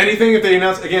 Yeah. If anything, if they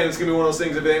announce again, it's gonna be one of those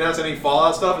things. If they announce any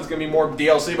Fallout stuff, it's gonna be more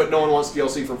DLC. But no one wants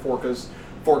DLC for 4 because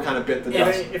 4 kind of bit the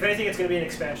dust. If anything, it's going to be an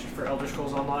expansion for Elder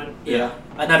Scrolls Online. Yeah.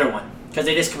 Another one because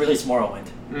they just released Morrowind.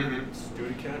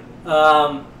 Stupid cat.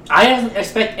 I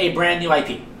expect a brand new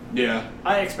IP. Yeah.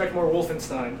 I expect more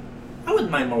Wolfenstein. I wouldn't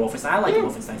mind more Wolfenstein. I like the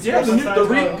Wolfenstein series. Yeah,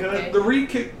 Wolfenstein's the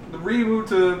reboot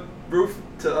to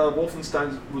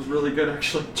Wolfenstein was really good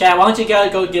actually. Chad, why don't you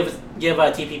go give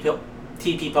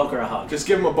TP Poker a hug? Just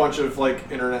give him a bunch of like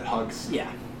internet hugs.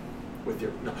 Yeah. With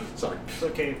your sorry. It's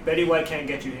okay. Betty White can't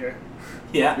get you here.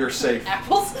 Yeah. You're safe.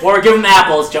 Apples? Or give him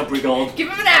apples, Jumper Gold. Give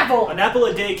him an apple! An apple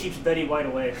a day keeps Betty White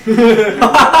away.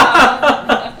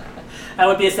 That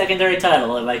would be a secondary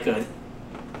title if I could.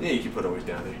 Yeah, you can put always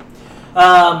down there.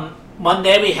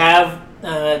 Monday we have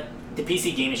the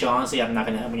PC gaming show. Honestly, I'm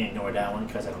gonna ignore that one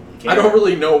because I don't really care. I don't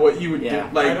really know what you would Yeah.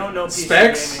 do. Like I don't know PC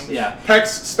specs, gaming. Yeah.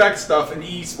 spec stuff, and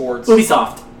esports.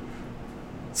 Ubisoft.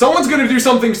 Someone's gonna do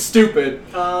something stupid.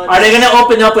 Are they gonna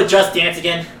open up with Just Dance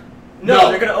again? No, No.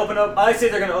 they're going to open up. I say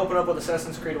they're going to open up with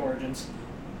Assassin's Creed Origins.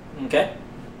 Okay.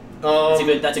 That's a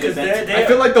good 'cause bet. they I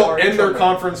feel like they'll are in end their trouble.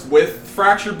 conference with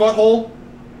Fractured Butthole.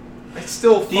 I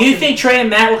still. Do you think Trey and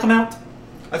Matt will come out?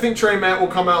 I think Trey and Matt will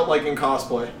come out like in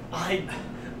cosplay. I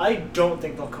don't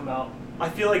think they'll come out. I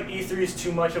feel like E3 is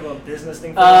too much of a business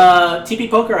thing for them. TP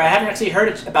Poker. I haven't actually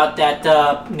heard about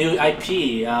that new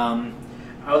IP.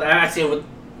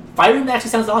 Fire Room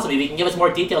actually sounds awesome. If you can give us more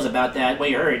details about that,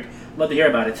 what you heard, love to hear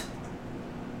about it.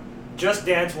 Just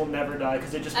Dance will never die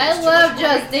because it just. I makes too love much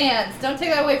Just money. Dance. Don't take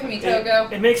that away from me, Togo.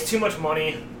 It makes too much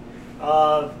money.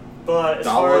 But as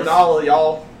far Dollar, as dollar,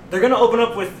 y'all. they're gonna open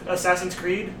up with Assassin's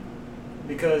Creed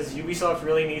because Ubisoft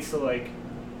really needs to like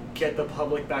get the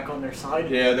public back on their side.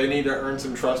 Yeah, they need to earn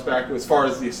some trust back as far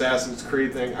as the Assassin's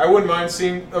Creed thing. I wouldn't mind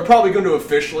seeing. They're probably going to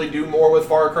officially do more with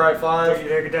Far Cry 5.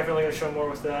 They're definitely gonna show more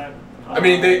with that. I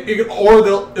mean,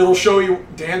 it'll show you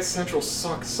Dance Central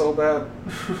sucks so bad.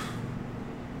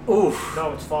 Oof.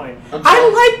 No, it's fine.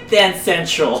 I like Dance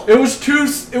Central. It was too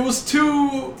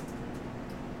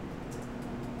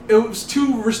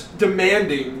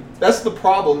demanding. That's the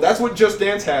problem. That's what Just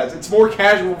Dance has. It's more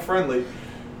casual friendly.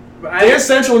 Dance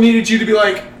Central needed you to be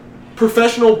like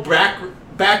professional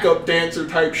backup dancer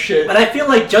type shit. But I feel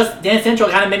like Just Dance Central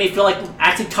kind of made me feel like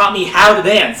actually taught me how to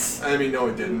dance. I mean, no,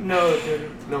 it didn't. No, it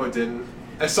didn't. No, it didn't.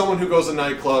 As someone who goes to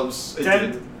nightclubs, it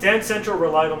didn't. Dance Central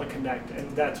relied on the Connect,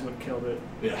 and that's what killed it.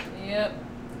 Yeah. Yep.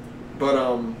 But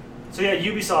So yeah,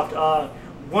 Ubisoft.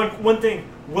 One thing.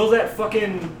 Will that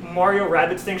fucking Mario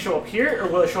Rabbids thing show up here, or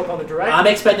will it show up on the Direct? I'm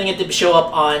expecting it to show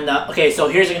up on. Okay, so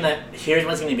here's what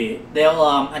it's gonna be. They'll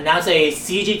announce a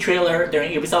CG trailer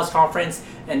during Ubisoft's conference,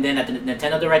 and then at the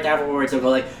Nintendo Direct afterwards, they'll go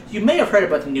like, "You may have heard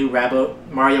about the new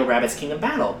Mario Rabbids Kingdom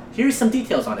Battle. Here's some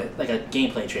details on it, like a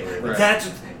gameplay trailer." Right. That's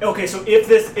okay. So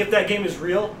if that game is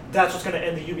real, that's what's gonna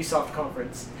end the Ubisoft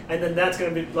conference, and then that's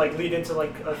gonna be like lead into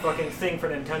like a fucking thing for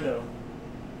Nintendo.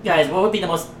 Guys, what would be the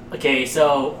most? Okay,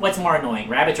 so what's more annoying,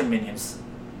 rabbits or minions?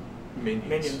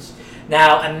 Minions.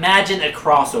 Now imagine a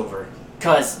crossover,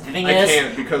 because the thing I is,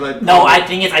 can't because I.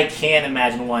 I can't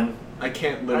imagine one. I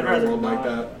can't live I'd in a rather world like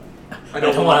not. that. I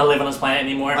don't want to live on this planet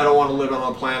anymore. I don't want to live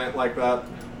on a planet like that.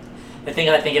 I think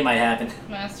it might happen.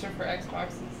 Master for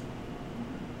Xboxes.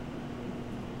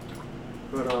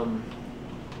 But I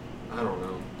don't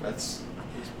know. It's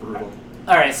brutal.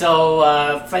 All right,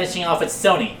 so finishing off with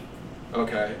Sony,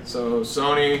 Okay, so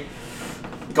Sony.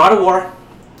 God of War.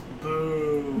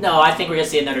 Boo. No, I think we're gonna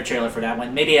see another trailer for that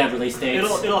one. Maybe a release date.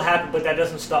 It'll happen, but that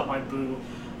doesn't stop my boo.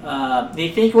 Do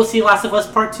you think we'll see Last of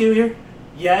Us Part 2 here?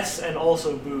 Yes, and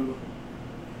also boo.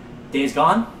 Days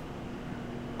Gone?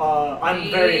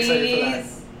 I'm very excited for that.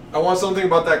 Please. I want something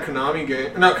about that Konami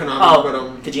game. Not Konami, Oh, but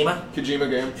Kojima? Kojima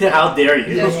game. How dare you?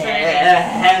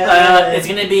 It's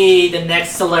gonna be the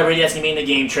next celebrity that's gonna be in the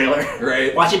game trailer.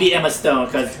 Right. Watch it be Emma Stone,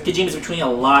 because Kojima's been tweeting a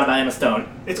lot about Emma Stone.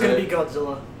 It's gonna Right. be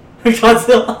Godzilla.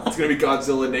 Godzilla. It's gonna be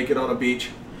Godzilla naked on a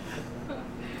beach.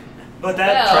 But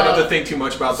that Try not to think too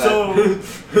much about that. so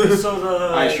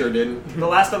the I sure didn't. The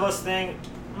Last of Us thing,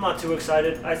 I'm not too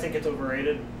excited. I think it's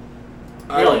overrated.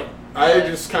 Really? I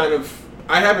just kind of.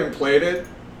 I haven't played it,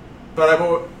 but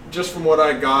just from what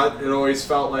I got, it always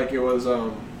felt like it was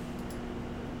a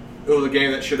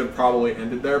game that should have probably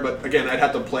ended there. But again, I'd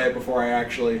have to play it before I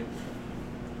actually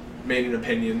made an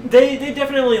opinion. They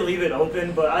definitely leave it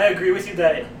open, but I agree with you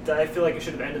that I feel like it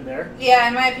should have ended there. Yeah,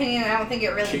 in my opinion, I don't think it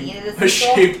really needed a A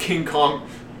sequel. shaved King Kong.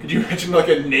 Could you imagine like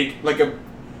a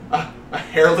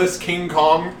hairless King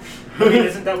Kong? I mean,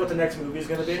 isn't that what the next movie is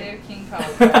gonna be? Shave King Kong.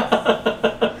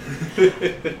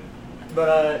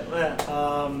 But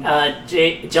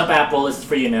Jump Apple, this is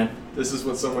for you, man. This is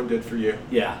what someone did for you.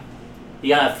 Yeah.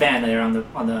 You got a fan there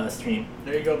on the stream.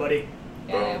 There you go, buddy.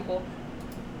 Yeah, cool.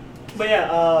 But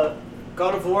yeah,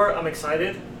 God of War, I'm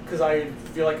excited because I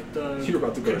feel like the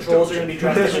controls are going to be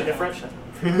drastically different.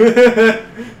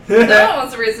 No one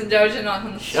wants to read some Dojin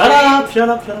on the Shut up!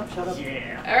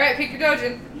 Yeah. Alright, pick your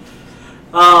Dojin.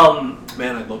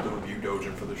 Man, I'd love to review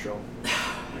Dojin for the show.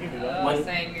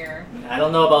 Same here. I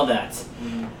don't know about that.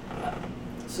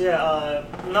 So yeah,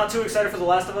 I'm not too excited for The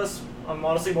Last of Us. I'm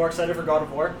honestly more excited for God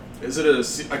of War. Is it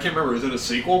I can't remember. Is it a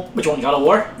sequel? Which one? God of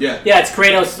War? Yeah. Yeah, it's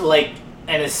Kratos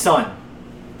and his son.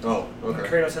 Oh, okay.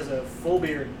 Kratos has a full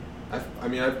beard. I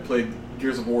mean, I've played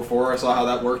Gears of War 4. I saw how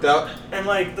that worked out. And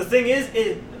like the thing is,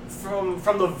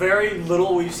 from the very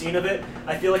little we've seen of it,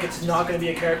 I feel like it's not going to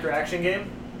be a character action game,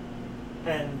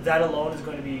 and that alone is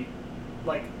going to be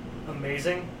like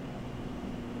amazing.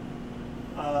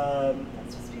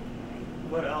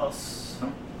 What else?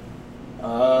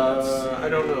 I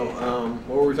don't know.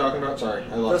 What were we talking about? Sorry,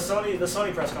 I lost. The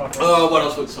Sony press conference. What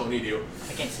else would Sony do?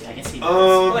 I can see.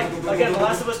 Like again, The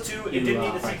Last of Us 2, it didn't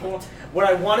need a sequel. What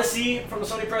I want to see from the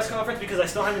Sony press conference, because I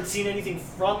still haven't seen anything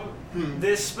from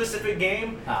this specific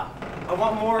game, I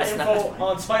want more info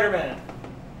on Spider-Man.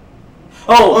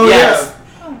 Oh yes,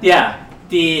 yeah,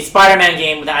 the Spider-Man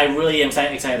game that I really am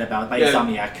excited about by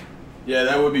Insomniac. Yeah,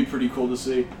 that would be pretty cool to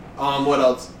see. What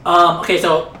else? Okay,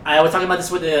 so I was talking about this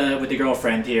with the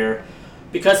girlfriend here,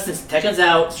 because since Tekken's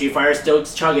out, Street Fighter's still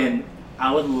chugging.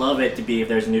 I would love it to be if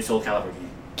there's a new Soul Calibur game.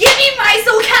 Give me my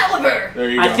Soul Calibur! There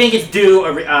you go. I think it's due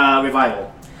a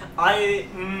revival. No.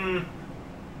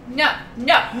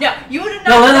 You would have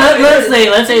No,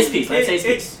 let's say his piece.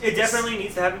 It definitely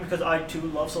needs to happen because I too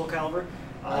love Soul Calibur.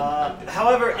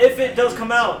 However, if it does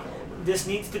come out, this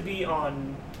needs to be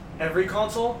on every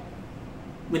console.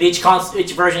 With each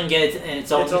version gets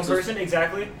its own person,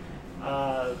 exactly.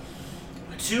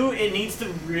 2, it needs to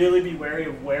really be wary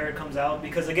of where it comes out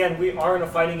because again, we are in a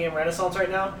fighting game renaissance right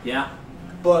now. Yeah.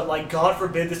 But like, God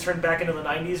forbid this turned back into the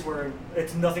 90s where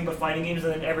it's nothing but fighting games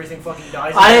and then everything fucking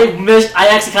dies. I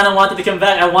actually kind of want it to come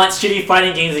back. I want shitty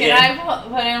fighting games again. Can I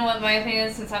put in what my opinion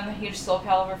is since I'm a huge Soul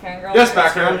Calibur fangirl? Yes,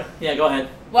 background. Yeah, go ahead.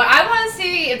 What I want to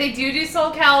see if they do Soul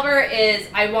Calibur is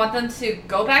I want them to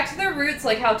go back to their roots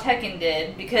like how Tekken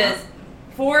did because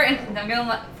 4 and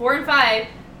 5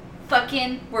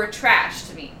 fucking were trash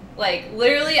to me. Like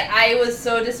literally, I was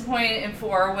so disappointed in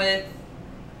 4 with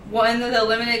the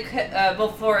limited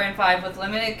both 4 and 5 with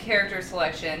limited character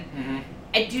selection. Mm-hmm.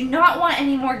 I do not want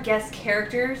any more guest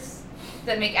characters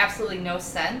that make absolutely no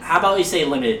sense. How about you say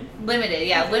limited? Limited,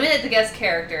 yeah, limited the guest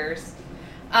characters.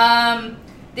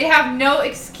 They have no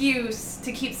excuse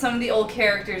to keep some of the old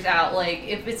characters out. Like,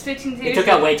 if it's 15 years... We took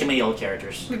out way too many old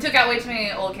characters. We took out way too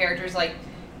many old characters. Like,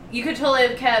 you could totally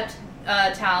have kept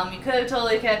Talon. You could have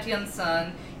totally kept Young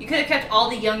Sun. You could have kept all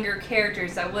the younger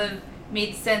characters that would have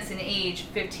made sense in age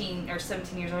 15 or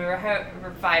 17 years old, or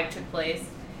however 5 took place.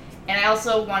 And I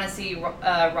also want to see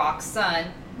Rock's son,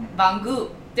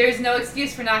 Bangu. There's no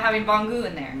excuse for not having Bangu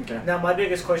in there. Okay. Now, my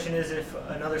biggest question is if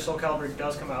another Soul Calibur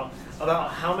does come out,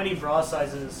 about how many bra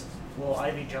sizes will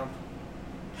Ivy jump?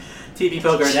 TP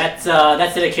Poker, that's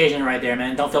the occasion right there,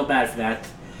 man. Don't feel bad for that.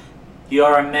 You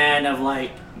are a man of,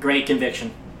 like, great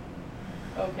conviction.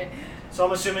 Okay. So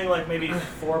I'm assuming, like, maybe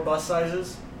 4 bust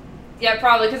sizes? Yeah,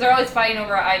 probably, because they're always fighting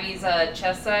over Ivy's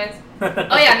chest size. Oh,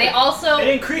 yeah, and they also... It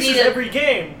increases every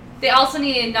game! They also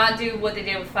need to not do what they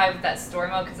did with 5 with that story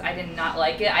mode, because I did not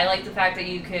like it. I like the fact that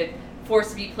you could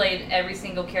force to be played every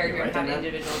single character and have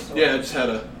individual stories. Yeah, I just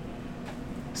had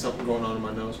something going on in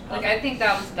my nose. Like, I think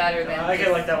that was better than... I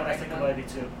get like that when I think of Ivy,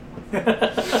 too.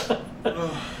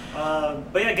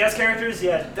 But yeah, guest characters,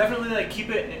 yeah, definitely like keep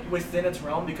it within its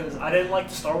realm, because I didn't like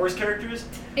the Star Wars characters.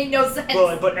 Made no sense.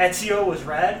 But Ezio was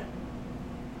rad.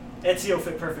 Ezio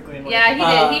fit perfectly in my Yeah,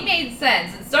 he did. He made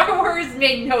sense. And Star Wars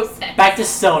made no sense. Back to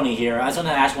Sony here. I was going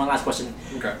to ask one last question.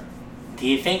 Okay. Do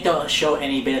you think they'll show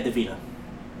any bit of the Vita?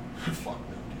 Fuck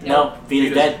No,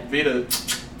 Vita's dead.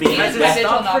 Vita's Has it dead.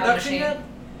 stopped novel production machine. yet?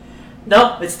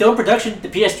 No, it's still in production. The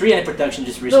PS3 in production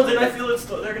just recently. No, then I feel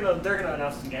they're gonna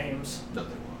announce the games. No, they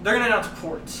won't. They're gonna announce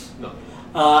ports. No.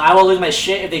 I will lose my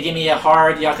shit if they give me a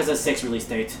hard Yakuza 6 release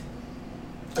date.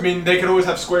 I mean, they could always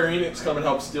have Square Enix come and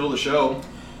help steal the show.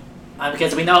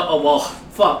 Because we know. Oh well,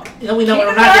 fuck. You know we know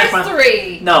Kingdom we're not Hearts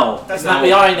 3! No, That's not. not-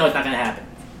 We already know it's not gonna happen.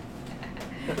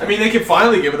 I mean, they could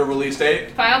finally give it a release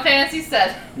date. Final Fantasy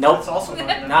said. Nope, That's also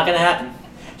not not gonna happen.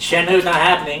 Shenmue's not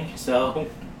happening, so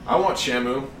I want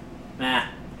Shamu. nah.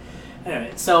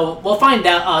 Alright, so we'll find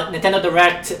out. Nintendo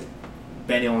Direct.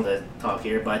 Ben, you want to talk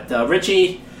here, but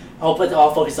Richie, I hope it's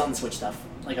all focused on the Switch stuff,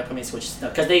 like upcoming Switch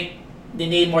stuff, because they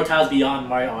need more titles beyond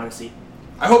Mario Odyssey.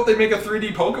 I hope they make a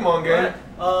 3D Pokemon game.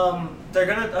 Right. They're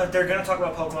gonna talk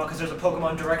about Pokemon because there's a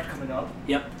Pokemon Direct coming up.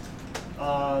 Yep.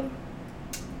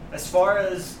 As far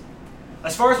as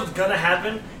what's gonna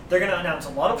happen, they're gonna announce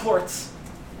a lot of ports,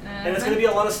 and it's gonna be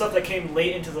a lot of stuff that came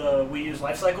late into the Wii U's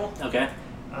life cycle. Okay.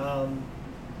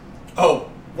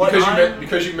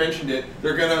 Because you mentioned it,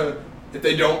 they're gonna, if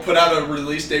they don't put out a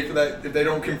release date for that, if they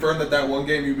don't confirm that one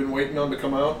game you've been waiting on to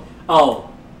come out. Oh,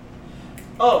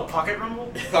 Pocket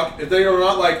Rumble? If they are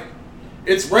not like,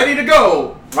 it's ready to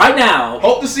go right now.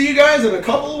 Hope to see you guys in a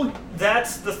couple.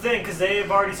 That's the thing, because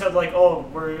they've already said like,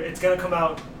 it's gonna come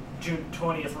out June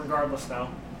 20th regardless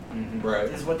now. Mm-hmm. Right.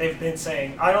 Is what they've been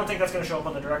saying. I don't think that's gonna show up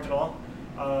on the Direct at all.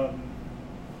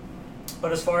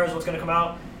 But as far as what's gonna come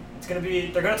out,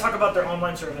 they're gonna talk about their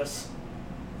online service.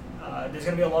 There's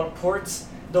gonna be a lot of ports.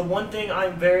 The one thing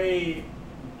I'm very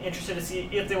interested to see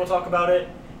if they will talk about it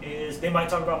is they might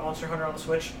talk about Monster Hunter on the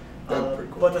Switch. That'd be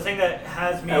pretty cool. But the thing that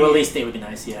has me... A release date would be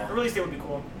nice, yeah. A release date would be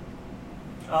cool.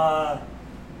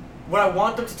 What I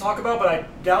want them to talk about, but I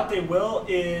doubt they will,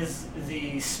 is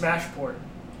the Smash port.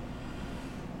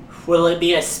 Will it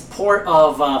be a port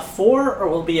of 4 or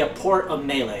will it be a port of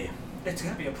Melee? It's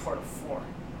gonna be a port of 4.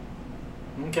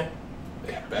 Okay.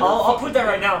 Yeah, I'll put that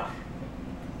right now.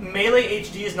 Melee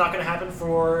HD is not gonna happen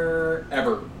for...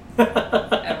 Ever.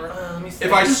 Ever. Let me see.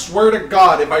 If I swear to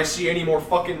God, if I see any more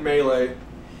fucking Melee...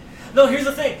 No, here's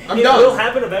the thing. I'm it done. will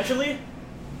happen eventually,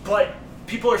 but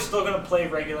people are still gonna play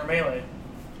regular Melee.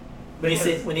 When you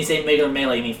say regular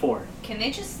Melee, you mean 4? Can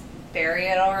they just bury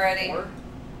it already? 4?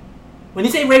 When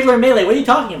you say regular Melee, what are you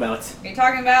talking about? Are you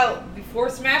talking about before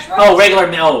Smash Bros? Oh, regular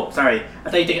Oh, sorry.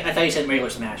 I thought you said regular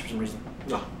Smash for some reason.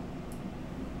 No.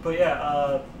 But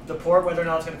yeah, the port, whether or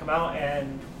not it's gonna come out,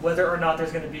 and whether or not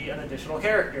there's gonna be an additional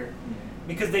character,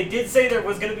 because they did say there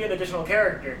was gonna be an additional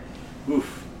character.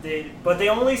 Oof. But they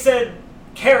only said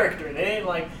character. They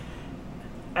didn't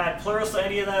add plurals to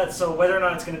any of that. So whether or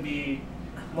not it's gonna be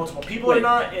multiple people or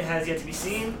not, it has yet to be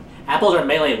seen. Apples are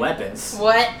melee weapons.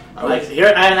 What?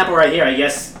 Here, I have an apple right here. I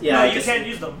guess. Yeah. No, you can't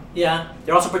use them. Yeah,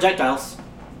 they're also projectiles.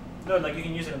 No, you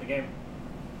can use it in the game.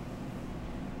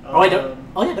 Oh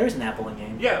yeah, there is an apple in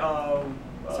game. Yeah.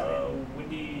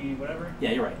 Windy, whatever.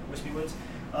 Yeah, you're right. Wispy Woods.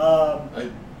 I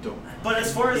don't. But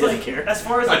as far as He doesn't care.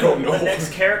 I don't know. the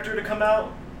next character to come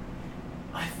out,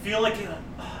 I feel like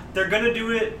they're gonna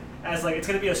do it as it's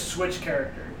gonna be a Switch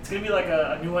character. It's gonna be like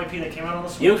a new IP that came out on the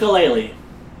Switch. Ukulele.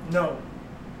 No.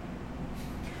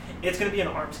 It's gonna be an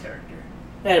ARMS character.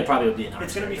 It probably would be an ARMS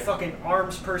It's gonna be character. fucking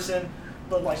ARMS person,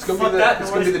 but It's gonna fuck be that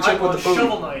it's noise. gonna be the chick I with want the booty.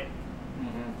 Shovel Knight.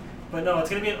 Mm-hmm. But no, it's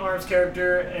gonna be an ARMS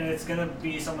character, and it's gonna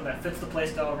be someone that fits the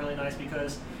playstyle really nice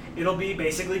because it'll be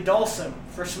basically Dhalsim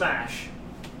for Smash.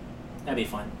 That'd be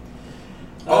fun.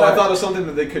 Oh, I thought of something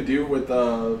that they could do with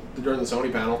during the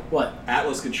Sony panel. What?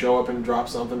 Atlas could show up and drop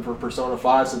something for Persona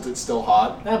 5 since it's still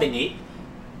hot. That'd be neat.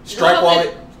 Strike while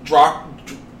it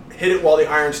hit it while the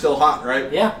iron's still hot,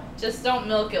 right? Yeah. Just don't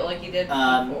milk it like you did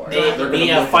before. Maybe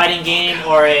a fighting game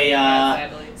or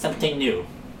Sadly. something new.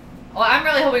 Well, I'm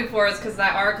really hoping for is because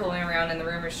that article went around and the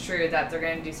rumor's true that they're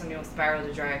going to do something with Spyro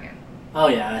the Dragon. Oh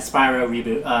yeah, a Spyro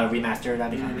reboot, remaster.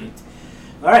 That'd be kind of neat.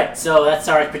 All right, so that's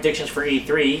our predictions for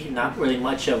E3. Not really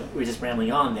much. We're just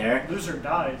rambling on there. Loser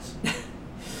dies.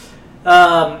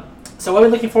 So what are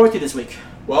we looking forward to this week?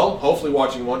 Well, hopefully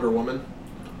watching Wonder Woman.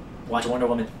 Watch Wonder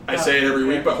Woman. I say it every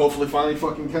week, but hopefully finally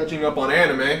fucking catching up on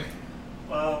anime.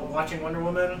 Watching Wonder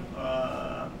Woman.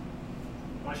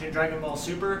 Watching Dragon Ball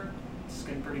Super. It's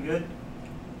getting pretty good.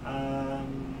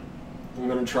 I'm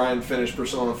gonna try and finish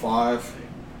Persona 5.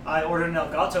 I ordered an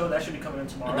Elgato. That should be coming in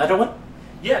tomorrow. Another one?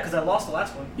 Yeah, because I lost the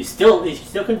last one. You still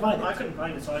couldn't find I it. couldn't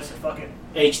find it, so I said fuck it.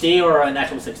 HD or an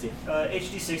actual 60?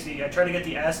 HD 60. I tried to get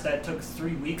the S. That took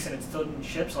 3 weeks, and it still didn't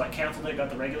ship, so I canceled it.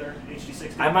 Got the regular HD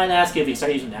 60. I might ask you if you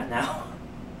start using that now.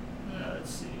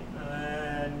 Let's see.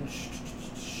 And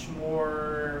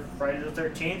more Friday the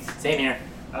 13th. Same here.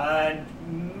 And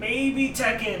maybe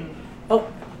Tekken. Oh,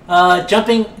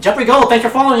 Jumper Gold. Thanks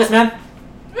for following us, man.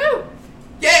 Woo!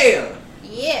 Yeah!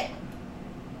 Yeah.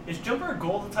 Is Jumper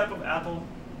Gold the type of apple?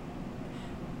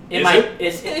 It Is might.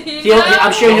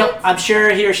 it? I'm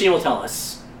sure he or she will tell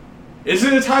us. Is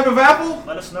it a type of apple?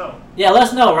 Let us know. Yeah, let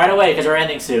us know right away because we're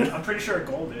ending soon. I'm pretty sure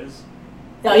gold is.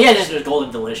 Yeah, just golden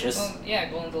delicious. Well, yeah,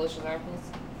 golden delicious apples.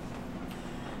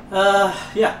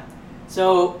 Yeah.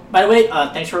 So, by the way,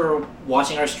 thanks for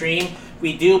watching our stream.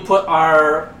 We do put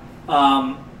our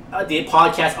the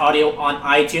podcast audio on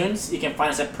iTunes. You can find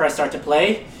us at Press Start to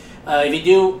Play. If you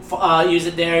do use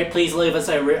it there, please leave us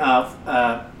a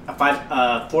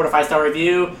 4 to 5 star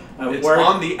review. It's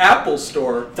on the Apple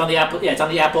Store. It's on the Apple. Yeah, it's on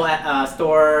the Apple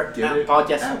Store.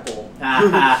 Podcast.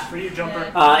 Apple. For you, Jumper.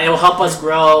 It will help us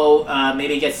grow.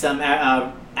 Maybe get some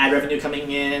ad revenue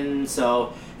coming in.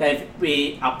 So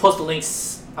I'll post the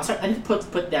links. I need to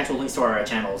put the actual links to our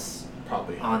channels.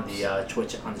 Probably on the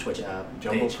Twitch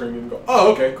Jumbo page. Premium Go.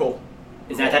 Oh, okay, cool.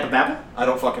 Is that type of Apple?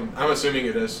 I'm assuming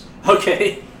it is.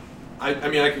 Okay. I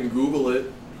mean, I can Google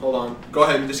it. Hold on. Go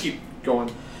ahead and just keep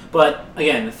going. But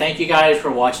again, thank you guys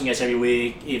for watching us every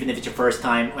week, even if it's your first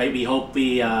time. We hope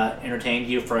we entertained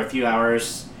you for a few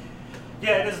hours.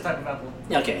 Yeah, it is a type of apple.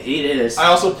 Okay, it is. I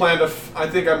also plan to. I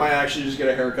think I might actually just get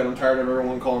a haircut. I'm tired of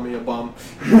everyone calling me a bum.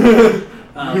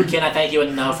 Can I thank you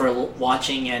enough for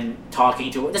watching and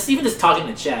talking to us? Even just talking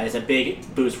in the chat is a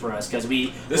big boost for us because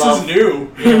we. This is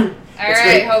new. Yeah. All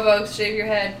right, hobo, shave your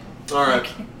head. All right.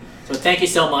 Okay. So thank you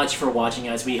so much for watching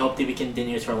us. We hope that we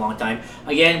continue this for a long time.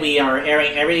 Again, we are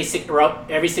airing every 6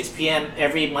 p.m.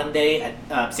 every Monday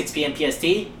at 6 p.m.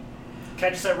 PST.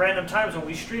 Catch us at random times when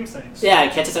we stream things. Yeah,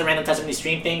 catch us at random times when we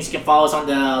stream things. You can follow us on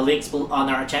the links on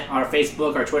our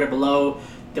Facebook, our Twitter below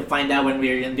to find out when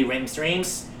we're going to do random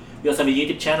streams. We also have a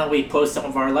YouTube channel. We post some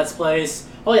of our Let's Plays.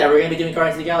 Oh yeah, we're going to be doing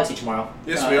Guardians of the Galaxy tomorrow.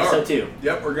 Yes, we are. So too.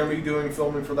 Yep, we're going to be doing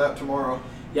filming for that tomorrow.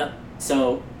 Yep.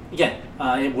 So again,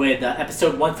 with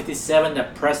episode 157, the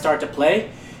press start to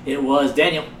play, it was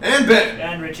Daniel and Ben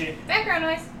and Richie. Background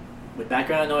noise. With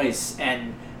background noise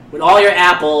and with all your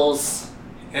apples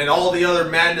and all the other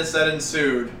madness that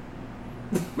ensued.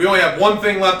 We only have one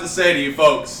thing left to say to you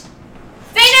folks.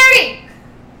 Stay nerdy.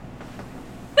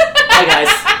 Bye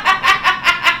guys.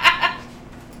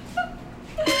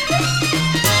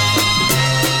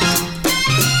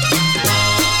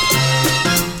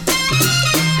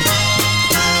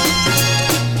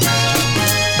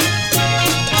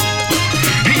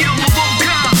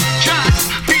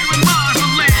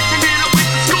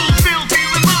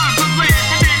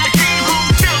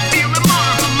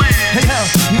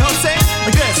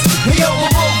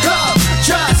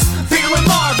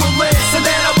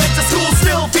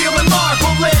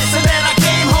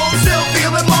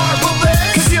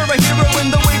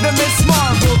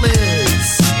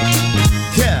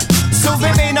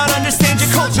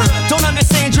 Don't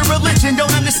understand your religion,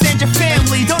 don't understand your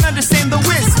family, don't understand the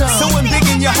wisdom. So unbig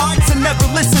in your hearts and never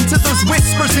listen to those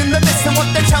whispers in the midst of what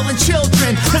they're telling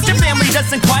children. Cause your family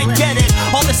doesn't quite get it.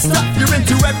 All the stuff you're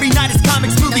into every night is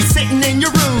comics, movies, sitting in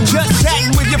your room, just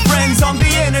chatting with your friends on the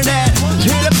internet.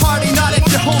 Hit a party, not if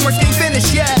your homework ain't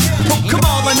finished yet. Oh, come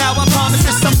on now, I promise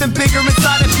there's something bigger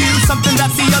inside of you, something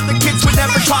that the other kids would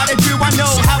never try to do. I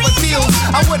know how it feels,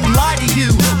 I wouldn't lie to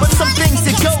you, but some things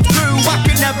that go through, I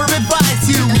could never advise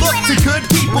you. Look to good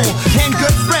people and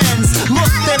good friends.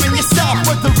 Look there in yourself,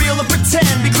 worth the real or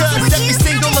pretend. Because every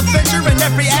single Avenger and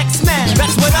every X-Men,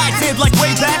 that's what I did like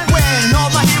way back when.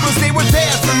 All my heroes, they were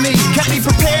there for me, kept me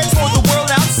prepared for the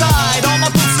world outside. All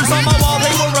my posters on my wall,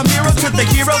 they were a mirror to the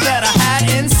hero that I had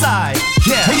inside.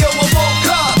 Yeah. Hey yo, I woke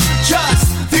up just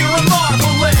feeling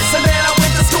marvelous, and then I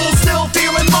went to school still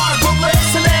feeling marvelous,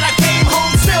 and then I came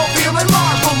home still feeling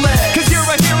marvelous. Cause you're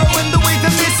a hero in the way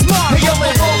that Miss Marvel. Hey yo,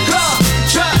 I woke up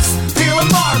just feeling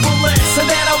marvelous, and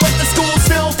then I went to school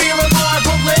still feeling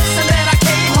marvelous, and then I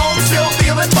came home still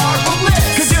feeling marvelous.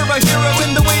 Cause you're a hero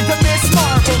in the way that Miss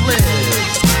Marvel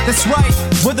is. That's right,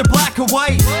 whether black or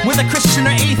white, whether Christian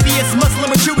or atheist,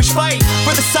 Muslim or Jewish, fight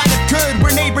for the side of good.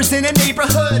 We're neighbors in a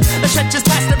neighborhood. The shit just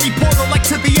passed every portal like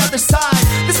to the other side.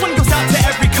 This one goes out to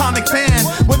every comic fan,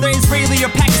 whether Israeli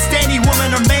or Pakistani,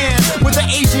 woman or man, whether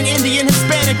Asian, Indian,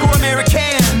 Hispanic or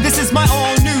American. This is my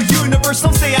all new universe,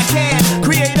 don't say I can't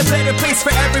create a better place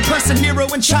for every person, hero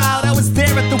and child. I was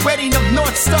there at the wedding of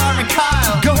North Star and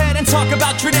Kyle. Go ahead and talk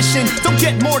about tradition, don't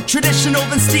get more traditional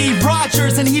than Steve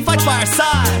Rogers, and he fights by our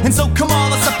side. And so come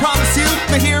on, let's I promise you,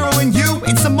 the hero in you,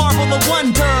 it's a marvel of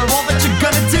wonder, all that you're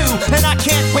gonna do. And I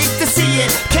can't wait to see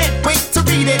it, can't wait to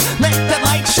read it. Let that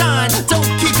light shine, don't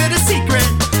keep it a secret.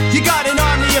 You got an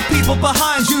army of people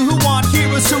behind you who want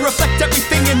heroes to reflect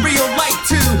everything in real light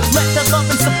too. Let that love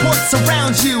and support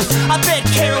surround you. I bet